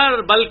 नहीं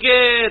उमर, बल्कि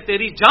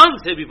तेरी जान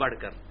से भी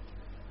बढ़कर।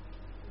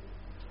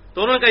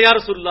 तो उन्होंने कहा, या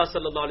रसूलुल्लाह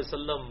सल्लल्लाहु अलैहि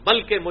वसल्लम,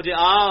 बल्कि मुझे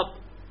आप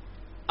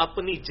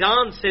अपनी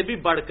जान से भी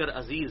बढ़कर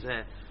अजीज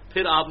हैं।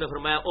 फिर आपने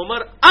फरमाया,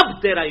 उमर, अब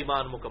तेरा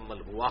ईमान मुकम्मल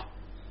हुआ।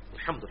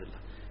 अल्हम्दुलिल्लाह,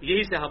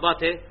 यही सहाबा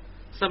थे,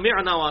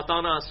 समिअना व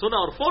अताना, सुना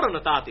और फौरन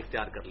अतात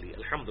इख्तियार कर ली।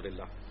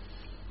 अल्हम्दुलिल्लाह।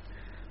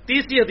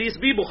 तीसरी हदीस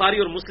भी बुखारी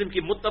और मुस्लिम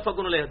की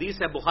मुत्तफकुन अलैह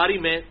हदीस है। बुखारी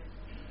में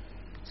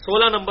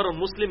 16 नंबर और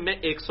मुस्लिम में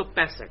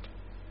 165।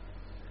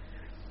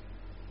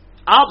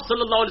 आप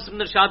सल्लल्लाहु अलैहि वसल्लम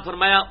ने इरशाद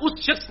फरमाया, उस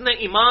शख्स ने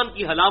ईमान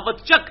की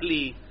हलावत चख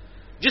ली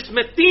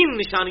जिसमें 3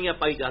 निशानियां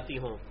पाई जाती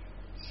हों।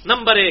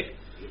 नंबर 1,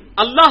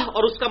 अल्लाह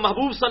और उसका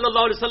महबूब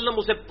सल्लल्लाहु अलैहि वसल्लम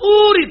उसे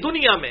पूरी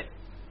दुनिया में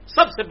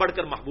सबसे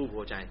बढ़कर महबूब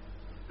हो जाएं,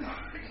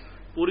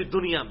 पूरी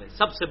दुनिया में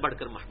सबसे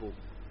बढ़कर महबूब।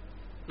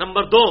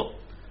 नंबर 2,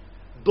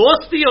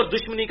 दोस्ती और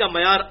दुश्मनी का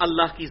मयार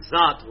अल्लाह की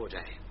जात हो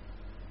जाए,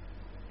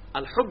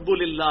 अल-हुब्बु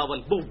लिल्लाह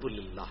वल बुग़्दु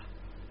लिल्लाह।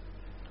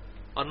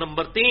 और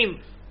नंबर 3,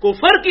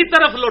 कुफर की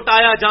तरफ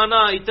लौटाया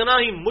जाना इतना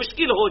ही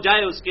मुश्किल हो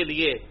जाए उसके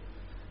लिए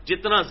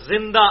जितना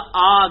जिंदा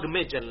आग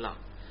में जलना,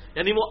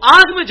 यानी वो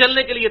आग में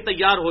जलने के लिए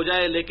तैयार हो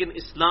जाए लेकिन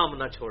इस्लाम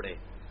ना छोड़े,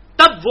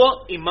 तब वो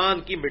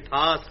ईमान की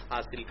मिठास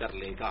हासिल कर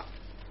लेगा।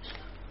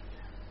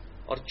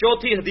 और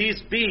चौथी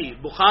हदीस भी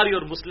बुखारी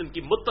और मुस्लिम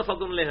की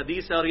मुत्तफकुन अलैह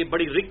हदीस है और ये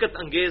बड़ी रिक्कत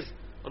अंगेज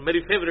और मेरी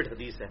फेवरेट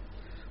हदीस है।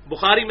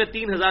 बुखारी में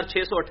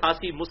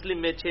 3688, मुस्लिम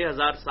में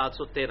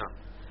 6713।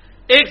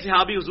 एक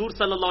सहाबी हुजूर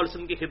सल्लल्लाहु अलैहि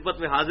वसल्लम की खिदमत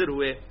में हाजिर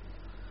हुए।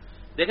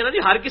 देखे ना जी,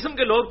 हर किस्म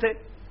के लोग थे,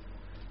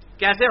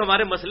 कैसे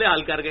हमारे मसले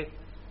हल कर गए।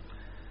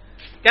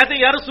 कहते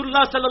हैं, या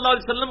रसूलुल्लाह सल्लल्लाहु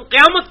अलैहि वसल्लम,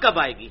 क़यामत कब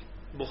आएगी?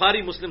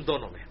 बुखारी मुस्लिम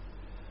दोनों में।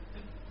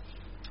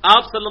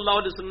 आप सल्लल्लाहु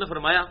अलैहि वसल्लम ने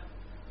फरमाया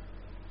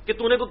कि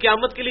तूने को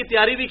क़यामत के लिए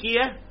तैयारी भी की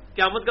है,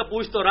 क़यामत का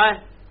पूछ तो रहा है।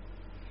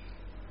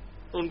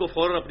 तो उनको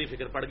फौरन अपनी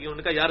फिक्र पड़ गई।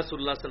 उन्होंने कहा, या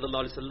रसूलुल्लाह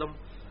सल्लल्लाहु अलैहि वसल्लम,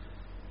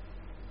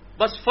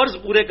 बस फर्ज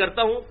पूरे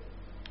करता हूं,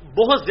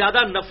 बहुत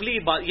ज्यादा नफली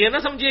बात। ये ना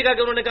समझिएगा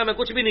कि उन्होंने कहा मैं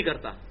कुछ भी नहीं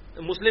करता।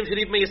 मुस्लिम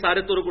शरीफ में ये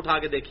सारे तुरुक उठा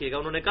के देखिएगा।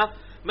 उन्होंने कहा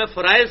मैं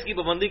फराइज की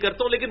पाबंदी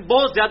करता हूं लेकिन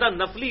बहुत ज्यादा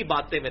नफली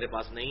बातें मेरे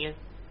पास नहीं है।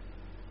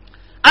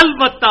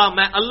 अलबत्ता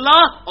मैं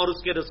अल्लाह और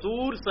उसके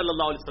रसूल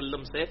सल्लल्लाहु अलैहि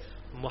वसल्लम से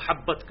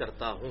मोहब्बत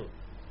करता हूं।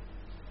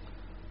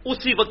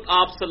 उसी वक्त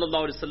आप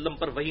सल्लल्लाहु अलैहि वसल्लम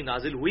पर वही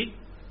नाजिल हुई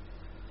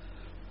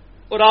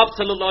और आप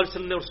सल्लल्लाहु अलैहि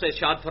वसल्लम ने उससे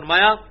इरशाद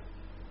फरमाया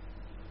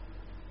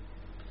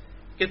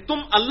कि तुम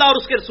अल्लाह और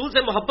उसके रसूल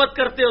से मोहब्बत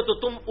करते हो तो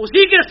तुम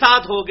उसी के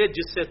साथ होगे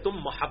जिससे तुम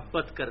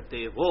मोहब्बत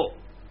करते हो।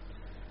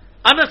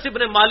 अनस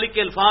इब्न मालिक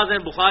के अल्फाज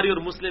हैं बुखारी और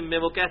मुस्लिम में।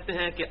 वो कहते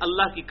हैं कि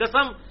अल्लाह की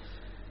कसम,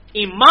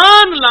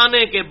 ईमान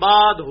लाने के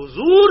बाद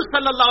हुजूर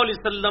सल्लल्लाहु अलैहि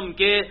वसल्लम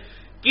के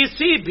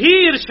किसी भी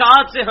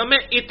इरशाद से हमें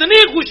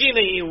इतनी खुशी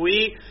नहीं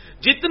हुई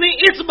जितनी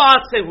इस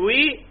बात से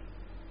हुई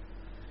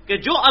कि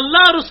जो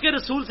अल्लाह और उसके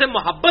रसूल से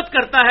मोहब्बत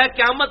करता है,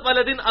 क़यामत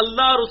वाले दिन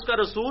अल्लाह और उसका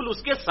रसूल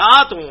उसके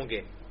साथ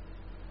होंगे।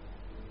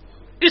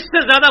 इससे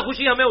ज्यादा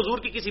खुशी हमें हुजूर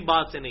की किसी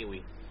बात से नहीं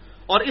हुई।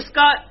 और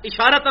इसका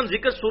इशारतन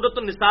जिक्र सूरत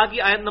निसा की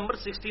आयत नंबर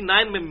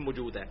 69 में भी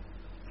मौजूद है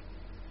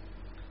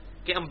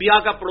कि अंबिया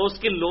का पड़ोस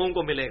किन लोगों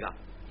को मिलेगा।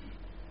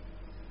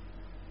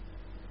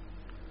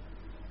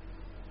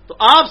 तो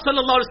आप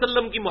सल्लल्लाहु अलैहि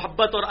वसल्लम की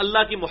मोहब्बत और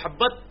अल्लाह की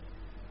मोहब्बत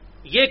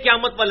ये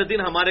क़यामत वाले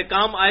दिन हमारे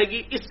काम आएगी।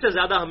 इससे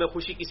ज्यादा हमें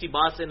खुशी किसी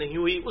बात से नहीं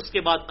हुई। उसके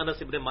बाद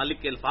अनस इब्न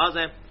मालिक के अल्फाज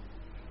हैं,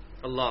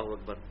 अल्लाह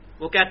अकबर।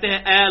 वो कहते हैं,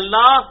 ऐ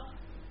अल्लाह,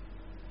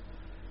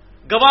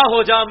 गवाह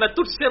हो जा मैं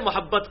तुझसे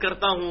मोहब्बत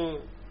करता हूं,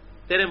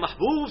 तेरे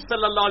महबूब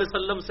सल्लल्लाहु अलैहि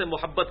वसल्लम से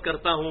मोहब्बत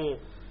करता हूं,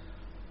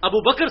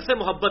 अबू बकर से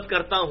मोहब्बत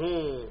करता हूं,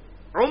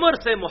 उमर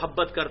से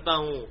मोहब्बत करता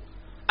हूं।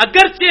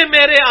 अगरचे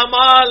मेरे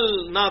अमाल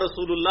ना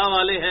रसूलुल्लाह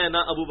वाले हैं ना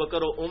अबू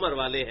बकर और उमर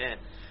वाले हैं,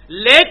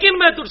 लेकिन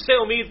मैं तुझसे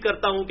उम्मीद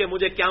करता हूं कि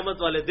मुझे क़यामत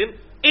वाले दिन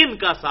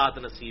इनका साथ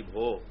नसीब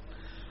हो।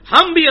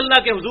 हम भी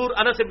अल्लाह के हुजूर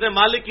अनस इब्न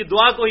मालिक की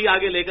दुआ को ही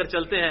आगे लेकर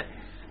चलते हैं।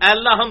 ऐ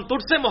अल्लाह, हम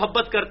तुझसे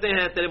मोहब्बत करते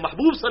हैं, तेरे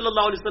महबूब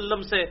सल्लल्लाहु अलैहि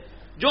वसल्लम से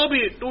जो भी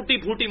टूटी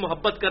फूटी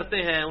मोहब्बत करते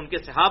हैं, उनके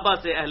सहाबा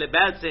से, अहले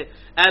बैत से।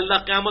 ऐ अल्लाह,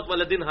 क़यामत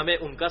वाले दिन हमें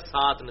उनका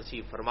साथ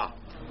नसीब फरमा,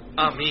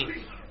 आमीन।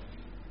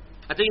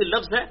 अच्छा, ये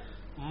लफ्ज है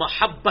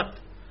मोहब्बत,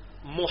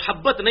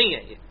 मोहब्बत नहीं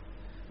है, ये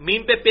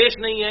میم پہ پیش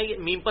نہیں ہے، یہ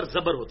میم پر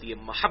زبر ہوتی ہے،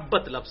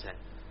 محبت لفظ ہے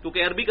کیونکہ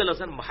عربی کا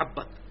لفظ ہے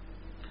محبت.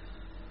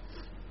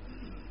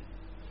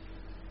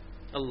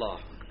 اللہ.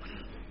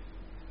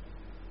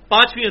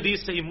 پانچویں حدیث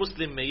صحیح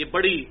مسلم میں، یہ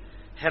بڑی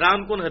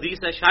حیران کن حدیث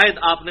ہے، شاید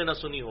آپ نے نہ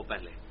سنی ہو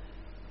پہلے.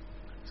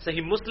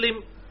 صحیح مسلم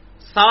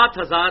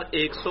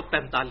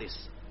 7145.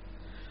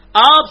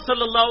 آپ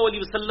صلی اللہ علیہ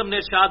وسلم نے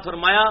ارشاد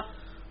فرمایا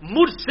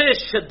مجھ سے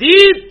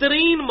شدید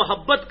ترین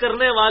محبت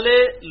کرنے والے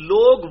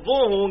لوگ وہ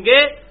ہوں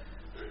گے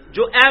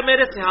جو اے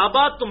میرے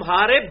صحابہ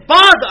تمہارے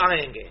بعد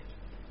آئیں گے.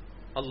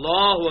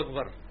 اللہ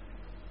اکبر.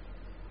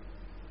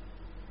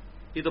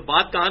 یہ تو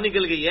بات کہاں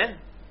نکل گئی ہے؟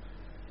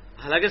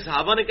 حالانکہ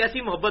صحابہ نے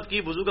کیسی محبت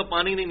کی، وضو کا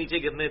پانی نہیں نیچے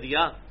گرنے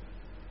دیا،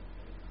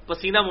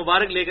 پسینہ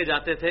مبارک لے کے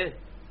جاتے تھے،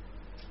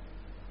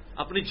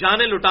 اپنی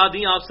جانیں لٹا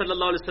دیں آپ صلی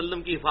اللہ علیہ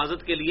وسلم کی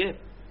حفاظت کے لیے.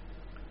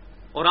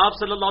 اور آپ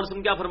صلی اللہ علیہ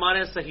وسلم کیا فرما رہے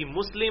ہیں؟ صحیح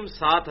مسلم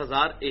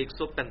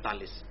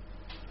 7145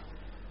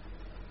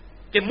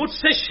 کہ مجھ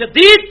سے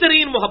شدید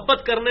ترین محبت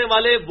کرنے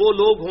والے وہ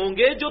لوگ ہوں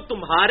گے جو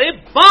تمہارے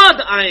بعد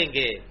آئیں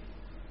گے،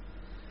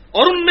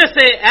 اور ان میں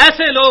سے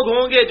ایسے لوگ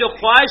ہوں گے جو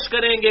خواہش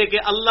کریں گے کہ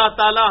اللہ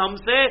تعالی ہم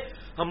سے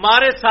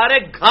ہمارے سارے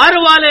گھر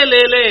والے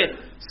لے لے،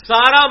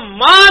 سارا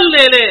مال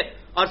لے لے،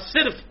 اور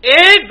صرف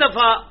ایک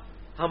دفعہ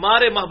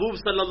ہمارے محبوب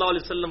صلی اللہ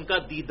علیہ وسلم کا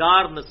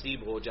دیدار نصیب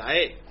ہو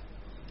جائے.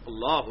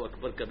 اللہ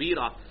اکبر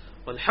کبیرہ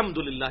والحمد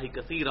للہ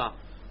کثیرہ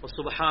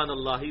وسبحان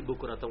اللہ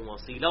بکرۃ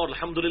وصیلا. اور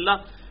الحمدللہ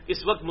اس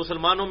وقت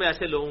مسلمانوں میں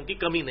ایسے لوگوں کی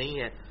کمی نہیں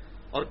ہے،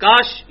 اور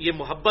کاش یہ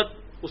محبت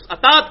اس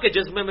اطاعت کے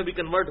جذبے میں بھی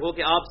کنورٹ ہو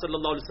کہ آپ صلی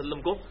اللہ علیہ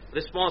وسلم کو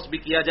رسپانس بھی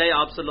کیا جائے،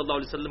 آپ صلی اللہ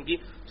علیہ وسلم کی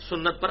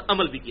سنت پر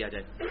عمل بھی کیا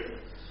جائے.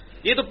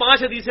 یہ تو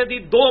 5 حدیثیں تھی،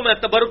 2 میں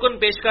تبرکن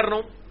پیش کر رہا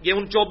ہوں، یہ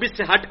ان 24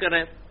 سے ہٹ کر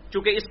ہیں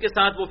چونکہ اس کے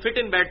ساتھ وہ فٹ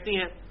ان بیٹھتی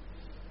ہیں.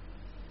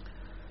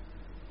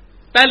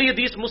 پہلی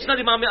حدیث مسند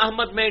امام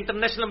احمد میں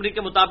انٹرنیشنل نمبر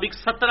کے مطابق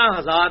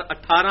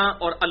 17018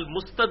 اور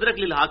المستدرک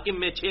للحاکم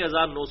میں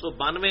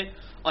 6992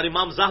 اور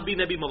امام ذہبی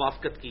نے بھی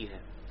موافقت کی ہے.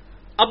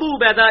 ابو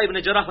عبیدہ ابن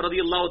جرح رضی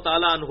اللہ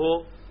تعالی عنہ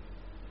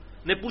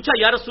نے پوچھا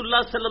یا رسول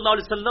اللہ صلی اللہ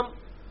علیہ وسلم،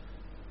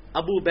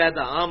 ابو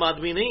عبیدہ عام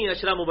آدمی نہیں،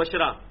 اشرا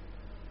مبشرہ،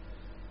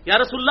 یا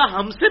رسول اللہ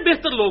ہم سے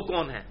بہتر لوگ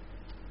کون ہیں؟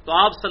 تو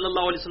آپ صلی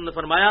اللہ علیہ وسلم نے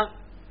فرمایا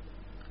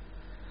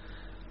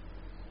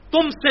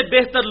تم سے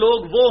بہتر لوگ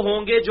وہ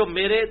ہوں گے جو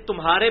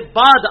تمہارے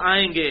بعد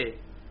آئیں گے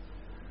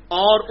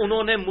اور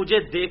انہوں نے مجھے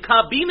دیکھا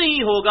بھی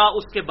نہیں ہوگا،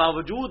 اس کے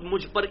باوجود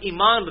مجھ پر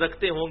ایمان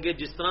رکھتے ہوں گے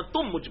جس طرح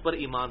تم مجھ پر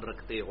ایمان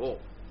رکھتے ہو.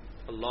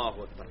 اللہ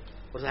اکبر.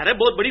 اور ظاہر ہے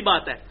بہت بڑی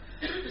بات ہے،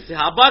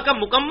 صحابہ کا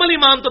مکمل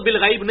ایمان تو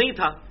بالغیب نہیں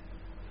تھا،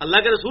 اللہ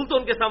کے رسول تو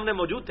ان کے سامنے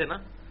موجود تھے نا،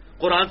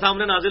 قرآن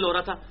سامنے نازل ہو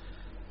رہا تھا.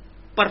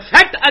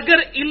 پرفیکٹ اگر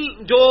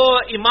جو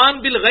ایمان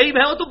بالغیب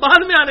ہے وہ تو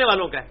بعد میں آنے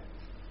والوں کا ہے،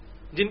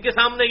 جن کے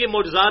سامنے یہ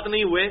معجزات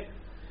نہیں ہوئے،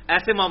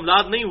 ایسے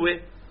معاملات نہیں ہوئے.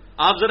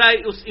 آپ ذرا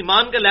اس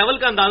ایمان کے لیول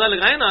کا اندازہ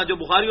لگائیں نا، جو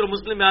بخاری اور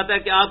مسلم میں آتا ہے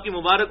کہ آپ کی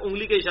مبارک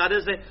انگلی کے اشارے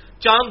سے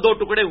چاند 2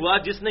 ٹکڑے ہوا،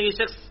 جس نے یہ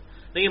شخص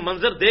نے یہ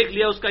منظر دیکھ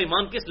لیا اس کا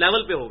ایمان کس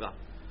لیول پہ ہوگا.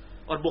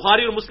 اور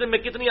بخاری اور مسلم میں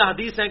کتنی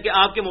احادیث ہیں کہ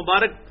آپ کے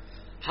مبارک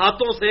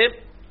ہاتھوں سے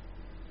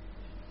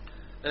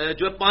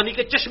جو پانی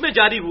کے چشمے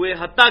جاری ہوئے،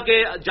 حتیٰ کہ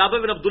جابر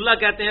بن عبداللہ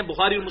کہتے ہیں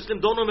بخاری اور مسلم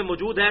دونوں میں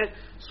موجود ہے،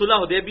 صلح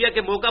حدیبیہ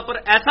کے موقع پر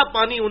ایسا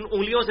پانی ان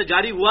انگلیوں سے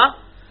جاری ہوا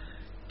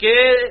کہ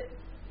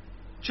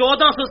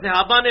 1400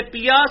 صحابہ نے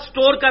پیا،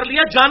 سٹور کر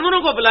لیا،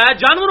 جانوروں کو پلایا،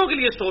 جانوروں کے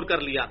لیے سٹور کر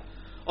لیا.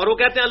 اور وہ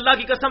کہتے ہیں اللہ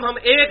کی قسم ہم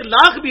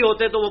 1,00,000 بھی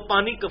ہوتے تو وہ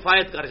پانی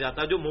کفایت کر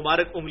جاتا جو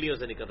مبارک انگلیوں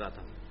سے نکل رہا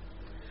تھا.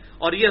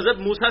 اور یہ حضرت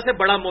موسیٰ سے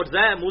بڑا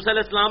معجزہ ہے. موسیٰ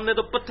علیہ السلام نے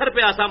تو پتھر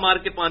پہ آسا مار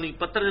کے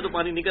پتھر سے تو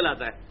پانی نکل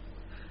آتا ہے،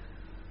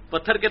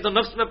 پتھر کے تو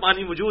نفس میں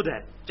پانی موجود ہے،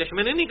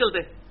 چشمے نہیں نکلتے،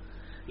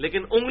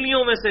 لیکن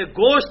انگلیوں میں سے،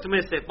 گوشت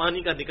میں سے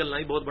پانی کا نکلنا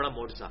ہی بہت بڑا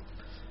معجزہ.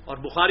 اور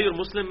بخاری اور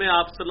مسلم میں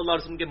آپ صلی اللہ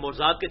علیہ وسلم کے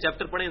معجزات کے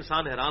چیپٹر پڑھیں،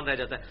 انسان حیران رہ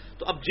جاتا ہے.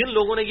 تو اب جن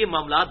لوگوں نے یہ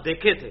معاملات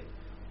دیکھے تھے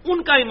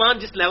ان کا ایمان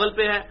جس لیول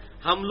پہ ہے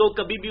ہم لوگ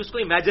کبھی بھی اس کو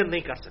امیجن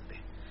نہیں کر سکتے.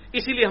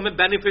 اسی لیے ہمیں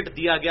بینیفٹ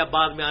دیا گیا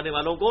بعد میں آنے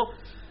والوں کو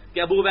کہ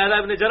ابو عبیدہ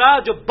ابن جرح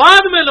جو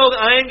بعد میں لوگ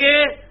آئیں گے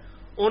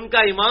ان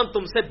کا ایمان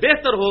تم سے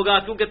بہتر ہوگا،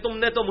 کیونکہ تم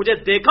نے تو مجھے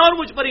دیکھا اور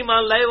مجھ پر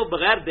ایمان لائے، وہ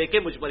بغیر دیکھے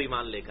مجھ پر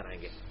ایمان لے کر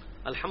آئیں گے.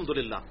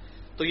 الحمدللہ.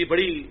 تو یہ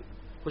بڑی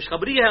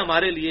خوشخبری ہے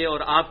ہمارے لیے اور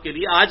آپ کے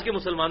لیے، آج کے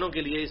مسلمانوں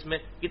کے لیے اس میں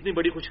کتنی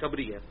بڑی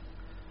خوشخبری ہے.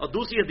 اور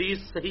دوسری حدیث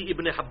صحیح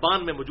ابن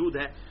حبان میں موجود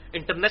ہے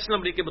انٹرنیشنل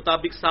نمبر کے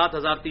مطابق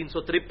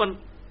 7353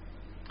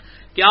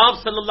 کہ آپ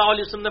صلی اللہ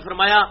علیہ وسلم نے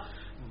فرمایا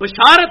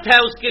بشارت ہے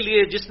اس کے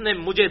لیے جس نے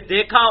مجھے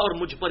دیکھا اور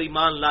مجھ پر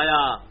ایمان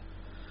لایا،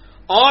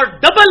 اور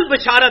ڈبل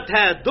بشارت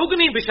ہے،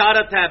 دگنی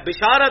بشارت ہے،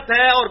 بشارت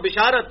ہے اور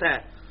بشارت ہے،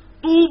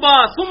 توبہ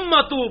ثم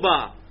توبہ،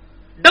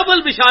 ڈبل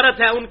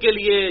بشارت ہے ان کے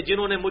لیے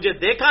جنہوں نے مجھے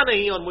دیکھا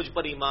نہیں اور مجھ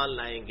پر ایمان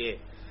لائیں گے.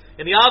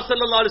 یعنی آپ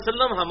صلی اللہ علیہ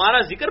وسلم ہمارا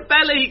ذکر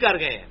پہلے ہی کر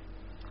گئے ہیں.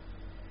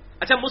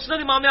 اچھا،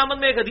 مسند امام احمد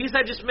میں ایک حدیث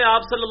ہے جس میں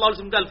آپ صلی اللہ علیہ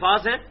وسلم کے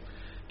الفاظ ہیں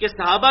کہ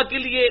صحابہ کے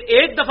لیے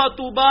 1 دفعہ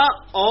توبہ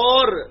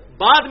اور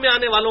بعد میں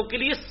آنے والوں کے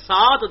لیے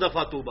 7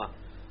 دفعہ توبہ،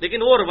 لیکن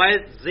وہ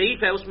روایت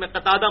ضعیف ہے، اس میں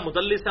قتادہ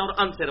مدلس ہے اور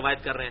ان سے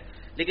روایت کر رہے ہیں.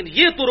 لیکن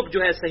یہ طرق جو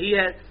ہے صحیح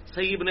ہے،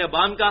 صحیح ابن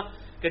حبان کا،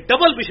 کہ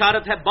ڈبل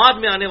بشارت ہے بعد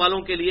میں آنے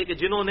والوں کے لیے کہ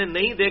جنہوں نے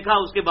نہیں دیکھا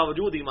اس کے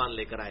باوجود ایمان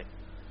لے کر آئے.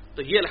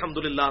 تو یہ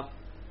الحمدللہ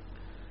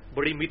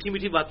بڑی میٹھی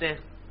میٹھی باتیں ہیں.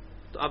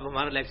 تو اب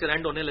ہمارا لیکچر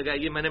اینڈ ہونے لگا.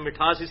 یہ میں نے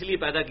مٹھاس اس لیے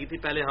پیدا کی تھی،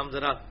 پہلے ہم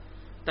ذرا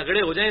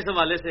تگڑے ہو جائیں اس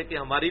حوالے سے کہ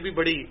ہماری بھی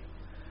بڑی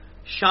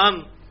شان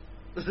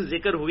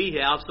ذکر ہوئی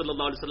ہے. آپ صلی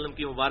اللہ علیہ وسلم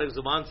کی مبارک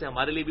زبان سے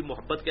ہمارے لیے بھی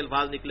محبت کے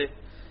الفاظ نکلے.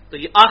 تو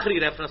یہ آخری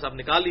ریفرنس آپ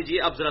نکال لیجئے.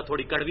 اب ذرا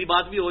تھوڑی کڑوی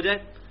بات بھی ہو جائے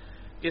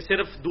کہ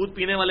صرف دودھ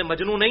پینے والے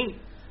مجنو نہیں،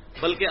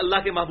 بلکہ اللہ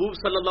کے محبوب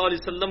صلی اللہ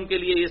علیہ وسلم کے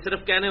لیے یہ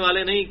صرف کہنے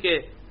والے نہیں کہ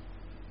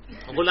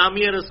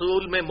غلامی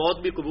رسول میں موت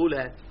بھی قبول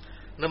ہے،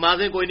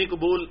 نمازیں کوئی نہیں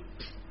قبول،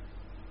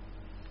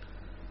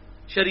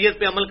 شریعت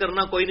پہ عمل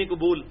کرنا کوئی نہیں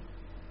قبول،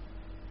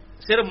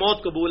 صرف موت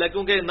قبول ہے.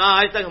 کیونکہ نہ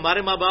آج تک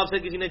ہمارے ماں باپ سے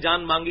کسی نے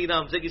جان مانگی، نہ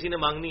ہم سے کسی نے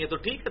مانگنی ہے. تو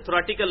ٹھیک ہے،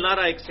 تھوریٹیکل نہ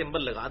رہا، ایک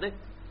سمبل لگا دیں.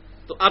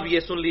 تو اب یہ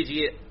سن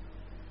لیجئے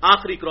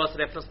آخری کراس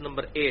ریفرنس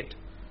نمبر 8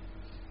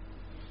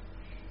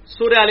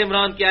 سورہ آل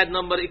عمران کی آیت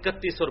نمبر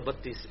 31 اور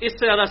 32. اس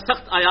سے زیادہ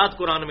سخت آیات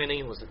قرآن میں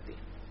نہیں ہو سکتی.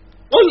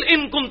 قل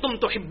ان کنتم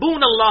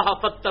تحبون اللہ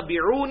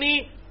فاتبعونی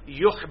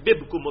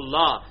یحببکم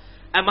اللہ.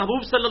 اے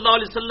محبوب صلی اللہ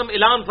علیہ وسلم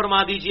اعلان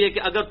فرما دیجئے کہ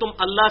اگر تم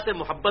اللہ سے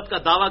محبت کا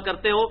دعویٰ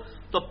کرتے ہو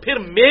تو پھر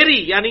میری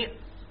یعنی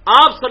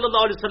آپ صلی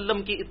اللہ علیہ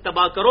وسلم کی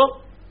اتباع کرو.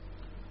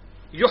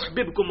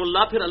 یحببکم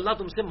اللہ، پھر اللہ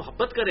تم سے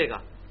محبت کرے گا.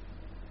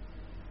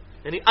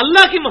 یعنی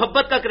اللہ کی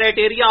محبت کا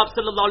کرائٹیریا آپ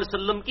صلی اللہ علیہ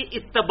وسلم کی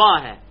اتباع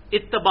ہے.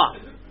 اتباع،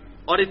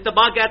 اور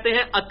اتباع کہتے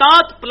ہیں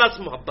اطاعت پلس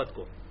محبت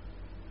کو،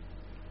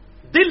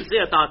 دل سے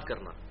اطاعت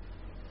کرنا.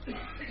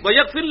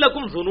 وَيَغْفِرْ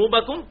لَكُمْ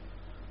ذُنُوبَكُمْ،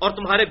 اور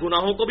تمہارے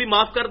گناہوں کو بھی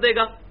معاف کر دے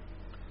گا.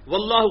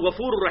 واللہ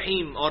غفور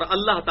رحیم، اور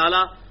اللہ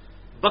تعالی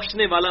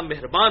بخشنے والا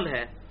مہربان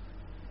ہے.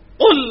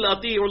 قل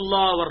اطیعوا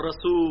اللہ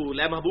والرسول،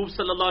 اے محبوب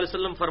صلی اللہ علیہ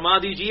وسلم فرما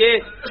دیجئے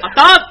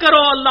اطاعت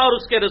کرو اللہ اور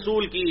اس کے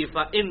رسول کی.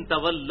 فَإِن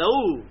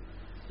تَوَلَّوْا،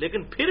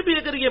 لیکن پھر بھی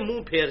اگر یہ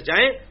منہ پھیر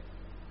جائیں،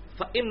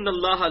 فَإِنَّ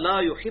اللَّهَ لَا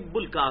يُحِبُّ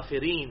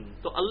الْكَافِرِينَ،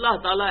 تو اللہ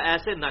تعالیٰ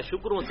ایسے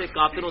ناشکروں سے،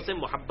 کافروں سے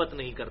محبت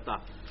نہیں کرتا.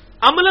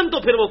 عملاً تو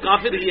پھر وہ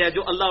کافر ہی ہے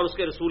جو اللہ اور اس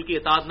کے رسول کی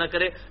اطاعت نہ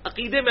کرے.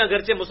 عقیدے میں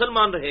اگرچہ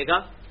مسلمان رہے گا،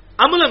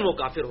 عملاً وہ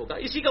کافر ہوگا.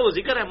 اسی کا وہ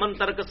ذکر ہے من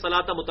ترک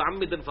الصلاۃ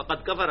متعمدا فقد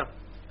کفر،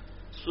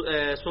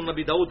 سنن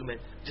نبی داؤد میں،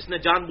 جس نے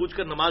جان بوجھ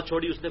کر نماز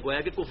چھوڑی اس نے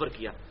گویا کہ کفر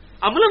کیا.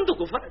 عملاً تو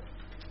کفر ہے.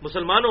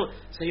 مسلمانوں،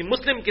 صحیح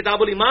مسلم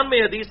کتاب الایمان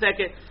میں حدیث ہے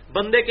کہ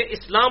بندے کے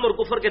اسلام اور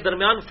کفر کے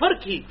درمیان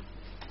فرق ہی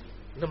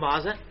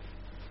نماز ہے.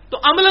 تو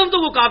عملاً تو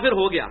وہ کافر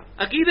ہو گیا،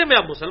 عقیدے میں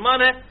اب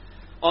مسلمان ہے.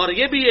 اور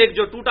یہ بھی ایک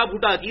جو ٹوٹا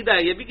پھوٹا عقیدہ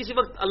ہے، یہ بھی کسی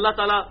وقت اللہ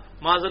تعالیٰ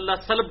معاذ اللہ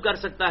سلب کر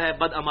سکتا ہے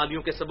بد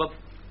اعمالیوں کے سبب.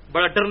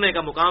 بڑا ڈرنے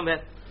کا مقام ہے.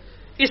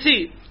 اسی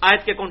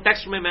آیت کے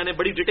کانٹیکسٹ میں میں نے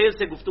بڑی ڈیٹیل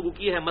سے گفتگو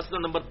کی ہے مسئلہ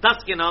نمبر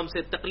 10 کے نام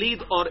سے تقلید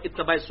اور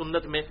اتباع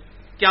سنت میں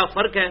کیا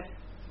فرق ہے.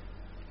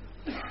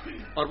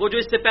 اور وہ جو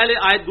اس سے پہلے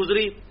آیت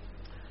گزری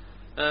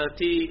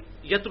تھی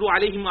یتلو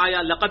علیہم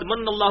آیا لقد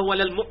من اللہ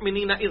علی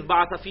المؤمنین اذ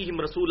بعث فیہم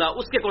رسولا،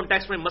 اس کے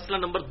کانٹیکسٹ میں مسئلہ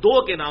نمبر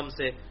 2 کے نام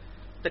سے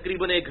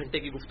تقریباً 1 گھنٹے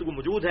کی گفتگو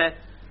موجود ہے.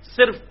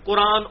 صرف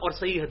قرآن اور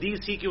صحیح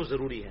حدیث ہی کیوں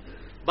ضروری ہے.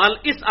 بل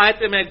اس آیت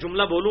پہ میں ایک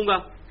جملہ بولوں گا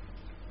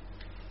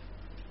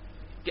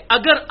کہ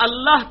اگر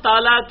اللہ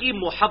تعالی کی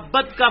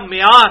محبت کا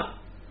معیار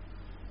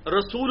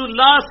رسول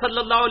اللہ صلی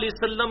اللہ علیہ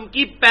وسلم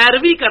کی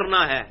پیروی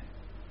کرنا ہے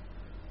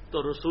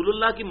تو رسول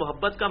اللہ کی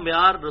محبت کا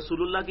معیار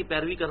رسول اللہ کی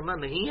پیروی کرنا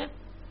نہیں ہے،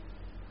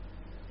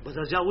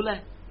 بدرجہ اولا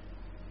ہے.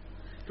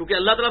 کیونکہ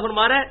اللہ تعالیٰ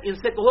فرما رہا ہے ان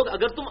سے کہو کہ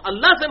اگر تم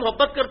اللہ سے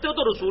محبت کرتے ہو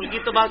تو رسول کی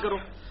اتباع کرو.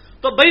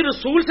 تو بھائی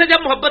رسول سے جب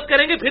محبت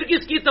کریں گے پھر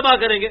کس کی اتباع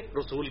کریں گے؟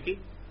 رسول کی.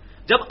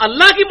 جب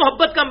اللہ کی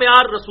محبت کا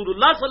معیار رسول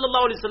اللہ صلی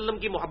اللہ علیہ وسلم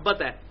کی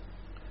محبت ہے،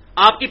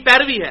 آپ کی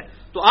پیروی ہے،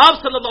 تو آپ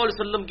صلی اللہ علیہ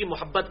وسلم کی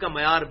محبت کا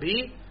معیار بھی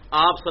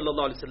آپ صلی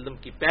اللہ علیہ وسلم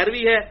کی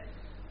پیروی ہے.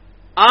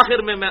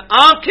 آخر میں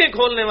آنکھیں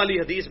کھولنے والی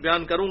حدیث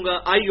بیان کروں گا،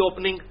 آئی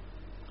اوپننگ.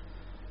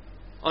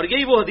 اور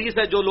یہی وہ حدیث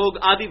ہے جو لوگ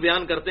آدھی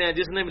بیان کرتے ہیں،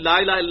 جس نے لا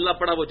الہ الا اللہ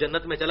پڑھا وہ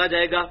جنت میں چلا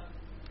جائے گا.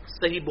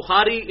 صحیح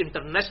بخاری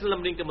انٹرنیشنل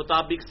نمبرنگ کے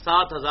مطابق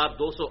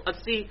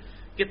 7280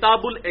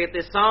 کتاب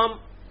الاعتصام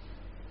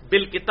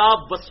بالکتاب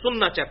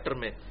والسنہ چیپٹر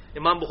میں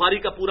امام بخاری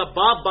کا پورا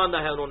باب باندھا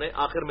ہے انہوں نے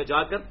آخر میں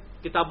جا کر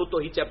کتاب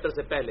التوحید چیپٹر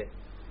سے پہلے.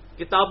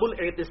 کتاب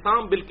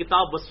الاعتصام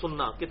بالکتاب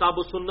والسنہ، کتاب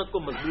و سنت کو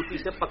مضبوطی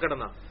سے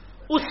پکڑنا.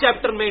 اس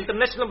چیپٹر میں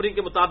انٹرنیشنل نمبرنگ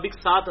کے مطابق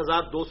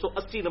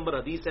 7280 نمبر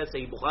حدیث ہے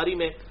صحیح بخاری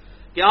میں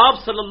کہ آپ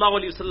صلی اللہ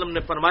علیہ وسلم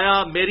نے فرمایا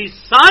میری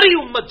ساری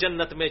امت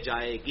جنت میں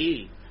جائے گی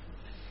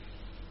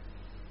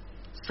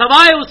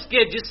سوائے اس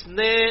کے جس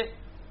نے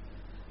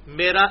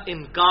میرا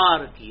انکار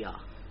کیا.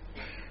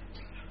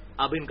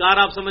 اب انکار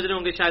آپ سمجھ رہے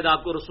ہوں گے شاید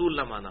آپ کو رسول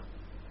نہ مانا.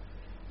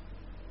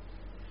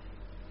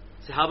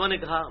 صحابہ نے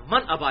کہا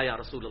من ابا یا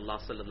رسول اللہ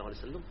صلی اللہ علیہ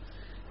وسلم،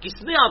 کس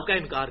نے آپ کا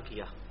انکار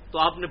کیا؟ تو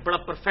آپ نے بڑا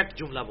پرفیکٹ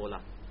جملہ بولا.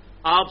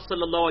 آپ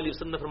صلی اللہ علیہ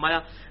وسلم نے فرمایا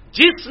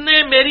جس نے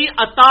میری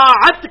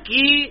اطاعت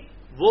کی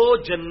وہ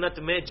جنت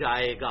میں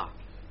جائے گا.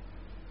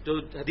 جو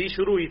حدیث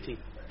شروع ہوئی تھی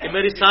کہ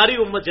میری ساری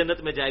امت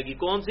جنت میں جائے گی،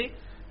 کون سی؟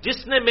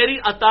 جس نے میری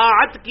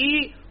اطاعت کی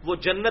وہ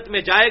جنت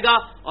میں جائے گا،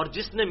 اور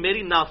جس نے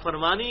میری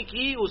نافرمانی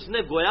کی اس نے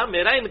گویا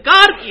میرا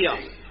انکار کیا.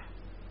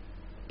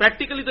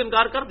 پریکٹیکلی تو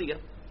انکار کر دیا.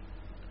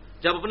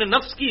 جب اپنے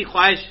نفس کی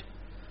خواہش،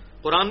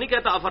 قرآن نہیں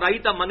کہتا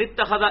افرائیتا من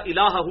اتخذ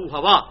الہہ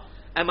ہوا،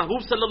 اے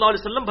محبوب صلی اللہ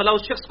علیہ وسلم بھلا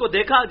اس شخص کو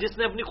دیکھا جس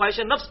نے اپنی خواہش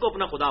نفس کو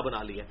اپنا خدا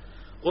بنا لیا.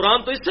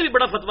 قرآن تو اس سے بھی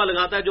بڑا فتویٰ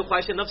لگاتا ہے جو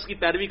خواہش نفس کی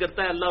پیروی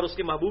کرتا ہے اللہ اور اس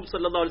کے محبوب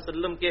صلی اللہ علیہ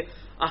وسلم کے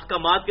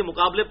احکامات کے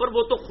مقابلے پر،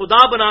 وہ تو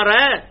خدا بنا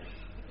رہا ہے،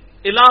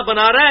 الہ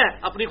بنا رہا ہے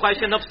اپنی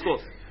خواہش نفس کو.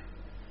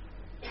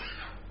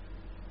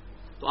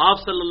 تو آپ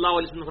صلی اللہ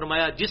علیہ وسلم نے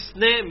فرمایا جس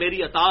نے میری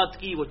اطاعت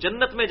کی وہ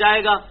جنت میں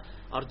جائے گا،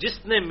 اور جس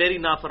نے میری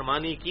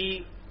نافرمانی کی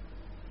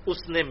اس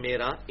نے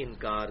میرا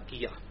انکار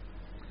کیا.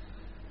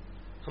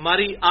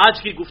 ہماری آج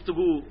کی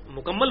گفتگو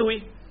مکمل ہوئی،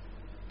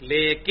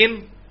 لیکن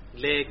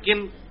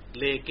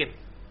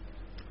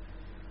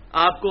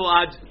آپ کو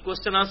آج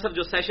کوسچن آنسر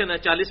جو سیشن ہے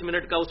 40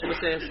 منٹ کا، اس میں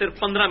سے صرف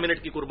 15 منٹ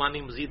کی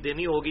قربانی مزید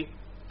دینی ہوگی،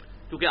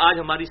 کیونکہ آج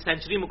ہماری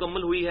سینچری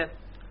مکمل ہوئی ہے.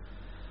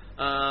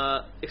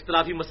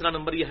 اختلافی مسئلہ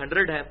نمبر یہ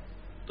 100 ہے.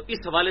 تو اس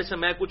حوالے سے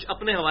میں کچھ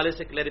اپنے حوالے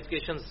سے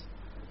کلیریفیکیشنز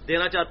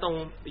دینا چاہتا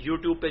ہوں.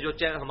 یوٹیوب پہ جو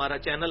ہمارا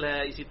چینل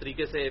ہے، اسی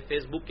طریقے سے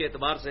فیس بک کے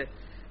اعتبار سے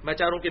میں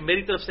چاہ رہا ہوں کہ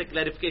میری طرف سے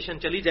کلیریفیکیشن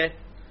چلی جائے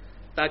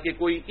تاکہ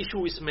کوئی ایشو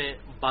اس میں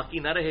باقی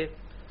نہ رہے.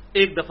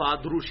 ایک دفعہ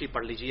درود شریف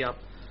پڑھ لیجیے آپ.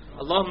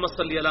 اللہم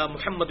صلی علی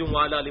محمد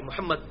وعلی آل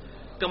محمد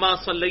کما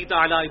صلیت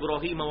علی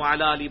ابراہیم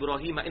وعلی آل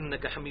ابراہیم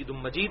انک حمید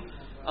مجید.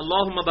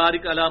 اللہم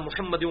بارک علی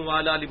محمد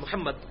وعلی آل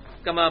محمد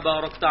کما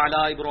بارکت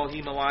علی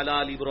ابراہیم وعلی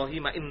آل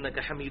ابراہیم انک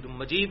حمید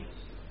مجید.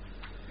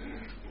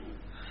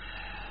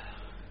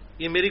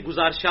 یہ میری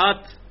گزارشات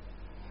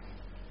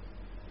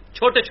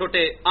چھوٹے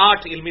چھوٹے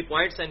 8 علمی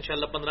پوائنٹس ہیں،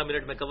 انشاءاللہ 15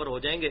 منٹ میں کور ہو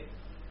جائیں گے.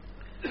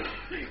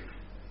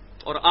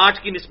 اور 8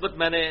 کی نسبت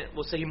میں نے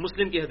وہ صحیح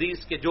مسلم کی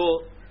حدیث کے جو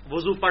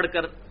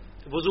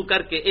وضو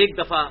کر کے ایک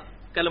دفعہ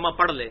کلمہ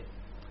پڑھ لے،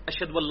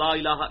 اشہد ان لا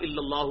الہ الا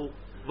اللہ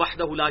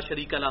وحدہ لا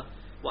شریک لہ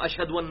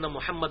واشہد ان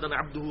محمدا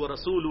عبدہ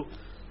ورسولہ،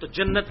 تو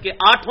جنت کے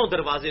 8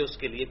 دروازے اس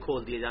کے لیے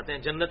کھول دیے جاتے ہیں.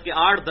 جنت کے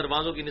 8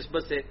 دروازوں کی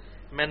نسبت سے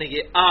میں نے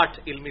یہ 8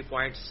 علمی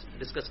پوائنٹس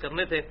ڈسکس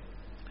کرنے تھے.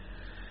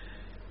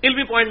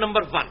 علمی پوائنٹ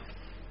نمبر 1،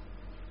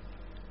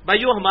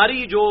 بھائیو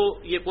ہماری جو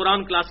یہ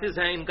قرآن کلاسز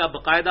ہیں ان کا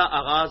باقاعدہ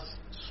آغاز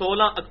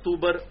 16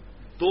 اکتوبر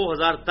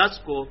 2010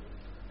 کو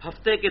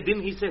ہفتے کے دن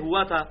ہی سے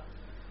ہوا تھا،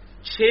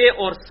 6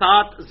 اور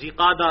 7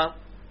 ذیقعدہ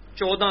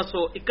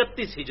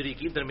 1431 ہجری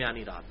کی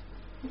درمیانی رات.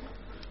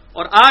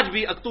 اور آج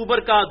بھی اکتوبر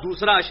کا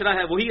دوسرا عشرہ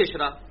ہے، وہی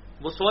عشرہ،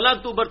 وہ 16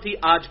 اکتوبر تھی،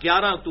 آج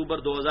 11 اکتوبر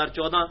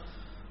 2014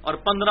 اور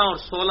 15 اور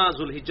 16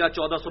 ذوالحجہ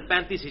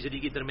 1435 ہجری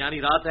کی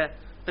درمیانی رات ہے.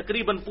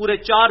 تقریباً پورے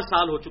 4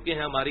 سال ہو چکے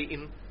ہیں ہماری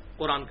ان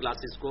قرآن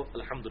کلاسز کو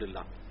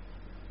الحمدللہ.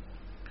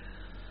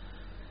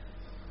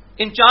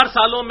 ان 4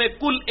 سالوں میں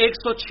کل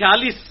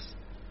 146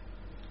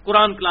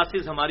 قرآن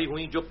کلاسز ہماری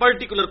ہوئیں، جو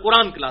پرٹیکولر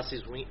قرآن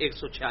کلاسز ہوئیں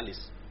 146.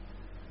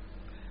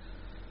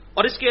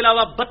 اور اس کے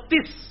علاوہ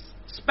 32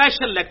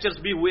 اسپیشل لیکچرز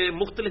بھی ہوئے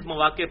مختلف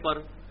مواقع پر،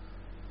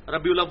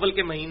 ربیع الاول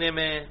کے مہینے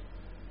میں،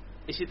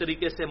 اسی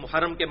طریقے سے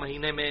محرم کے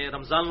مہینے میں،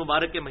 رمضان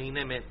مبارک کے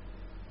مہینے میں.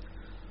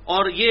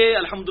 اور یہ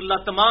الحمدللہ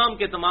تمام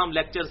کے تمام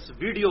لیکچرز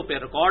ویڈیو پہ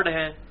ریکارڈ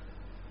ہیں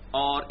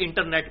اور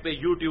انٹرنیٹ پہ،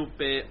 یوٹیوب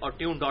پہ اور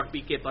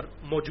tune.pk پر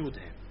موجود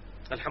ہیں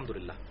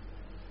الحمدللہ.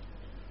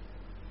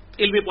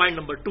 علمی پوائنٹ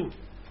نمبر 2،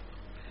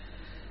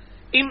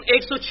 ان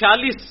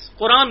 146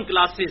 قرآن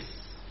کلاسز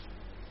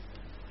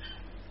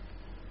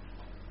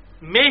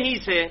میں ہی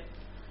سے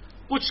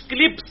کچھ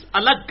کلپس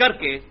الگ کر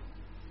کے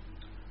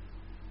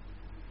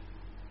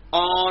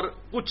اور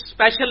کچھ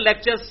اسپیشل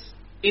لیکچرز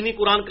انہی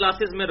قرآن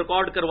کلاسز میں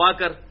ریکارڈ کروا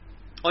کر،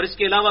 اور اس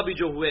کے علاوہ بھی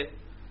جو ہوئے،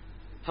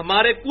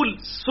 ہمارے کل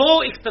 100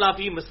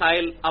 اختلافی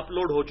مسائل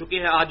اپلوڈ ہو چکے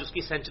ہیں. آج اس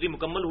کی سینچری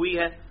مکمل ہوئی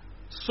ہے،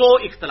 100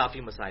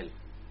 اختلافی مسائل.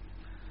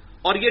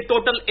 اور یہ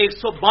ٹوٹل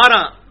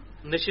 112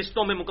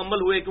 نشستوں میں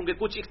مکمل ہوئے، کیونکہ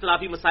کچھ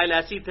اختلافی مسائل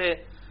ایسی تھے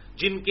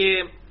جن کے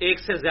ایک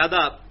سے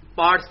زیادہ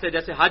پارٹس تھے،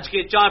 جیسے حج کے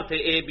 4 تھے،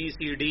 A B C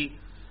D.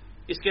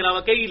 اس کے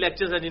علاوہ کئی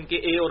لیکچرز ہیں جن کے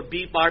A اور B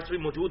پارٹس بھی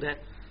موجود ہیں.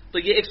 تو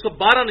یہ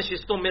 112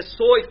 نشستوں میں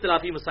 100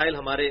 اختلافی مسائل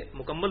ہمارے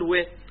مکمل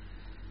ہوئے.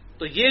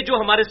 تو یہ جو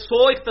ہمارے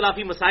 100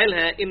 اختلافی مسائل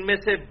ہیں، ان میں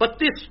سے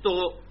 32 تو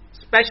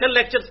اسپیشل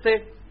لیکچرز تھے،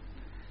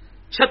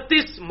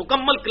 36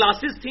 مکمل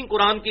کلاسز تھیں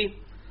قرآن کی،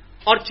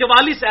 اور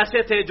 44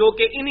 ایسے تھے جو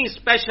کہ انہی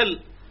اسپیشل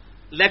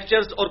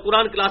لیکچرز اور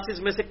قرآن کلاسز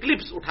میں سے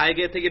کلپس اٹھائے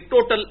گئے تھے. یہ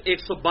ٹوٹل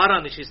 112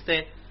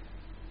 نشستیں،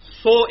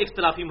 100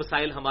 اختلافی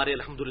مسائل ہمارے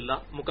الحمدللہ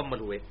مکمل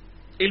ہوئے.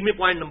 علمی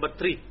پوائنٹ نمبر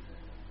 3،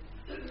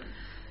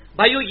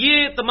 بھائیو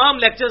یہ تمام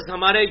لیکچرز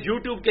ہمارے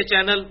یوٹیوب کے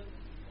چینل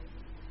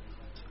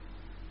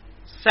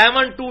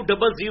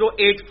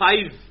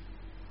 720085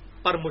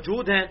 پر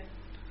موجود ہیں،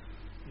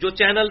 جو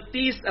چینل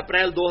 30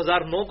 اپریل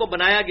 2009 کو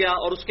بنایا گیا،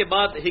 اور اس کے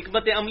بعد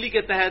حکمت عملی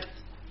کے تحت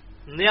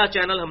نیا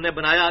چینل ہم نے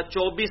بنایا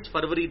 24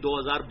 فروری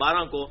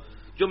 2012 کو،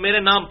 جو میرے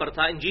نام پر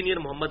تھا، انجینئر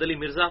محمد علی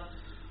مرزا.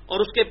 اور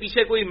اس کے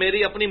پیچھے کوئی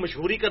میری اپنی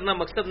مشہوری کرنا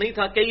مقصد نہیں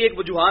تھا. کئی ایک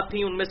وجوہات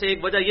تھیں، ان میں سے ایک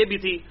وجہ یہ بھی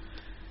تھی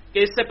کہ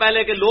اس سے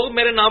پہلے کہ لوگ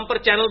میرے نام پر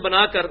چینل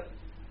بنا کر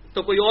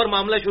تو کوئی اور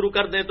معاملہ شروع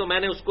کر دیں، تو میں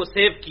نے اس کو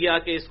سیو کیا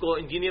کہ اس کو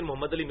انجینئر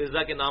محمد علی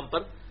مرزا کے نام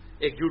پر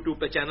ایک یوٹیوب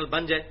پہ چینل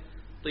بن جائے.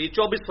 تو یہ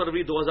 24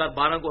 فروری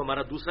 2012 کو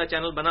ہمارا دوسرا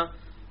چینل بنا،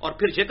 اور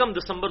پھر 1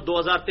 دسمبر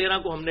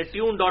 2013 کو ہم نے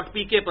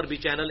tune.pk پر بھی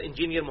چینل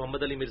انجینئر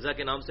محمد علی مرزا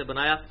کے نام سے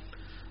بنایا،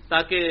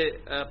 تاکہ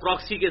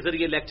پراکسی کے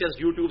ذریعے لیکچرز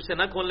یوٹیوب سے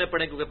نہ کھولنے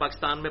پڑیں، کیونکہ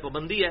پاکستان میں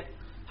پابندی ہے،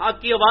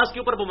 حق کی آواز کے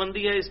اوپر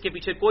پابندی ہے، اس کے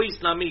پیچھے کوئی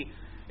اسلامی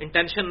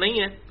انٹینشن نہیں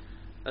ہے.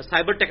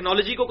 سائبر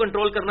ٹیکنالوجی کو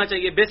کنٹرول کرنا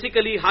چاہیے.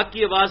 بیسیکلی حق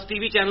کی آواز ٹی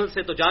وی چینل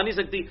سے تو جا نہیں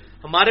سکتی,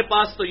 ہمارے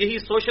پاس تو یہی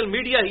سوشل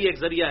میڈیا ہی ایک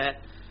ذریعہ ہے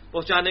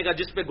پہنچانے کا,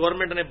 جس پہ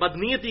گورنمنٹ نے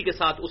بدنیتی کے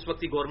ساتھ اس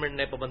وقت گورنمنٹ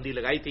نے پابندی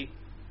لگائی تھی.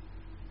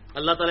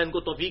 اللہ تعالیٰ ان کو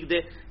توفیق دے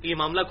کہ یہ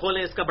معاملہ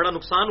کھولیں. اس کا بڑا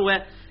نقصان ہوا ہے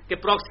کہ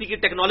پراکسی کی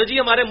ٹیکنالوجی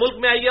ہمارے ملک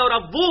میں آئی ہے, اور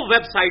اب وہ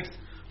ویب سائٹس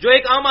جو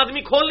ایک عام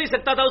آدمی کھول نہیں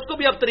سکتا تھا, اس کو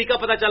بھی اب طریقہ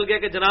پتہ چل گیا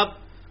کہ جناب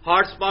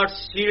ہاٹ اسپاٹ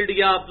شیلڈ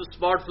یا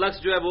اسپاٹ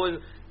فلکس جو ہے وہ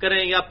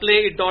کریں, یا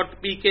پلے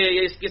 .pk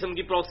یا اس قسم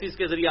کی پراکسیز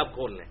کے ذریعے آپ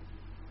کھول لیں.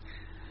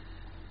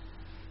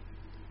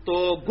 تو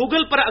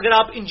گوگل پر اگر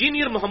آپ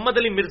انجینئر محمد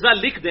علی مرزا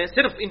لکھ دیں,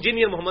 صرف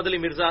انجینئر محمد علی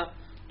مرزا,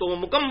 تو وہ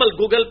مکمل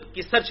گوگل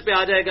کی سرچ پہ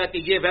آ جائے گا کہ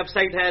یہ ویب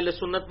سائٹ ہے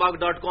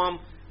sunnatpak.com,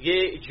 یہ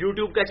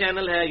یوٹیوب کا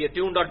چینل ہے, یہ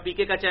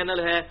tune.pk کا چینل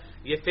ہے,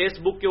 یہ فیس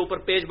بک کے اوپر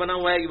پیج بنا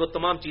ہوا ہے. وہ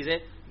تمام چیزیں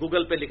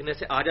گوگل پہ لکھنے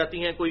سے آ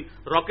جاتی ہیں, کوئی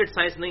راکٹ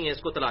سائنس نہیں ہے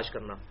اس کو تلاش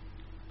کرنا.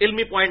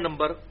 علمی پوائنٹ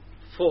نمبر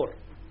 4,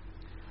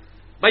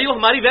 بھائیو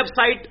ہماری ویب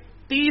سائٹ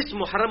 30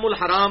 محرم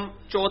الحرام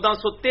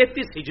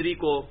 1433 ہجری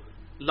کو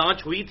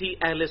لانچ ہوئی تھی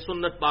اہل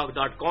سنت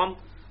پاک.com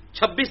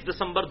 26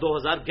 دسمبر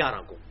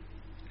 2011 کو.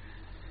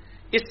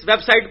 اس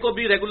ویب سائٹ کو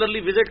بھی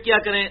ریگولرلی وزٹ کیا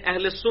کریں,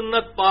 اہل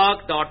سنت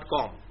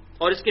پاک.com.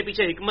 اور اس کے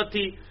پیچھے حکمت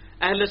تھی,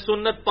 اہل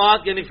سنت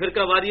پاک یعنی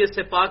فرقہ واریت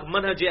سے پاک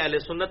منہج اہل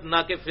سنت,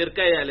 نہ کہ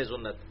فرقہ اہل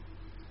سنت.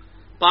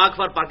 پاک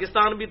فار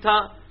پاکستان بھی تھا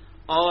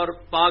اور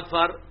پاک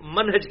فار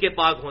منہج کے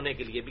پاک ہونے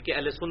کے لیے بھی کہ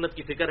اہل سنت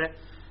کی فکر ہے.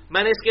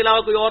 میں نے اس کے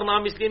علاوہ کوئی اور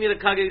نام اس لیے نہیں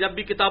رکھا کہ جب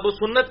بھی کتاب و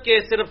سنت کے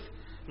صرف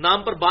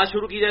نام پر بات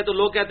شروع کی جائے تو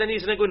لوگ کہتے ہیں نہیں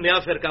اس نے کوئی نیا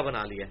فرقہ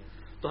بنا لیا.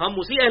 تو ہم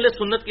اسی اہل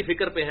سنت کی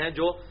فکر پہ ہیں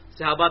جو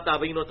صحابہ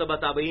تابعین و تبع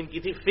تابعین کی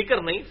تھی.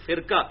 فکر نہیں,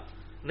 فرقہ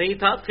نہیں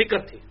تھا, فکر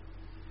تھی.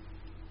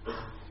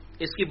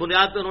 اس کی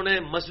بنیاد پہ انہوں نے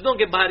مسجدوں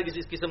کے باہر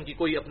کسی قسم کی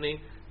کوئی اپنی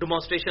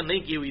ڈیمانسٹریشن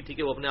نہیں کی ہوئی تھی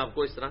کہ وہ اپنے آپ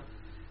کو اس طرح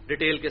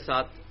ڈیٹیل کے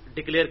ساتھ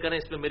ڈکلیئر کریں.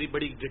 اس میں میری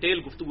بڑی ڈیٹیل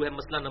گفتگو ہے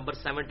مسئلہ نمبر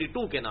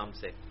 72 کے نام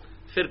سے,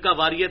 فرقہ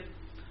واریت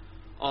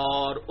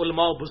اور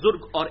علماء و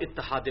بزرگ اور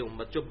اتحاد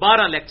امت, جو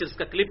 12 لیکچرز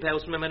کا کلپ ہے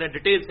اس میں میں نے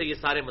ڈیٹیل سے یہ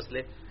سارے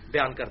مسئلے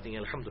بیان کر دیے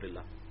الحمدللہ.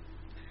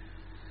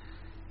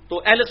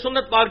 تو اہل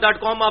سنت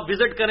پاک.com آپ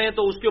وزٹ کریں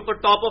تو اس کے اوپر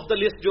ٹاپ آف دا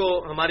لسٹ جو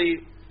ہماری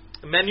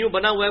مینیو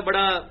بنا ہوا ہے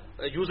بڑا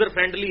یوزر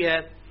فرینڈلی ہے.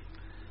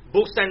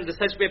 بکس اینڈ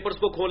ریسرچ پیپرز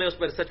کو کھولیں, اس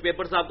پر ریسرچ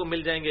پیپرز آپ کو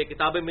مل جائیں گے,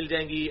 کتابیں مل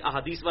جائیں گی.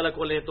 احادیث والا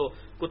کھولیں تو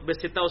کتب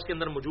ستہ اس کے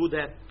اندر موجود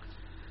ہے.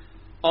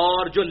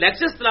 اور جو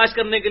لیکچرز تلاش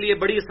کرنے کے لیے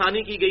بڑی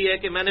آسانی کی گئی ہے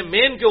کہ میں نے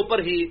مین کے اوپر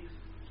ہی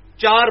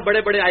 4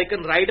 بڑے بڑے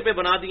آئیکن رائٹ پہ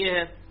بنا دیے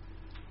ہیں.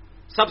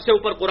 سب سے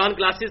اوپر قرآن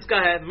کلاسز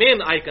کا ہے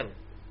مین آئیکن,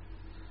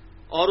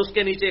 اور اس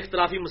کے نیچے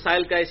اختلافی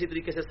مسائل کا, اسی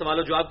طریقے سے سوال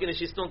و جواب کی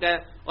نشستوں کا ہے,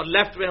 اور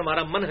لیفٹ پہ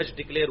ہمارا منہج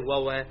ڈکلیئر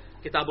ہوا ہے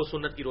کتاب و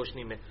سنت کی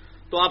روشنی میں.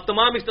 تو آپ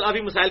تمام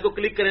اختلافی مسائل کو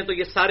کلک کریں تو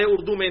یہ سارے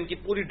اردو میں ان کی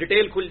پوری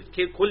ڈیٹیل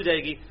کھل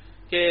جائے گی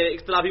کہ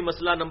اختلافی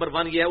مسئلہ نمبر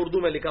 1 یہ ہے, اردو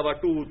میں لکھا ہوا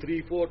 2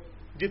 3 4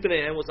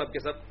 جتنے ہیں وہ سب کے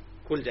سب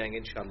کھل جائیں گے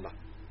انشاءاللہ.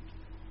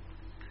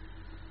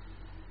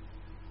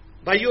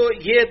 بھائیو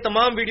یہ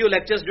تمام ویڈیو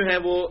لیکچرز جو ہیں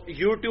وہ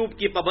یوٹیوب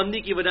کی پابندی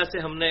کی وجہ سے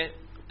ہم نے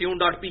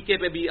tune.pk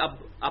پہ بھی اب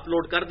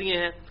اپلوڈ کر دیے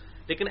ہیں,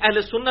 لیکن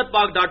اہل سنت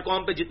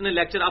پاک.com پہ جتنے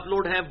لیکچر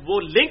اپلوڈ ہیں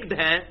وہ لنکڈ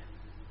ہیں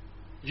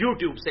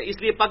یوٹیوب سے,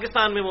 اس لیے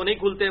پاکستان میں وہ نہیں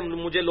کھلتے.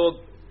 مجھے لوگ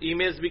ای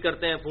میلز بھی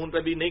کرتے ہیں, فون پہ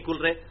بھی نہیں کھل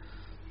رہے,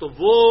 تو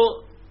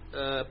وہ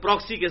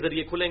پراکسی کے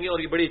ذریعے کھلیں گے. اور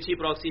یہ بڑی اچھی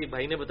پراکسی ایک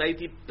بھائی نے بتائی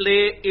تھی,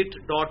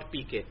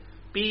 playit.pk,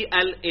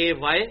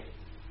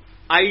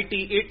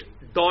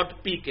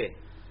 playit.pk.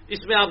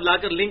 اس میں آپ لا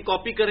کر لنک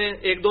کاپی کریں,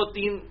 1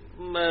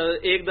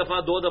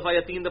 دفعہ 2 دفعہ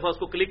یا 3 دفعہ اس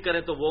کو کلک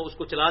کریں تو وہ اس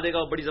کو چلا دے گا.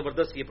 اور بڑی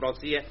زبردست یہ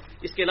پراکسی ہے.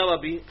 اس کے علاوہ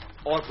بھی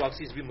اور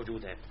پراکسیز بھی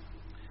موجود ہیں.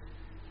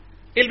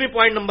 علمی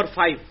پوائنٹ نمبر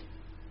 5,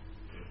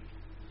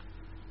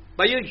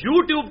 بھائی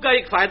یوٹیوب کا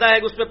ایک فائدہ ہے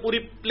کہ اس پہ پوری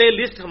پلے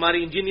لسٹ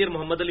ہماری انجینئر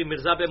محمد علی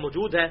مرزا پہ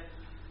موجود ہے.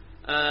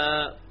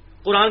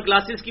 قرآن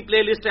کلاسز کی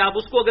پلے لسٹ ہے, آپ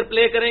اس کو اگر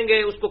پلے کریں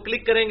گے, اس کو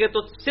کلک کریں گے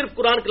تو صرف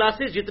قرآن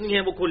کلاسز جتنی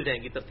ہیں وہ کھل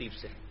جائیں گی ترتیب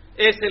سے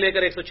 1 سے لے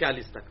کر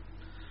 146 تک.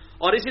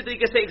 اور اسی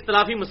طریقے سے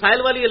اختلافی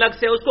مسائل والی الگ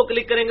سے, اس کو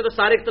کلک کریں گے تو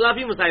سارے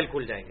اختلافی مسائل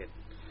کھل جائیں گے.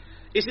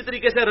 اسی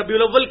طریقے سے ربیع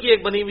الاول کی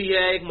ایک بنی ہوئی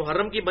ہے, ایک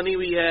محرم کی بنی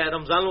ہوئی ہے,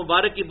 رمضان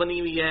مبارک کی بنی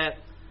ہوئی ہے,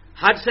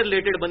 حج سے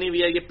ریلیٹڈ بنی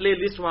ہوئی ہے. یہ پلے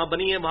لسٹ وہاں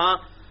بنی ہے, وہاں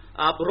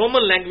آپ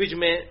رومن لینگویج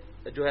میں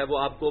جو ہے وہ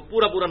آپ کو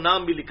پورا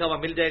نام بھی لکھا ہوا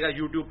مل جائے گا.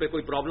 یوٹیوب پہ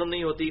کوئی پرابلم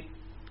نہیں ہوتی.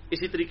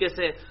 اسی طریقے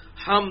سے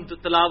حمد,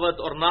 تلاوت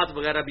اور نعت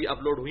وغیرہ بھی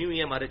اپلوڈ ہوئی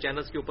ہیں ہمارے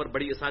چینلز کے اوپر.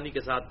 بڑی آسانی کے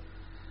ساتھ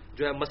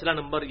جو ہے مسئلہ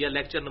نمبر یا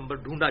لیکچر نمبر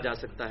ڈھونڈا جا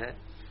سکتا ہے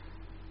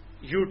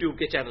یوٹیوب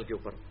کے چینل کے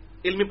اوپر.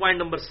 علمی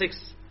پوائنٹ نمبر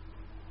 6,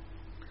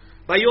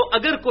 بھائیو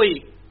اگر کوئی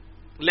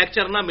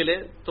لیکچر نہ ملے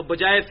تو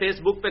بجائے فیس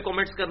بک پہ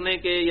کامنٹس کرنے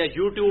کے یا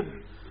یوٹیوب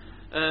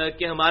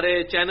کے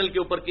ہمارے چینل کے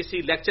اوپر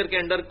کسی لیکچر کے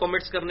انڈر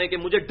کامنٹس کرنے کے,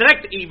 مجھے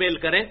ڈائریکٹ ای میل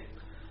کریں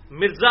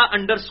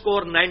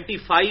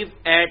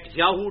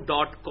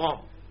mirza_95@yahoo.com.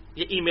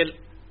 یہ ای میل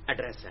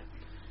ایڈریس ہے.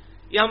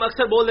 یہ ہم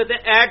اکثر بول دیتے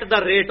ہیں @,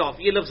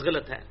 یہ لفظ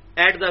غلط ہے.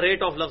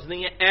 @, لفظ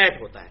نہیں ہے,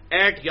 ہوتا ہے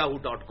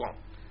 @yahoo.com.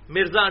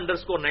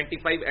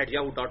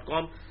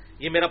 mirza_95@yahoo.com.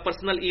 یہ میرا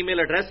پرسنل ای میل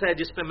ایڈریس ہے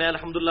جس پہ میں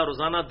الحمدللہ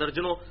روزانہ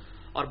درجنوں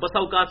اور بسا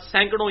اوقات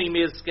سینکڑوں ای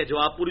میلز کے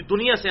جواب پوری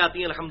دنیا سے آتی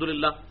ہیں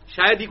الحمدللہ.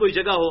 شاید ہی کوئی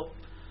جگہ ہو,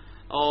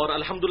 اور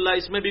الحمدللہ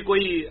اس میں بھی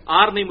کوئی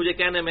آر نہیں مجھے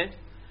کہنے میں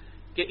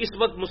کہ اس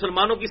وقت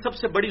مسلمانوں کی سب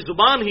سے بڑی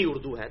زبان ہی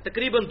اردو ہے.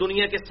 تقریباً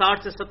دنیا کے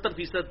 60 سے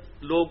 70%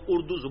 لوگ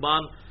اردو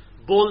زبان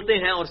بولتے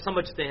ہیں اور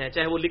سمجھتے ہیں,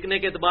 چاہے وہ لکھنے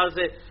کے اعتبار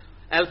سے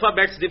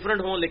الفابیٹس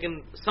ڈفرنٹ ہوں, لیکن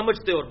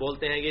سمجھتے اور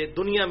بولتے ہیں. یہ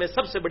دنیا میں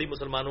سب سے بڑی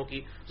مسلمانوں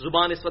کی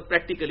زبان اس وقت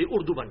پریکٹیکلی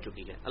اردو بن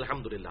چکی ہے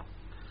الحمدللہ.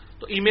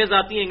 تو ای میلز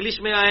آتی ہیں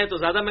انگلش میں آئے تو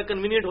زیادہ میں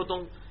کنوینئنٹ ہوتا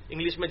ہوں,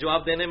 انگلش میں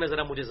جواب دینے میں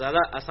ذرا مجھے زیادہ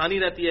آسانی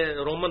رہتی ہے,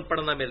 رومن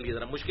پڑھنا میرے لیے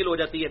ذرا مشکل ہو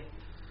جاتی ہے.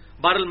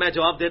 بہرحال میں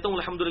جواب دیتا ہوں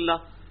الحمدللہ.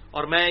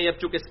 اور میں اب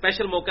چونکہ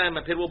اسپیشل موقع ہے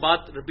میں پھر وہ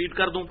بات رپیٹ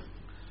کر دوں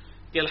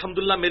کہ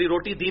الحمدللہ میری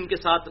روٹی دین کے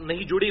ساتھ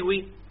نہیں جڑی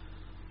ہوئی,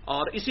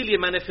 اور اسی لیے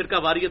میں نے فرقہ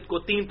واریت کو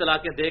 3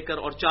 طلاقیں دے کر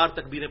اور 4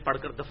 تکبیریں پڑھ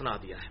کر دفنا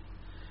دیا ہے.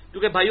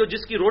 کیونکہ بھائیو,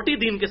 جس کی روٹی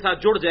دین کے ساتھ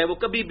جڑ جائے وہ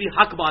کبھی بھی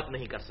حق بات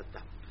نہیں کر سکتا.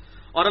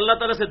 اور اللہ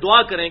تعالیٰ سے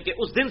دعا کریں کہ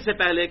اس دن سے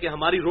پہلے کہ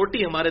ہماری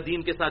روٹی ہمارے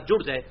دین کے ساتھ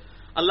جڑ جائے,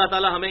 اللہ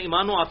تعالیٰ ہمیں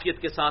ایمان و عافیت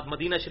کے ساتھ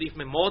مدینہ شریف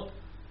میں موت,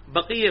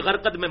 بقیع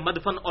غرقد میں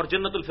مدفن اور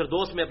جنت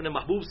الفردوس میں اپنے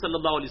محبوب صلی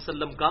اللہ علیہ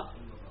وسلم کا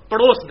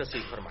پڑوس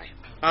نصیب فرمائے.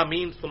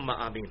 آمین ثم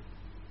آمین.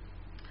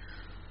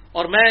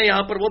 اور میں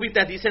یہاں پر وہ بھی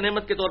تحدیث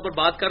نعمت کے طور پر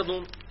بات کر دوں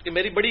کہ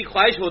میری بڑی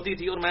خواہش ہوتی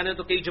تھی, اور میں نے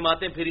تو کئی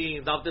جماعتیں پھری,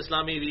 دعوت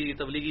اسلامی بھی,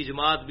 تبلیغی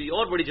جماعت بھی,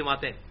 اور بڑی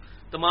جماعتیں,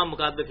 تمام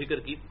مکاتب فکر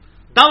کی.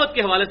 دعوت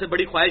کے حوالے سے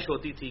بڑی خواہش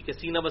ہوتی تھی کہ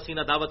سینہ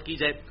بسینہ دعوت کی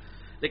جائے,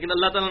 لیکن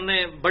اللہ تعالیٰ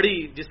نے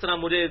بڑی, جس طرح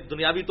مجھے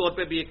دنیاوی طور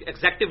پہ بھی ایک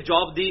ایگزیکٹو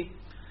جاب دی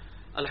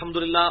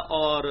الحمدللہ,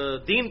 اور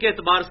دین کے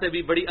اعتبار سے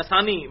بھی بڑی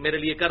آسانی میرے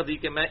لیے کر دی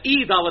کہ میں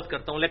دعوت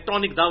کرتا ہوں,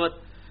 الیکٹرانک دعوت,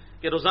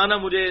 کہ روزانہ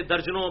مجھے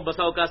درجنوں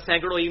بساؤ کا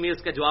سینکڑوں ای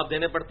میلز کے جواب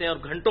دینے پڑتے ہیں, اور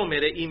گھنٹوں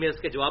میرے ای میلز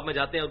کے جواب میں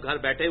جاتے ہیں, اور گھر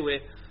بیٹھے ہوئے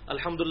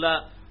الحمدللہ.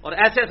 اور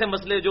ایسے ایسے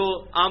مسئلے جو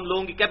عام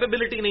لوگوں کی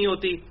کیپیبلٹی نہیں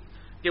ہوتی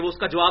کہ وہ اس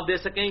کا جواب دے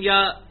سکیں,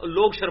 یا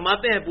لوگ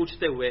شرماتے ہیں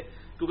پوچھتے ہوئے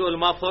کیونکہ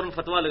علماء فوراً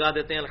فتویٰ لگا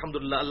دیتے ہیں.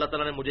 الحمدللہ اللہ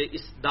تعالیٰ نے مجھے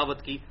اس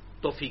دعوت کی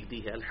توفیق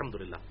دی ہے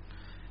الحمدللہ.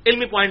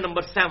 علمی پوائنٹ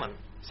نمبر 7,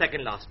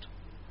 سیکنڈ لاسٹ,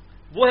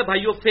 وہ ہے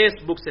بھائیو فیس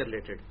بک سے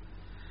ریلیٹڈ.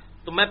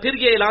 تو میں پھر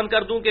یہ اعلان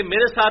کر دوں کہ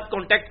میرے ساتھ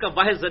کانٹیکٹ کا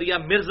واحد ذریعہ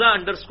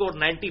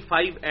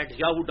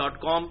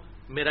mirza_95@yahoo.com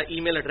میرا ای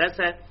میل ایڈریس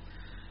ہے.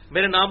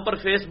 میرے نام پر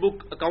فیس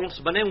بک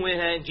اکاؤنٹس بنے ہوئے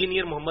ہیں,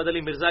 انجینئر محمد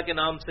علی مرزا کے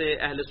نام سے,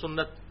 اہل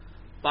سنت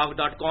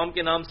پاک.com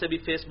کے نام سے بھی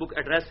فیس بک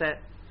ایڈریس ہے.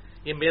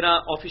 یہ میرا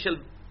آفیشیل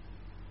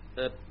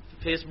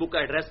فیس بک کا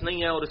ایڈریس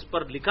نہیں ہے, اور اس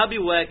پر لکھا بھی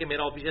ہوا ہے کہ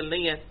میرا آفیشیل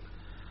نہیں ہے.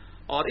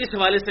 اور اس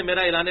حوالے سے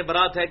میرا اعلان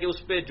برات ہے کہ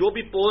اس پہ جو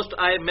بھی پوسٹ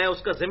آئے میں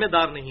اس کا ذمہ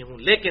دار نہیں ہوں,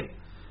 لیکن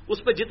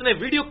اس پہ جتنے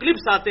ویڈیو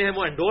کلپس آتے ہیں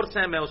وہ انڈورس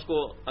ہیں, میں اس کو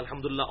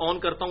الحمدللہ آن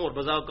کرتا ہوں, اور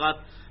بعض اوقات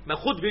میں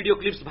خود ویڈیو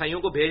کلپس بھائیوں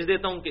کو بھیج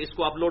دیتا ہوں کہ اس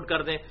کو اپلوڈ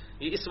کر دیں,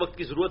 یہ اس وقت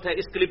کی ضرورت ہے,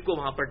 اس کلپ کو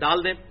وہاں پر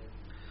ڈال دیں.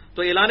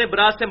 تو اعلان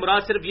برات سے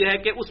مراد صرف یہ ہے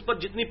کہ اس پر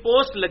جتنی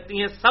پوسٹ لگتی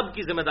ہیں سب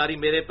کی ذمہ داری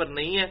میرے پر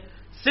نہیں ہے,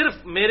 صرف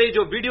میرے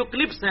جو ویڈیو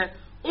کلپس ہیں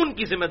ان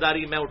کی ذمہ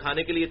داری میں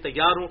اٹھانے کے لیے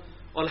تیار ہوں.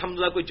 اور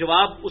الحمدللہ کوئی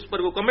جواب اس پر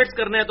وہ کمنٹس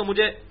کرنے ہیں تو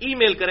مجھے ای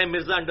میل کریں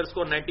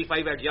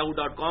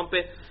mirza_95@yahoo.com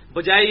پہ,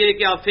 بجائے یہ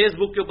کہ آپ فیس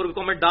بک کے اوپر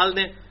کمنٹ ڈال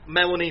دیں,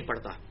 میں وہ نہیں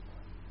پڑھتا.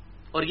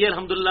 اور یہ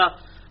الحمدللہ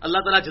اللہ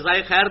تعالیٰ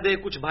جزائے خیر دے,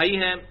 کچھ بھائی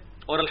ہیں,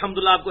 اور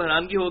الحمدللہ آپ کو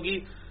حیرانگی ہوگی,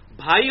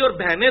 بھائی اور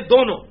بہنیں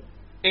دونوں,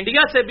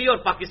 انڈیا سے بھی اور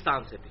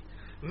پاکستان سے بھی,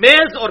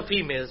 میلز اور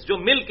فیمیلز, جو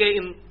مل کے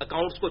ان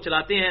اکاؤنٹس کو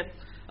چلاتے ہیں.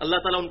 اللہ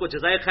تعالیٰ ان کو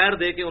جزائے خیر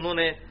دے کہ انہوں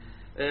نے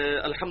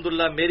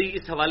الحمدللہ میری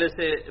اس حوالے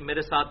سے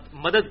میرے ساتھ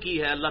مدد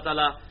کی ہے. اللہ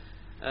تعالیٰ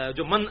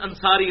جو من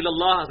انصاری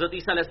اللہ, حضرت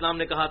عیسیٰ علیہ السلام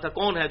نے کہا تھا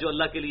کون ہے جو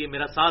اللہ کے لیے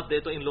میرا ساتھ دے,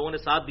 تو ان لوگوں نے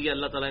ساتھ دیا.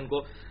 اللہ تعالیٰ ان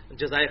کو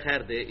جزائے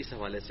خیر دے اس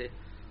حوالے سے,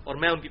 اور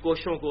میں ان کی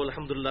کوششوں کو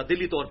الحمدللہ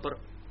دلی طور پر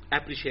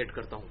اپریشیٹ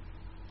کرتا ہوں.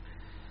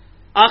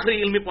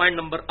 آخری علمی پوائنٹ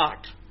نمبر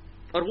 8,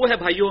 اور وہ ہے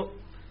بھائیو,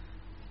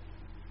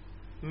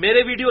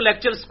 میرے ویڈیو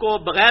لیکچرز کو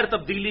بغیر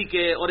تبدیلی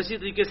کے اور اسی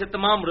طریقے سے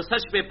تمام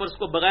ریسرچ پیپرز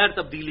کو بغیر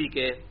تبدیلی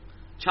کے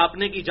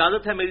چھاپنے کی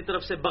اجازت ہے میری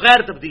طرف سے,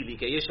 بغیر تبدیلی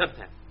کے, یہ شرط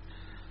ہے.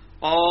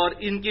 اور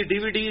ان کی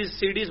DVDs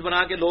CDs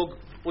بنا کے لوگ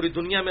پوری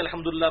دنیا میں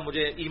الحمدللہ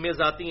مجھے ای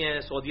میلز آتی ہیں,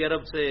 سعودی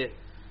عرب سے,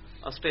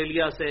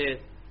 آسٹریلیا سے,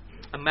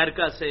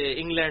 امریکہ سے,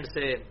 انگلینڈ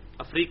سے,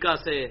 افریقہ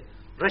سے,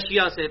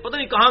 رشیا سے, پتہ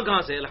نہیں کہاں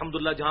کہاں سے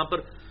الحمدللہ, جہاں پر,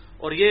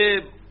 اور یہ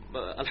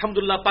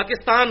الحمدللہ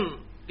پاکستان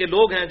کے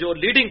لوگ ہیں جو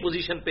لیڈنگ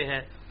پوزیشن پہ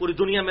ہیں پوری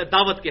دنیا میں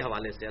دعوت کے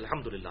حوالے سے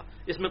الحمدللہ,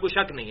 اس میں کوئی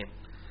شک نہیں ہے,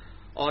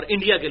 اور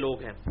انڈیا کے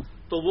لوگ ہیں.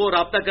 تو وہ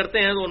رابطہ کرتے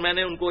ہیں, اور میں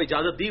نے ان کو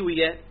اجازت دی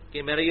ہوئی ہے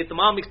کہ میرے یہ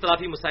تمام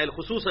اختلافی مسائل,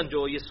 خصوصاً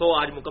جو یہ 100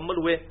 آج مکمل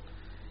ہوئے,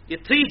 یہ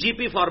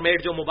 3GP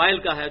فارمیٹ جو موبائل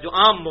کا ہے, جو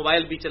عام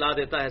موبائل بھی چلا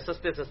دیتا ہے,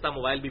 سستا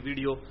موبائل بھی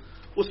ویڈیو,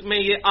 اس میں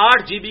یہ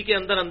 8GB کے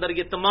اندر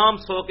یہ تمام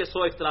 100 کے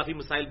 100 اختلافی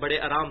مسائل بڑے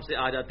آرام سے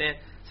آ جاتے ہیں.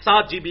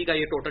 7GB کا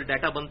یہ ٹوٹل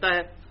ڈیٹا بنتا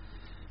ہے.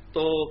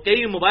 تو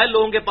کئی موبائل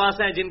لوگوں کے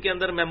پاس ہیں جن کے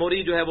اندر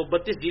میموری جو ہے وہ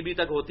 32GB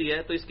تک ہوتی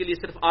ہے, تو اس کے لیے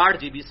صرف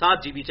 8GB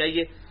 7GB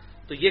چاہیے.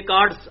 تو یہ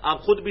کارڈز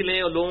آپ خود بھی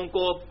لیں, اور لوگوں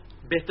کو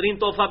بہترین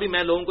تحفہ بھی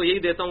میں لوگوں کو یہی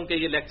دیتا ہوں کہ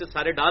یہ لیکچر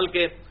سارے ڈال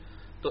کے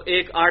تو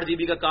ایک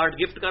 8GB کا کارڈ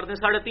گفٹ کر دیں.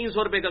 350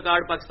 روپے کا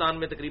کارڈ پاکستان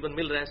میں تقریباً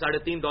مل رہا ہے,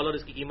 $3.5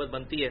 اس کی قیمت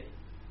بنتی ہے.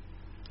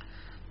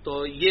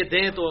 تو یہ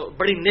دیں تو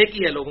بڑی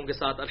نیکی ہے لوگوں کے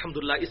ساتھ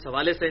الحمدللہ اس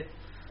حوالے سے.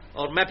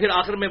 اور میں پھر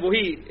آخر میں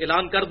وہی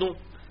اعلان کر دوں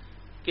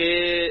کہ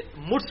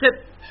مجھ سے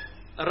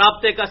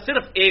رابطے کا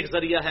صرف ایک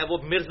ذریعہ ہے, وہ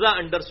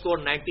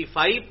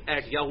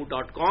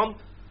mirza_95@yahoo.com.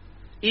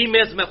 ای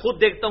میلز میں خود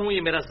دیکھتا ہوں,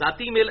 یہ میرا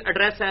ذاتی میل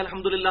ایڈریس ہے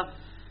الحمدللہ.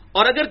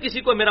 اور اگر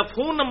کسی کو میرا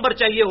فون نمبر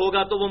چاہیے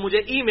ہوگا تو وہ مجھے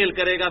ای میل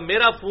کرے گا.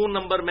 میرا فون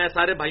نمبر میں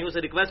سارے بھائیوں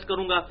سے ریکویسٹ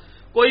کروں گا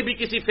کوئی بھی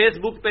کسی فیس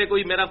بک پہ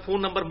کوئی میرا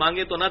فون نمبر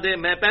مانگے تو نہ دے.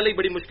 میں پہلے ہی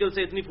بڑی مشکل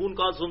سے اتنی فون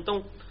کال سنتا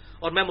ہوں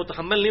اور میں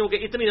متحمل نہیں ہوں کہ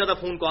اتنی زیادہ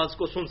فون کالز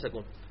کو سن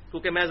سکوں,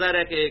 کیونکہ میں ظاہر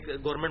ہے کہ ایک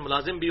گورنمنٹ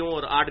ملازم بھی ہوں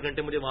اور 8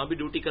 گھنٹے مجھے وہاں بھی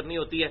ڈیوٹی کرنی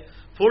ہوتی ہے.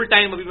 فل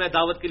ٹائم ابھی میں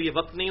دعوت کے لیے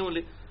وقت نہیں ہوں,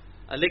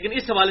 لیکن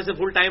اس حوالے سے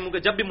فل ٹائم ہوں کہ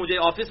جب بھی مجھے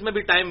آفس میں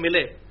بھی ٹائم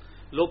ملے,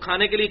 لوگ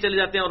کھانے کے لیے چلے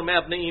جاتے ہیں اور میں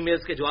اپنے ای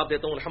میلز کے جواب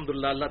دیتا ہوں.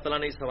 الحمدللہ اللہ تعالیٰ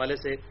نے اس حوالے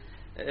سے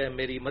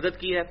میری مدد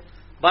کی ہے.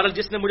 بہرحال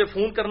جس نے مجھے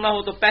فون کرنا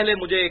ہو تو پہلے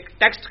مجھے ایک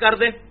ٹیکسٹ کر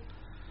دیں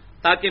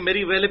تاکہ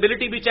میری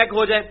اویلیبلٹی بھی چیک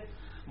ہو جائے,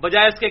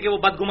 بجائے اس کے کہ وہ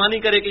بدگمانی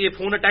کرے کہ یہ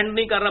فون اٹینڈ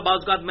نہیں کر رہا. بعض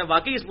اوقات میں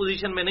واقعی اس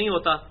پوزیشن میں نہیں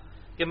ہوتا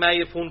کہ میں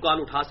یہ فون کال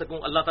اٹھا سکوں.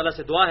 اللہ تعالیٰ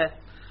سے دعا ہے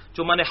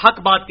جو میں نے حق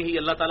بات کہی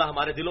اللہ تعالیٰ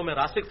ہمارے دلوں میں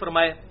راسخ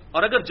فرمائے,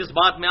 اور اگر جس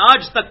بات میں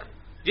آج تک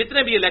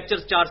جتنے بھی یہ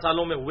لیکچرز 4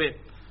 سالوں میں ہوئے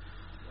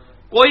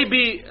کوئی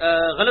بھی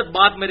غلط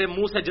بات میرے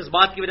منہ سے جس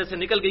بات کی وجہ سے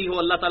نکل گئی ہو,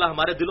 اللہ تعالیٰ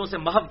ہمارے دلوں سے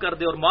محو کر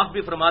دے اور معاف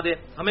بھی فرما دے.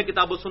 ہمیں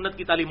کتاب و سنت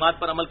کی تعلیمات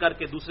پر عمل کر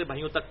کے دوسرے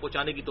بھائیوں تک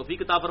پہنچانے کی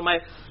توفیق عطا فرمائے.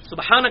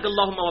 سبحانک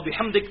اللہم و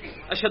بحمدک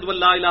اشہد ان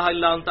لا الہ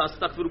الا انت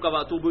استغفرک و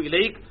اتوب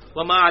الیک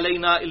وما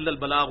علینا الا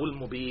البلاغ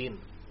المبین.